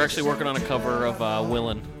Little Feet. We're actually working on a cover of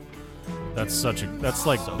Willin'. That's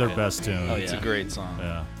like So their good. best tune. Oh, It's a yeah. great song.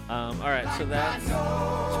 Yeah. All right, so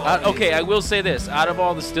that's Okay, I will say this: out of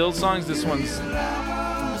all the Stills songs, this one's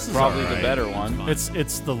probably the alright. better one. It's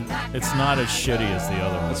not as shitty as the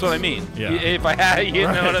other one. That's what I mean. Yeah. If I had, you know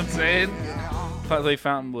Right. what I'm saying? Play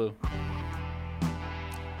Fountain Blue.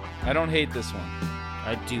 I don't hate this one.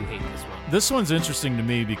 I do hate this one. This one's interesting to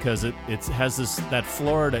me because it has that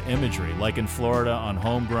Florida imagery, like in Florida on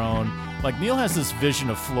Homegrown. Like Neil has this vision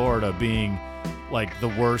of Florida being like the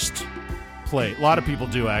worst place. A lot of people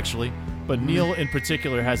do actually, but Neil in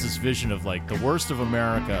particular has this vision of like the worst of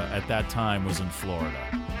America at that time was in Florida.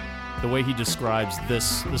 The way he describes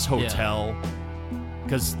this hotel,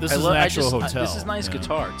 because this is an actual hotel. This is nice you know?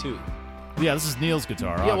 guitar too. Yeah, this is Neil's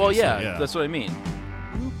guitar. Yeah, well, obviously, yeah, that's what I mean.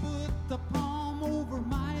 Who put the palm over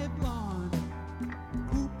my blonde?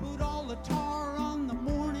 Who put all the tar on the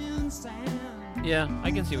morning sand? Yeah,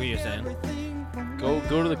 I can see what you're saying. Everything from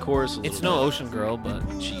Go to the chorus. A It's little no bit. Ocean Girl, but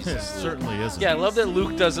It Jesus. certainly isn't. Yeah, I love that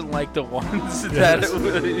Luke doesn't like the ones that.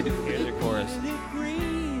 here's your chorus.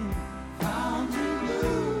 green, fountain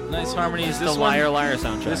blue. Nice harmonies. The This Liar one, Liar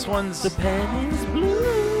soundtrack. this one's pen is blue.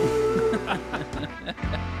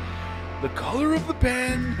 the color of the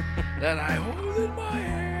pen that I hold in my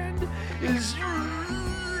hand is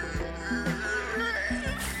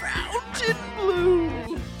fountain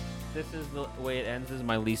blue. This is the way it ends. This is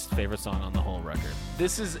my least favorite song on the whole record.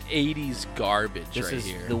 This is 80s garbage This right is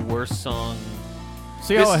here. the worst song.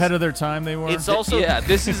 See this how is- ahead of their time they were. It's also yeah,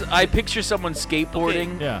 this is. I picture someone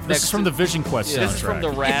skateboarding. yeah. This next is from to- the Vision Quest Yeah. soundtrack. This is from the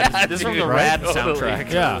Rad. Yeah, this is from dude, the right? Rad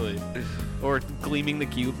soundtrack. Yeah. Totally. Or Gleaming the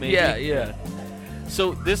Cube, maybe. Yeah, yeah.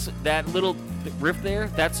 So that little riff there,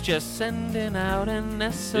 that's just sending out an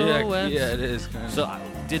SOS. Yeah, it is. Kind of. So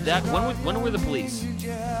did that? When were the police?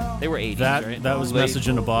 They were 80s, right? That was Late- Message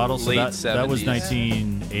in a Bottle. So late that was 70s.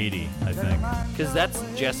 1980, I think. Because that's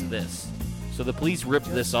just this. So the police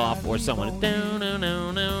ripped this off, or someone. No, no,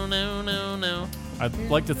 no, no, no, no, no. I'd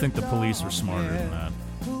like to think the police were smarter than that.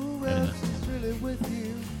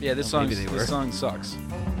 yeah, this Well, song. maybe they were. This song sucks.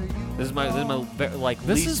 This is my This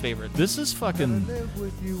least is favorite. This is fucking.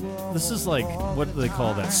 This is like what do they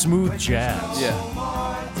call that? Smooth jazz.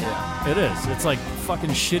 Yeah. It is. It's like fucking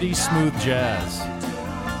shitty smooth jazz.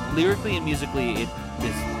 Lyrically and musically, it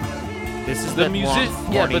is. This is The the music-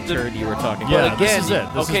 long, yeah, horny but the- turd you were talking Yeah, about. this is it.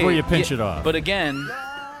 This is where you pinch yeah, it off. But again,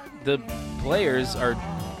 the players are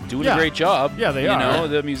doing Yeah. a great job. Yeah, they you are. know,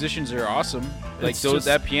 the musicians are awesome. Like It's those, just-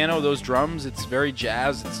 that piano, those drums, it's very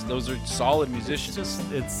jazz. Those are solid It's musicians.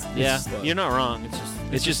 just it's Yeah, it's- you're not wrong.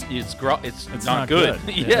 It's just It's not not good.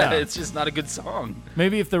 good. yeah, Yeah. it's just not a good song.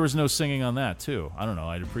 Maybe if there was no singing on that too, I don't know.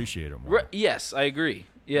 I'd appreciate it more. Yes, I agree.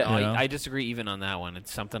 Yeah. You know? I disagree even on that one.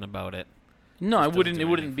 It's something about it. No, I doesn't wouldn't. do It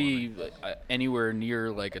wouldn't anything be anywhere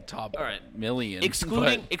near like a top All right. million.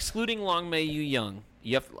 Excluding Long May You Young,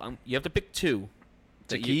 you have to pick two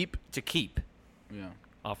To that you- keep? to keep but, yeah.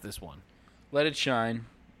 off this one. Let It Shine,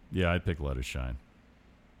 Yeah, I'd pick Let It Shine.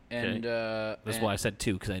 and That's why I said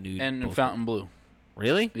two because I knew and both Fountain Blue.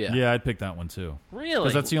 Really? Yeah. Yeah, I'd pick that one too. Really?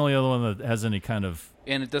 Because that's the only other one that has any kind of.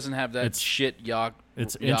 And it doesn't have that It's- shit yacht.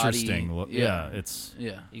 It's yachty- interesting. Yeah, it's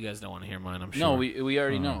Yeah. You guys don't want to hear mine, I'm sure. No, we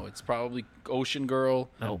already know. It's probably Ocean Girl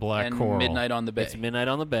and Black and Coral. Midnight on the Bay. It's Midnight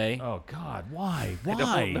on the Bay. Oh God, why? I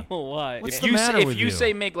Why? don't know why. What's If the you matter say, with if you you?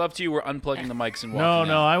 say "Make Love to You," we're unplugging the mics and No, walking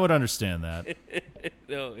no, out. I would understand that.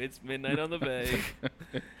 No, it's Midnight on the Bay.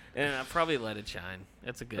 And I'll probably Let It Shine.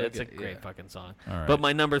 That's a good. That's a Okay, great yeah. fucking song. All right. But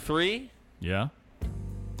my number 3. Yeah.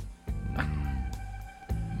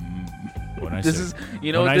 When I This say, is,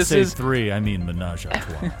 you know when what I this say is? 3, I mean menage a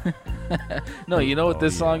trois. No, you know what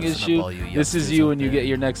this Oh, song yeah. is, Listen up, Shu? all you This youngsters is you out when you there. get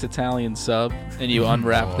your next Italian sub and you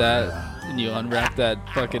unwrap that, and you unwrap that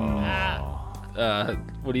fucking,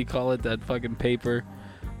 what do you call it? That fucking paper.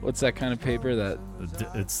 What's that kind of paper? That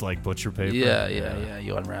It's like butcher paper. yeah.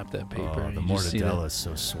 You unwrap that paper. Oh, and the you just see that- mortadella is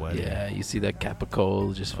so sweaty. Yeah, you see that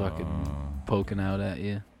capicola just fucking poking out at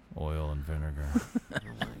you. Oil and vinegar. Oh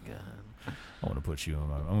my god. I want to put you in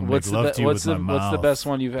my. I'm gonna What's make love the to you what's with the my what's the mouth. best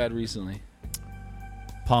one you've had recently?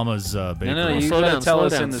 Palma's bakery. No, you Slow gotta down, tell slow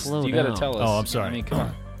us down, in this. slow You gotta down. tell us. Oh, I'm sorry. I mean, come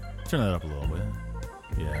on. Turn that up a little bit.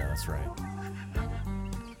 Yeah, that's right.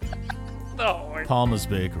 Palma's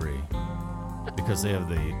Bakery, because they have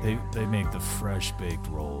they make the fresh baked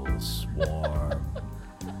rolls, warm,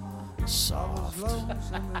 soft,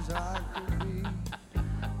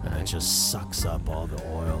 and it just sucks up all the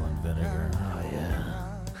oil and vinegar. Oh yeah.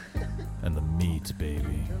 And the meat,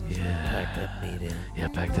 baby. Pack that meat in. Yeah,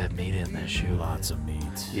 pack that meat in there, Shu. Lots of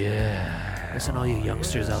meat. Yeah. Listen, all you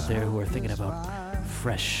youngsters out there who are thinking about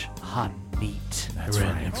fresh, hot meat. That's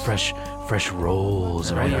right. Fresh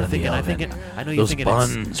rolls I know you're thinking. I know you're Those thinking.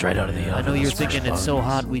 buns right out of the oven. I know you're those fresh thinking it's so buns.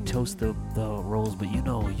 hot we toast the rolls, but you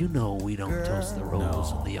know we don't toast the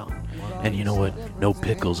rolls on the young. And you know what? No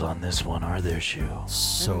pickles on this one, are there, Shu?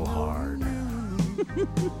 So hard.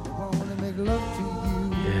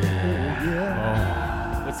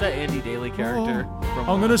 What's that Andy Daly character from?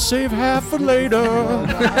 I'm gonna save half for later.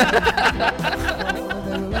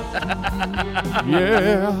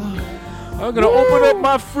 Yeah. I'm gonna open up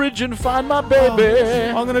my fridge and find my baby.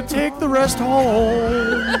 I'm gonna take the rest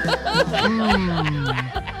home.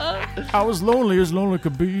 I was lonely as lonely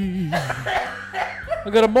could be. I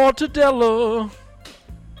got a mortadella.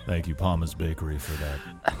 Thank you, Palma's Bakery, for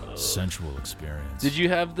that sensual experience. Did you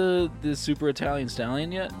have the super Italian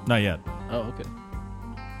stallion yet? Not yet. Oh, okay.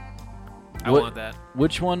 I What- want that.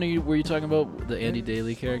 Which one were you talking about? The Andy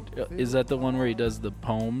Daly character? Is that the one where he does the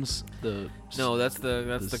poems? No, that's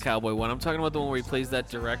the This- cowboy one. I'm talking about the one where he plays that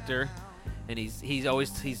director, and he's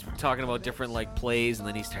talking about different like plays, and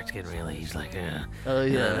then he starts getting really. He's like, Oh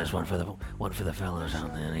yeah. there's one for the fellas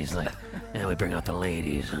out there, and he's like, yeah, we bring out the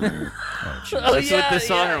ladies. Oh, That's what this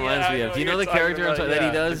song reminds me of. Do you know the character that he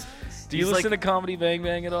does? Do you He's listen like- to Comedy Bang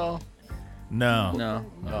Bang at all? No. No.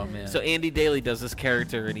 Oh man. So Andy Daly does this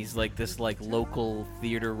character, and he's like this like local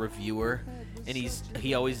theater reviewer, and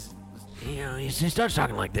he always, he starts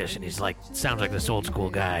talking like this, and he's like sounds like this old school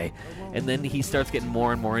guy, and then he starts getting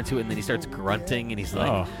more and more into it, and then he starts grunting, and he's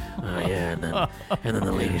like, Oh. yeah, and then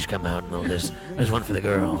the ladies come out, and there's one for the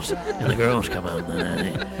girls, and the girls come out, and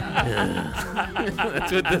then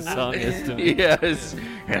that's what this song is to me. yes.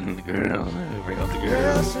 And the girl. Bring out the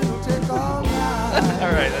girls. All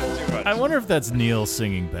right, that's too much. I wonder if that's Neil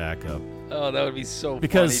singing backup. Oh, that would be so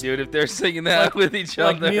Because- funny, dude, if they're singing that with each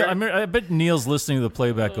Like other. Neil, I bet Neil's listening to the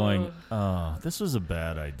playback going, oh, this was a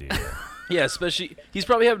bad idea. Yeah, especially he's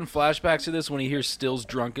probably having flashbacks to this when he hears Stills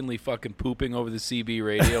drunkenly fucking pooping over the CB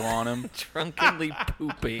radio on him. Drunkenly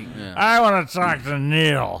pooping. I want to talk to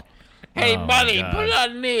Neil. Hey, Oh, buddy, my put God.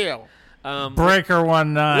 on Neil. Breaker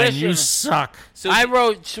 19, you Listen. suck. So I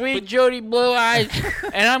wrote Sweet Jody Blue Eyes,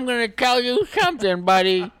 and I'm gonna tell you something,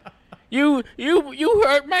 buddy. You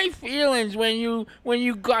hurt my feelings when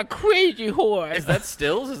you got crazy whore. is that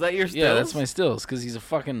Stills? Is that your Stills? Yeah, that's my Stills, because he's a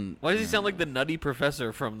fucking. Why does he sound like the Nutty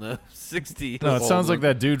Professor from the 60s? No, it sounds like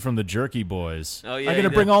that dude from the Jerky Boys. Oh, yeah, I'm going to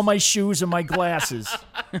he bring does. all my shoes and my glasses.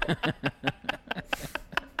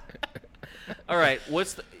 All right,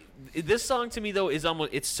 this song to me though is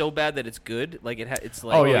almost it's so bad that it's good. Like it's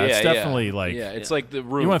like Oh, yeah, it's definitely like, Yeah, it's like the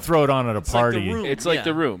room. you want to throw it on at a like The party. Room. It's like Yeah.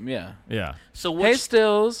 the room, yeah. Yeah. So Hey,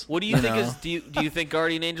 Stills. what do you think No. is do you think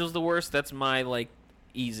Guardian Angel's the worst? That's my like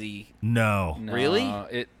easy. No. No, Really?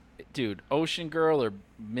 Dude, Ocean Girl or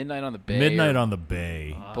Midnight on the Bay. Midnight or on the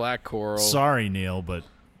Bay. Black Coral. Sorry, Neil, but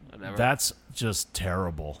Whatever. that's just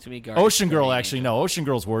terrible. To me, Guardian- Ocean Girl, Guardian actually, no. Ocean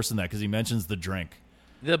Girl's worse than that because he mentions the drink.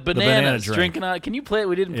 The banana bananas drink. drinking on. Can you play it?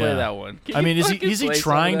 We didn't play Yeah. that one. Can I you mean, is fucking he play some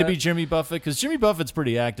trying of to be that? Jimmy Buffett? Because Jimmy Buffett's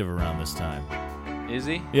pretty active around this time. Is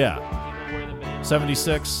he? Yeah.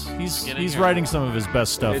 76. He's Getting he's here. writing some of his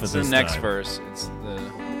best stuff It's at the this next time. verse. It's the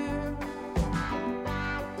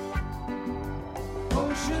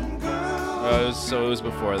it was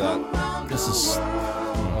before that. This is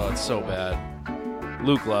Oh, it's so bad.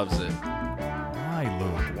 Luke loves it. why,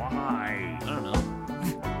 Luke? Why? I don't know.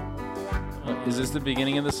 Is this the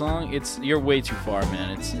beginning of the song? You're way too far,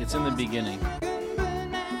 man. It's in the beginning.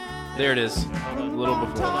 There it is. A little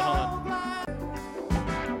before. Hold on.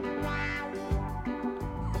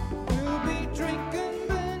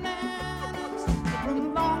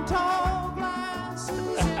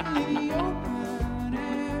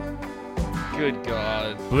 Good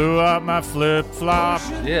God. Blew out my flip-flop.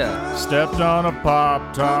 Yeah. Stepped on a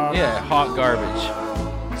pop-top. Yeah, hot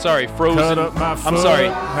garbage. Sorry, frozen. Cut up my I'm foot, sorry,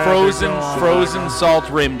 had frozen, to go frozen,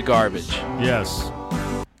 salt-rimmed garbage. Yes.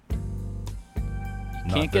 Not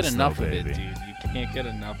Can't get this, enough though, of it, baby. dude. You can't get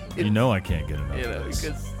enough of it. You know I can't get enough You know, of this.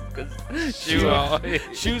 because Well,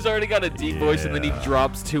 Shoe's already got a deep voice, and then he Yeah.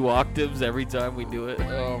 drops 2 octaves every time we do it.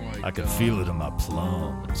 oh my God. I can feel it in my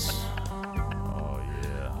plums. Oh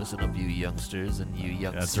yeah. Listen up, you youngsters and you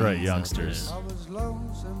youngsters. That's right, youngsters.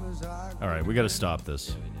 All right, we got to stop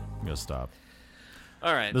this. We got to stop.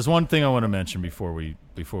 All right. There's one thing I want to mention before we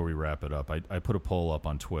wrap it up. I put a poll up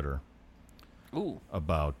on Twitter Ooh.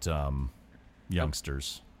 about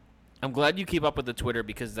youngsters. I'm glad you keep up with the Twitter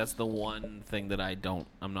because that's the one thing that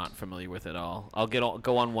I'm not familiar with at all. I'll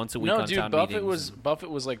go on once a week No, on dude, town Buffett meetings. Buffett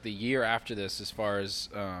was like the year after this, as far as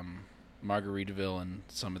Margaritaville and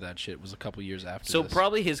some of that shit was a couple years after. So this.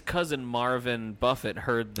 probably his cousin Marvin Buffett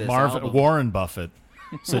heard this Marvin album. Warren Buffett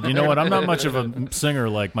said, "You know what? I'm not much of a singer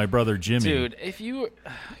like my brother Jimmy." Dude, if you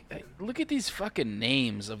look at these fucking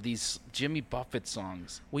names of these Jimmy Buffett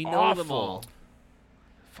songs, We know them Awful. all.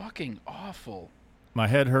 Fucking awful. My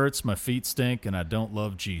head hurts, my feet stink, and I don't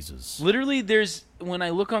love Jesus. Literally, there's when I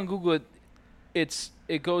look on Google,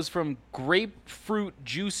 it goes from grapefruit,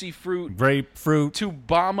 juicy fruit, Grapefruit. to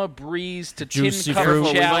Bama Breeze to Juicy Tin Cup fruit.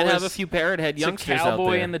 Careful, we might Chalice have a few parrot head to youngsters out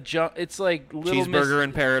Cowboy there. and the jump. It's like Little Cheeseburger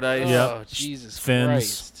in Paradise. Yep. Oh, Jesus Fins.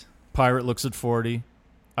 Christ. Pirate looks at 40.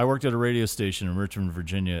 I worked at a radio station in Richmond,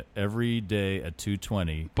 Virginia. Every day at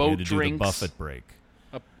 2:20, Boat we had to do the drinks. Buffett break.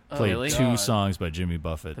 Oh, Played really? 2 God. songs by Jimmy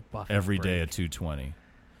Buffett, The Buffett every day break. at 2:20.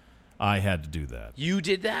 I had to do that, You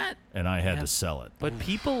did that? and I had to sell it. But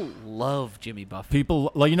people love Jimmy Buffett.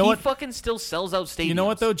 People, like, you know he what? fucking still sells out stadiums. You know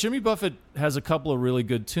what though? Jimmy Buffett has a couple of really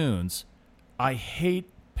good tunes. I hate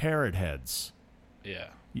parrot heads. Yeah.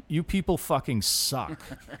 You people fucking suck.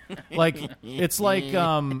 Like it's like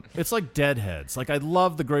Deadheads. Like I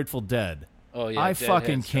love the Grateful Dead. Oh yeah. I fucking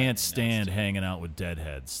Deadhead's can't fucking stand nasty. hanging out with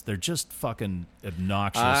Deadheads. They're just fucking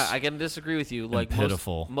obnoxious. I can disagree with you. Like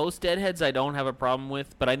pitiful. most Deadheads, I don't have a problem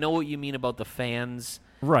with, but I know what you mean about the fans.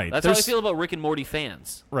 right. That's how I there's- feel about Rick and Morty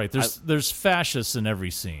fans. Right. There's fascists in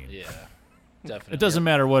every scene. Yeah. Definitely. It doesn't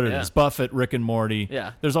matter what it Yeah. is. Buffett, Rick and Morty.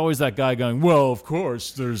 Yeah. There's always that guy going, "Well, of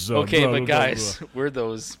course, there's Okay, blah, blah, but blah, guys, blah." we're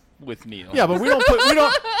those with Neil. Yeah, but we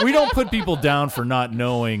don't put people down for not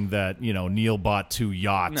knowing that, Neil bought 2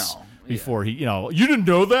 yachts No, before he, you didn't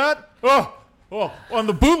know that? Oh, on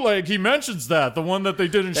the bootleg he mentions that, the one that they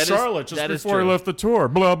did in That is- Charlotte just that is before he true. left the tour,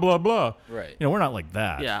 blah blah blah. Right. We're not like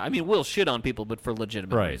that. Yeah, I mean, we'll shit on people, but for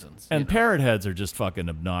legitimate Right. reasons. And you know. parrot heads are just fucking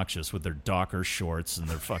obnoxious with their Docker shorts and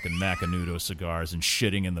their fucking Macanudo cigars and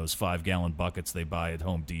shitting in those 5-gallon buckets they buy at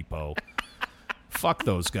Home Depot. Fuck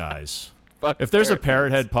those guys. Fuck If there's a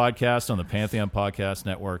parrot Parrot Head podcast on the Pantheon Podcast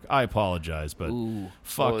Network, I apologize, but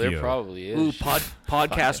fuck Oh, there you. probably is. Ooh,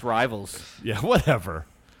 podcast rivals. Yeah, whatever.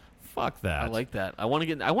 Fuck that. I like that. I want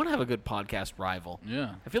to have a good podcast rival.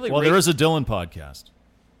 Yeah. I feel like Well, Ray- there is a Dylan podcast.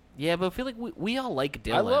 Yeah, but I feel like we all like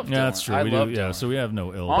Dylan. I love Yeah, Dylan. that's true. I we love do. Yeah, Dylan. so we have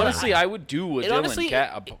no ill. Honestly, I would do a It Dylan honestly,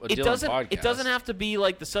 a it Dylan doesn't. podcast. It doesn't have to be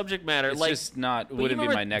like the subject matter. It's like, just not. you Wouldn't be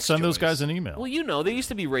remember- my next. send those choice. guys an email. well, there used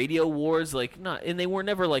to be radio wars, like and they were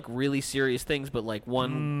never like really serious things, but like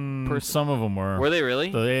one person. Some of them were. Were they really?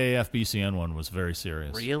 The AAF BCN one was very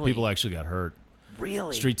serious. Really? People actually got hurt.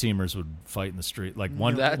 Really? Street teamers would fight in the street. Like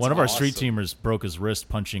one That's of our street awesome. teamers broke his wrist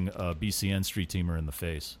punching a BCN street teamer in the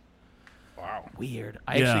face. Wow. Weird.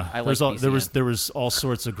 I like there BCN. was all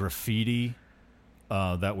sorts of graffiti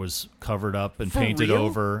that was covered up and For painted real?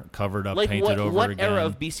 over, covered up, like painted over what again. era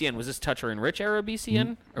of BCN was this? Toucher and Rich era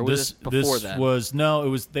BCN, or was this before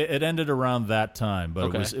that? It ended around that time, but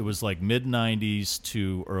Okay. it was like mid '90s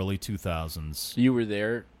to early 2000s. You were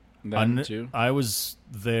there then too. I was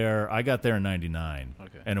there. I got there in '99, Okay.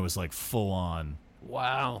 and it was like full on.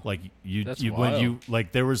 Wow. Like you That's when wild. you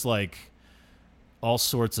like there was like all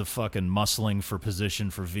sorts of fucking muscling for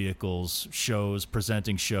position for vehicles,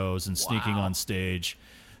 presenting shows and sneaking Wow. on stage.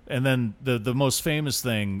 And then the most famous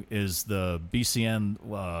thing is the BCN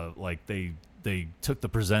they took the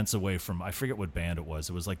presents away from, I forget what band it was.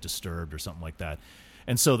 It was like Disturbed or something like that.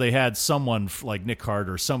 And so they had someone like Nick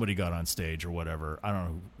Carter, somebody got on stage or whatever. I don't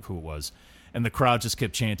know who it was. And the crowd just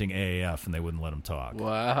kept chanting AAF, and they wouldn't let him talk.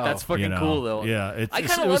 Wow. That's fucking You know? cool, though. Yeah, I it kind of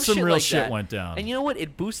was love some shit real like shit that. went down. And you know what?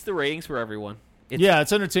 It boosts the ratings for everyone. It's, yeah,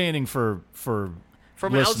 it's entertaining for from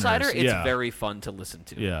an listeners. outsider, it's Yeah. very fun to listen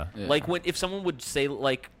to. Yeah. Like if someone would say,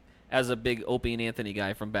 like, as a big Opie and Anthony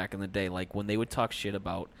guy from back in the day, like when they would talk shit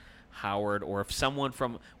about Howard, or if someone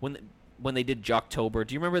from when they did Jocktober.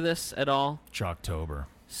 Do you remember this at all? Jocktober.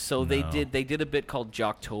 So No. they did a bit called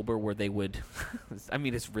Jocktober where they would, I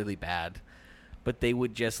mean, it's really bad, but they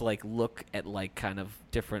would just like look at like kind of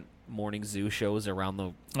different morning zoo shows around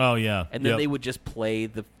the, Oh yeah, and then Yep. they would just play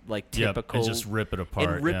the like Yep, typical and just rip it apart.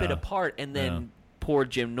 and rip it yeah. apart, and then Yeah. poor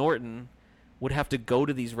Jim Norton would have to go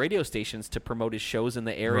to these radio stations to promote his shows in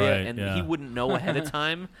the area, Right, and yeah. he wouldn't know ahead of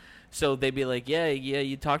time. So they'd be like, yeah,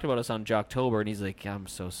 you talked about us on Jocktober, and he's like, I'm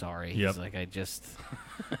so sorry. Yep. He's like, I just,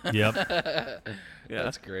 Yep. yeah,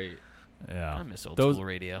 That's great. Yeah. I miss old Those- school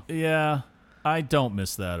radio. Yeah, I don't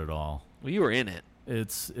miss that at all. Well, you were in it. It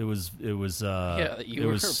was Yeah, you it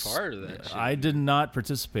were was, part of that shit. I did not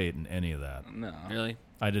participate in any of that. No. Really?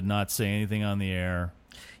 I did not say anything on the air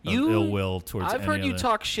of You- ill will towards I've any heard you other-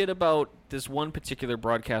 talk shit about this one particular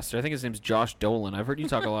broadcaster. I think his name's Josh Dolan. I've heard you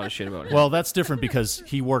talk a lot of shit about him. Well, that's different because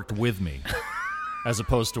he worked with me as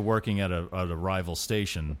opposed to working at a rival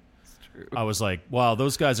station. I was like, wow,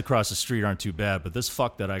 those guys across the street aren't too bad, but this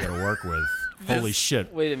fuck that I got to work with, holy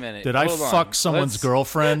shit. Wait a minute. Did I Hold on. fuck someone's Let's-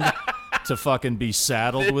 girlfriend to fucking be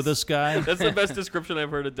saddled with this guy? That's the best description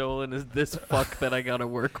I've heard of Dolan, is this fuck that I gotta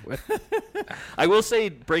work with. I will say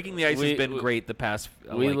Breaking the Ice has been great the past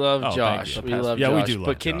We like, love oh, thank Josh. you. We love Yeah, Josh. we do love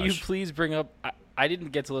But can you Josh. please bring up? I didn't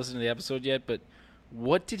get to listen to the episode yet, but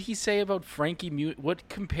what did he say about Frankie Mute? What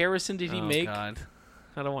comparison did he oh, make? God.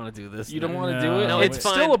 I don't want to do this. You don't man. want to do it? No, it's it's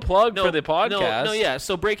still fine. a plug No, for the podcast. No, yeah.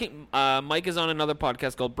 So Mike is on another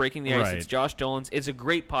podcast called Breaking the Ice. Right. It's Josh Dolan's. It's a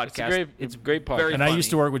great podcast. It's a great podcast. very And I used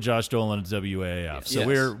to funny. work with Josh Dolan at WAAF, so Yes.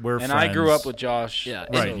 we're and friends. I grew up with Josh. Yeah,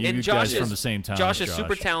 Right, And, you and guys Josh from is the same town Josh as is Josh.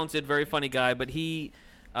 super talented, very funny guy. But he,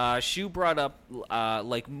 Shu brought up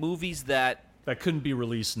like movies that. that couldn't be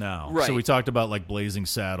released now. Right. So we talked about like Blazing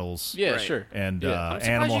Saddles Yeah, Right. sure. and Yeah. I'm surprised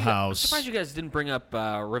Animal you guys- I'm House. surprised you guys didn't bring up.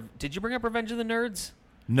 Did you bring up Revenge of the Nerds?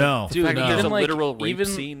 No, Dude, fact that no. there's even a like literal rape even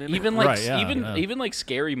scene in it. even like Right, yeah, yeah. even like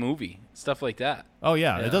Scary Movie stuff like that. Oh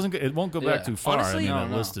yeah, Yeah. it doesn't. It won't go back Yeah. too far. Honestly, I mean, no,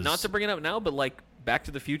 that no. list is Not to bring it up now, but like Back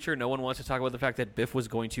to the Future, no one wants to talk about the fact that Biff was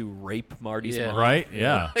going to rape Marty's Yeah. mom. right.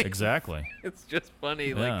 Yeah, Like, exactly. It's just funny.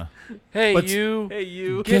 Yeah. Like, Hey But- you, hey,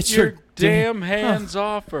 you. get your damn damn- hands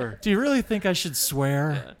off her. Do you really think I should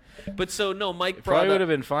swear? But so no, Mike It brought probably would up. have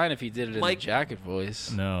been fine if he did it in Mike- the jacket voice.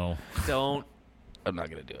 No. Don't. I'm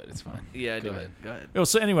not gonna do it. It's fine. Yeah, Go do ahead. it. Go ahead. Oh,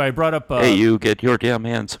 so anyway, I brought up. you get your damn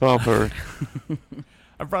hands off her.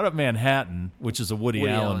 I brought up Manhattan, which is a Woody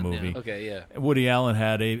Woody Allen Allen, yeah. movie. Okay, yeah. Woody Allen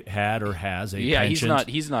had or has a Yeah, penchant.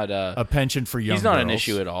 he's not a penchant for young he's not an girls.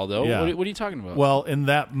 issue at all though. Yeah. What are you talking about? Well, in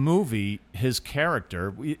that movie, his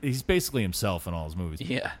character, he's basically himself in all his movies,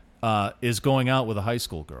 yeah. is going out with a high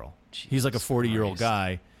school girl. He's like a Jesus 40-year-old Christ.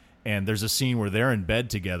 guy, and there's a scene where they're in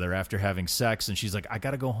bed together after having sex, and she's like, I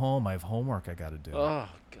got to go home. I have homework I got to do. Oh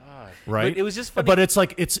God. Right? But it was just funny. But it's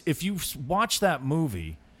like, if you watch that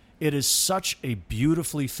movie, it is such a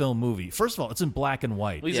beautifully filmed movie. First of all, it's in black and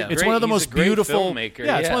white. Well, he's a It's great- one of the he's most a great beautiful filmmaker.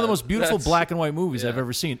 Yeah, it's one of the Yeah, most beautiful that's- black and white movies I've yeah.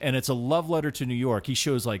 ever seen, and it's a love letter to New York. He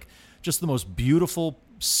shows like just the most beautiful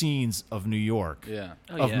scenes of New York. Yeah.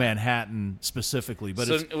 Oh, of yeah. Manhattan specifically, but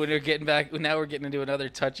So it's when we're getting back, now we're getting into another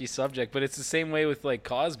touchy subject, but it's the same way with like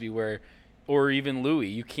Cosby, or even Louis.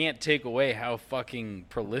 You can't take away how fucking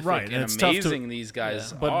prolific Right, and and it's tough to- amazing these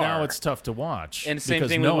guys but are. now it's tough to watch. and same because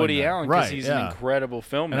thing with knowing Woody that. Allen because right, he's yeah. an incredible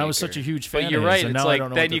filmmaker. And I was such a huge fan But you're of his, right. and It's now I like don't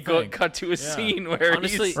know then what you to go think. cut to a Yeah. scene where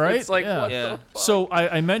Honestly- he's Right? It's like Yeah. what Yeah. the fuck? So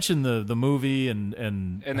I mentioned the movie and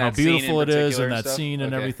And how that scene in beautiful it is particular and that stuff? scene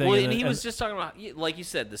and Okay. everything. Well, and he was just talking about, like you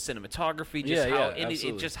said, the cinematography, just Yeah, how, yeah, and it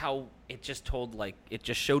absolutely. just how it just told, like, it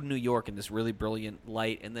just showed New York in this really brilliant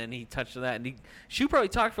light, and then he touched on that, and Shu probably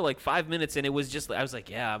talked for like 5 minutes, and it was just, I was like,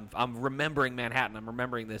 yeah, I'm remembering Manhattan, I'm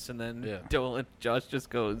remembering this, and then Yeah. Josh just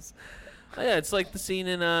goes, oh, yeah, it's like the scene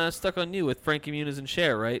in Stuck on You with Frankie Muniz and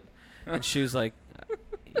Cher, right? And Shu's like,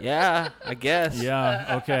 yeah, I guess.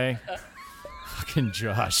 Yeah, okay. Fucking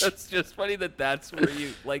Josh. That's just funny that's where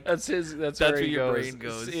you, like, That's his. That's That's where where he your goes. brain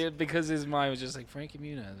goes. See, because his mind was just like Frankie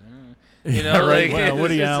Muniz. Yeah, You know, right. like Well,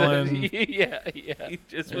 Woody it's just Allen. yeah, yeah. he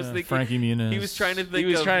just was Yeah, thinking, Frankie Muniz. he was trying to think He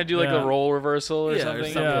was of, trying to do like Yeah. a role reversal or Yeah, or something.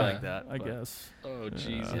 something yeah, like that, I but- guess. Oh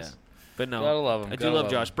Jesus. Yeah. But no, Gotta love him. I do Gotta love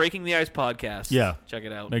love Josh. him. Breaking the Ice podcast. Yeah. check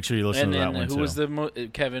it out. Make sure you listen And to that then one who too. was the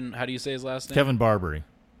Kevin? How do you say his last name? Kevin Barbary.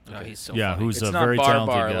 Oh, he's so yeah, funny. who's It's a not very Barbar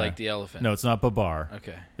talented guy. like the elephant. No, it's not Babar.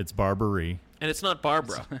 Okay. It's Barbary. And it's not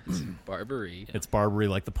Barbara. Barbary. It's Barbary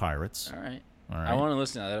like the pirates. All right. All right. I want to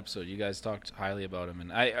listen to that episode. You guys talked highly about him,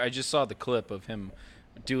 and I just saw the clip of him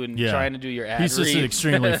trying to do your ad He's just an read.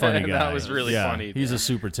 extremely funny guy. That was really Yeah, funny. He's a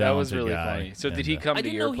super That talented was really guy. funny. So did And, he come I to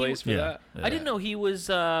didn't your know he place was- for Yeah. that? I didn't know he was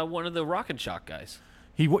one of the Rock and Shock guys.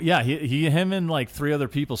 Him and like 3 other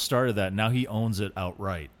people started that. Now he owns it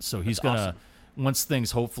outright. So he's That's gonna awesome. once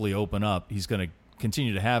things hopefully open up, he's gonna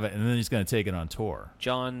continue to have it, and then he's gonna take it on tour.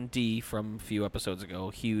 John D. from a few episodes ago,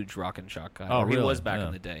 huge Rock and Shock guy. Oh, Or he really? was back Yeah.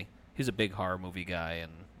 in the day. He's a big horror movie guy,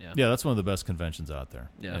 and Yeah, that's one of the best conventions out there.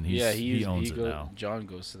 Yeah. and Yeah, he owns it goes, now. John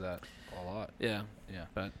goes to that a lot. yeah. Yeah.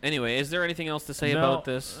 But anyway, is there anything else to say No, about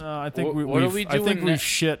this? I think What are we I think doing we've ne-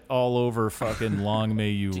 shit all over fucking Long May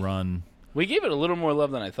You Run. We gave it a little more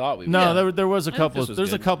love than I thought we would. No, Yeah. there was a I think couple. this was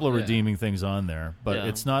There's a good. couple of Yeah. redeeming things on there, but Yeah.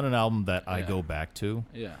 it's not an album that I Yeah. go back to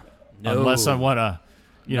Yeah. unless I want to,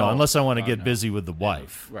 unless I want to No, get no. busy with the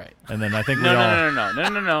wife. Right. And then I think we No, all.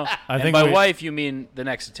 no. I And think by we- wife, you mean the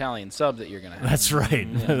next Italian sub that you're gonna have. That's right.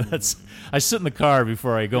 That's. I sit in the car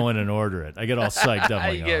before I go in and order it. I get all psyched up. You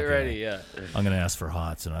Like, get okay, ready, yeah. I'm gonna ask for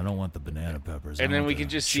hots, and I don't want the banana peppers. I And then want we the can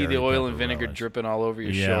just see cherry the oil pepper and vinegar relish. dripping all over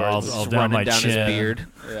your Yeah, all shorts. down running my down his chin. beard.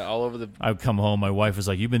 Yeah, all over the. I come home. My wife is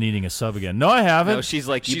like, "You've been eating a sub again." No, I haven't. No, she's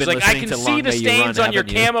like, you've She's been like, I listening can to see Long the May You Run, stains on your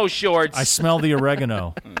haven't you?" camo shorts. I smell the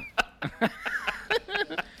oregano.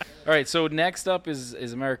 All right, so next up is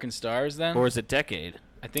American Stars then? Or is it Decade?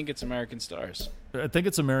 I think it's American Stars. I think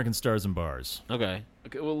it's American Stars and Bars. Okay.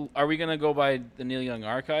 Okay, well, are we gonna go by the Neil Young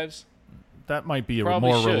archives? That might be a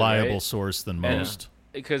Probably more should, reliable right? source than And- most.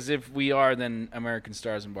 Because if we are, then American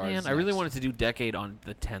Stars and Bars. Man, is I really next. wanted to do Decade on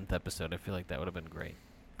the 10th episode. I feel like that would have been great.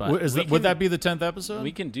 But Would that be the 10th episode?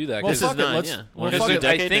 We can do that. Well, This is fuck it. nine, Let's, yeah. well, Well, fuck do it. I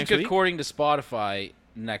Decade think next week? according to Spotify,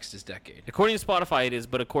 next is Decade. according to Spotify it is,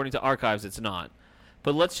 but according to archives it's not.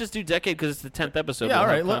 But let's just do Decade because it's the 10th episode. Yeah, We'll all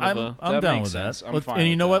have right. kind I'm, of I'm That down makes with sense. that. I'm Let's- fine and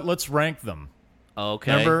you with know that. what? Let's rank them.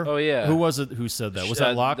 okay. Remember? Oh, yeah. Who was it who said that? Was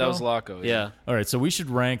that Loco? That was Loco. Yeah. All right, so we should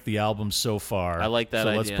rank the albums so far. I like that So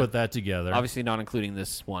let's idea. put that together. Obviously not including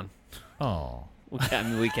this one. Oh. I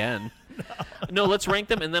mean, we can. No, let's rank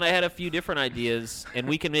them, and then I had a few different ideas, and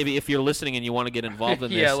we can maybe, if you're listening and you want to get involved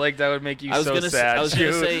in this. Yeah, like that would make you I was so gonna sad. I was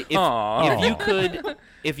gonna dude. say Aw.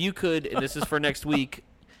 if you could, and this is for next week.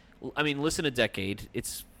 I mean, listen to Decade.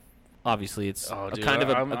 It's obviously it's Oh, a dude, kind of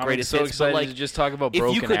a I'm greatest so hits, excited but like to just talk about if you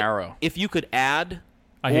Broken could, Arrow. If you could add,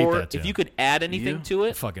 I hate or that tune. if you could add anything You? to I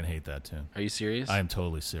it, fucking hate that tune. Are you serious? I am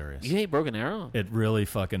totally serious. you hate Broken Arrow. It really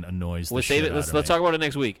fucking annoys the We'll shit save it. out Let's of let's me. talk about it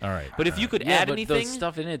next week. All right. But if you could yeah, add but anything, the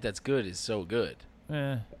stuff in it that's good is so good.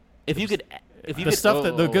 Eh. if you could, if you The could, stuff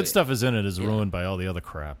that the good wait. stuff is in it is ruined by all the other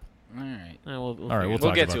crap. All right. we'll All right, we'll figure it talk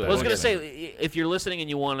out. get about to that. it. I was We'll gonna get say, if you're listening and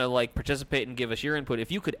you want to like participate and give us your input,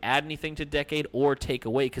 if you could add anything to Decade or take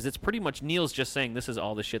away, because it's pretty much Neil's just saying this is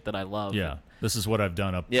all the shit that I love. Yeah, this is what I've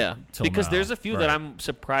done up. Yeah, till because now. there's a few that Right. I'm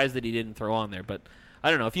surprised that he didn't throw on there. But I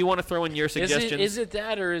don't know if you want to throw in your suggestions. Is it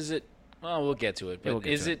that or is it? Well, we'll get to it. But Yeah, we'll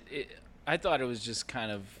get is to it? I thought it was just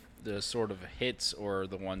kind of the sort of hits or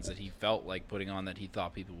the ones that he felt like putting on that he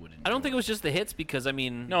thought people would enjoy. I don't think it was just the hits because I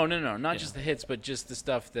mean, No, not just the hits, but just the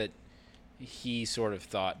stuff that he sort of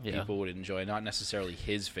thought Yeah. people would enjoy, not necessarily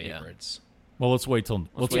his favorites. Well, let's wait till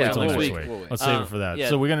wait next till next week. week. We'll wait. Let's save it for that. yeah.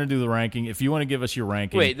 So we're gonna do the ranking. If you want to give us your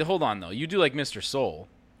ranking, Wait, hold on though. You do like Mr. Soul.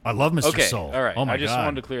 I love Mr. Okay, Soul. all right. Oh my I just god,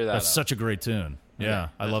 wanted to clear that That's up. such a great tune. Yeah,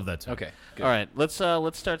 I love that tune. Okay. Good. all right, let's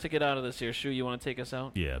start to get out of this here. Shu, you want to take us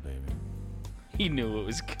out? Yeah, baby. He knew it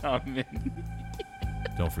was coming.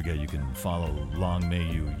 Don't forget you can follow Long May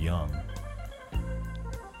You Young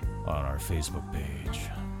on our Facebook page.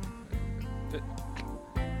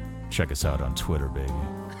 Check us out on Twitter, baby.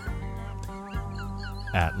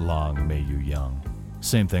 At Long May You Young.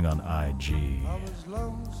 Same thing on IG.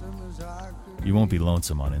 You won't be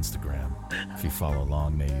lonesome on Instagram if you follow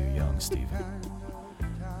Long May You Young, Steven.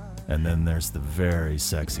 And then there's the very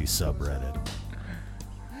sexy subreddit.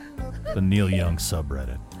 The Neil Young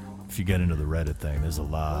subreddit. If you get into the Reddit thing, there's a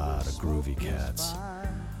lot of groovy cats.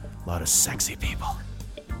 A lot of sexy people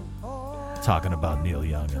talking about Neil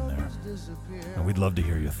Young in there. And we'd love to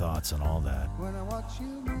hear your thoughts on all that.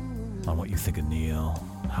 On what you think of Neil,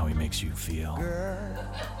 how he makes you feel.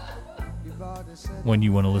 When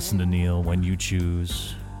you want to listen to Neil, when you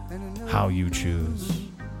choose, how you choose.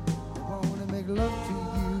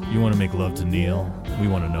 You want to make love to Neil? We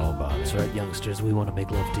want to know about it. That's right, youngsters. We want to make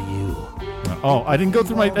love to you. Oh, I didn't get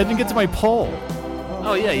to my poll.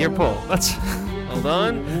 Oh yeah, your poll. That's Hold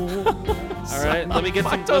on. All right, let me get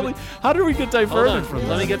some. totally. How did we get Hold diverted on. from that?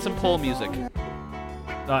 Let me get some poll music.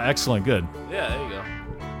 Excellent, good. Yeah, there you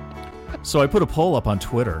go. So I put a poll up on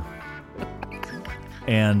Twitter,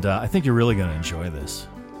 and I think you're really going to enjoy this.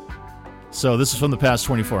 So this is from the past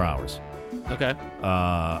 24 hours. Okay.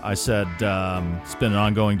 I said it's been an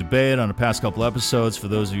ongoing debate on the past couple episodes. For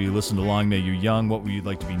those of you who listened to Long May You Young, what would you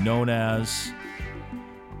like to be known as?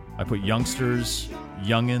 I put youngsters,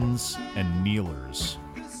 youngins, and kneelers.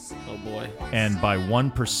 Oh, boy. And by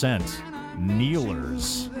 1%,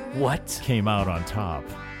 kneelers came out on top.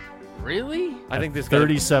 Really? I think this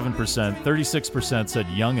 37%, 36% said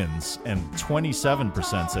youngins, and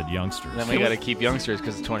 27% said youngsters. Then we got to keep youngsters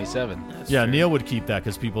because it's 27. Yeah, Neil would keep that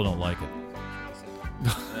because people don't like it.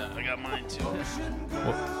 I got mine too.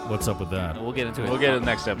 What's up with that? We'll get into it. We'll get it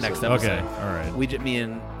next episode. Next episode. Okay, all right. Me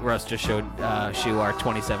and Russ just showed Shu our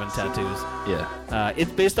 27 tattoos. Yeah. It's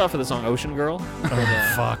based off of the song Ocean Girl.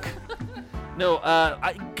 Oh, fuck. No,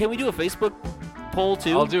 can we do a Facebook poll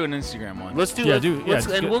too? I'll do an Instagram one. Let's do Yeah,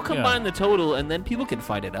 and we'll combine the total, and then people can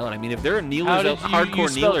fight it out. I mean, if there are kneelers, hardcore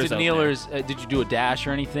kneelers, kneelers out did you do a dash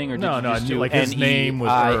or anything, or did you just do like his name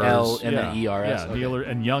with N-E-I-L Ers. and then E-R-S? Yeah, Kneeler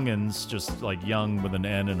and youngins, just like young with an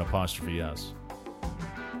N and apostrophe S.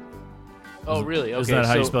 Oh, really? Okay. Is that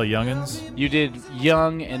how you spell youngins? You did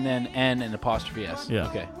young and then N and apostrophe S. Yeah.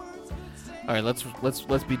 Okay. All right, let's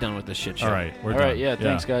be done with this shit show. All right, we're All done. right, yeah,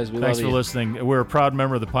 thanks, guys. Thanks love for you. listening. We're a proud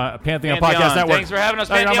member of the Pantheon Pantheon. Podcast Network. Thanks for having us,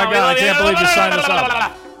 Oh my Pantheon. We God, I love you. can't believe you signed us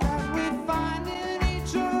up.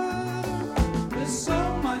 There's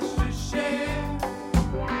so much to share.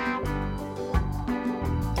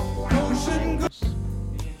 Ocean Me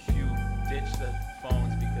and Hugh ditched the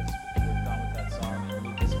phones because we're done with that song, and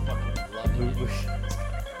Lucas fucking loved it.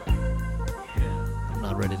 I'm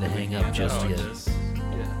not ready to hang up just yet.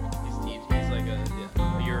 He's like a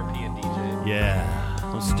European DJ. Yeah.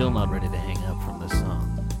 I'm still not ready to hang up from this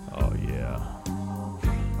song. Oh, yeah.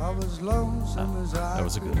 That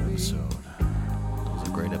was a good episode. That was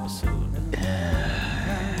a great episode.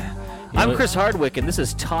 I'm Chris Hardwick, and this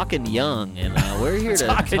is Talkin' Young, and we're here to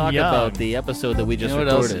talk Talkin' Young. about the episode that we just You know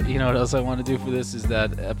what else? recorded. You know what else I want to do for this is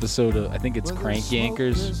that episode of, I think it's Crank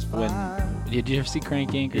Yankers. Did you ever see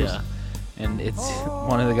Crank Yankers? Yeah. And it's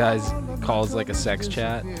one of the guys calls like a sex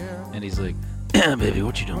chat, and he's like, "Baby,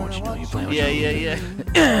 what you doing? What you doing? You playing? What you doing?" Yeah.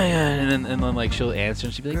 and then like she'll answer,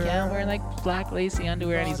 and she'll be like, "Yeah, I'm wearing like black lacy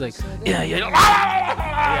underwear," and he's like, "Yeah."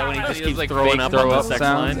 Yeah, when he just keeps like throwing fake up throw on the up sex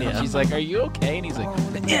sounds, line, yeah. and she's like, "Are you okay?" And he's like,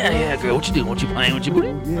 "Yeah, girl, what you doing? What you playing? What you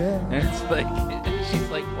doing?" And it's like, she's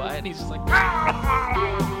like, "What?" And he's just like, "Yeah,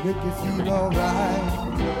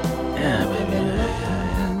 baby."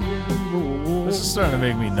 This is starting to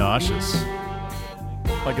make me nauseous.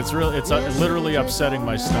 Like it's literally upsetting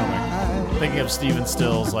my stomach. Thinking of Steven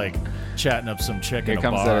Stills like chatting up some chick Here in a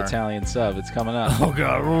comes bar. that Italian sub. It's coming up. Oh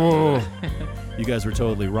God! Whoa. You guys were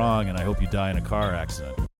totally wrong, and I hope you die in a car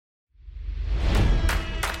accident.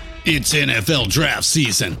 It's NFL draft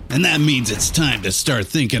season, and that means it's time to start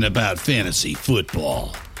thinking about fantasy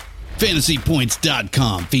football.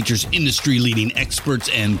 FantasyPoints.com features industry-leading experts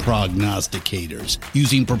and prognosticators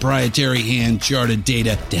using proprietary hand-charted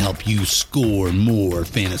data to help you score more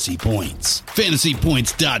fantasy points.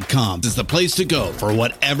 FantasyPoints.com is the place to go for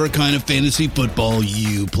whatever kind of fantasy football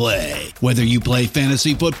you play. Whether you play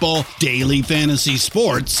fantasy football, daily fantasy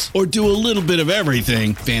sports, or do a little bit of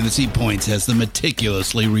everything, Fantasy Points has the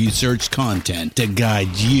meticulously researched content to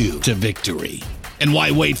guide you to victory. And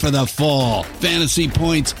why wait for the fall? Fantasy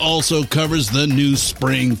Points also covers the new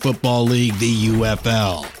spring football league, the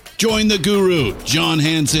UFL. Join the guru, John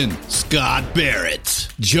Hansen, Scott Barrett,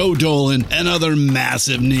 Joe Dolan, and other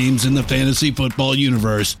massive names in the fantasy football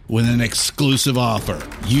universe with an exclusive offer.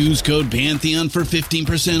 Use code Pantheon for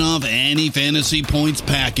 15% off any Fantasy Points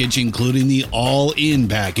package, including the all-in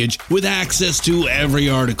package, with access to every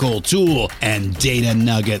article, tool, and data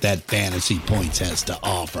nugget that Fantasy Points has to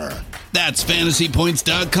offer. That's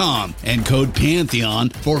FantasyPoints.com and code Pantheon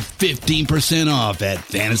for 15% off at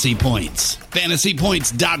Fantasy Points.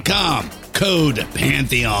 FantasyPoints.com, code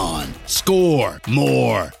Pantheon. Score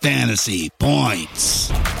more fantasy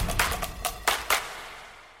points.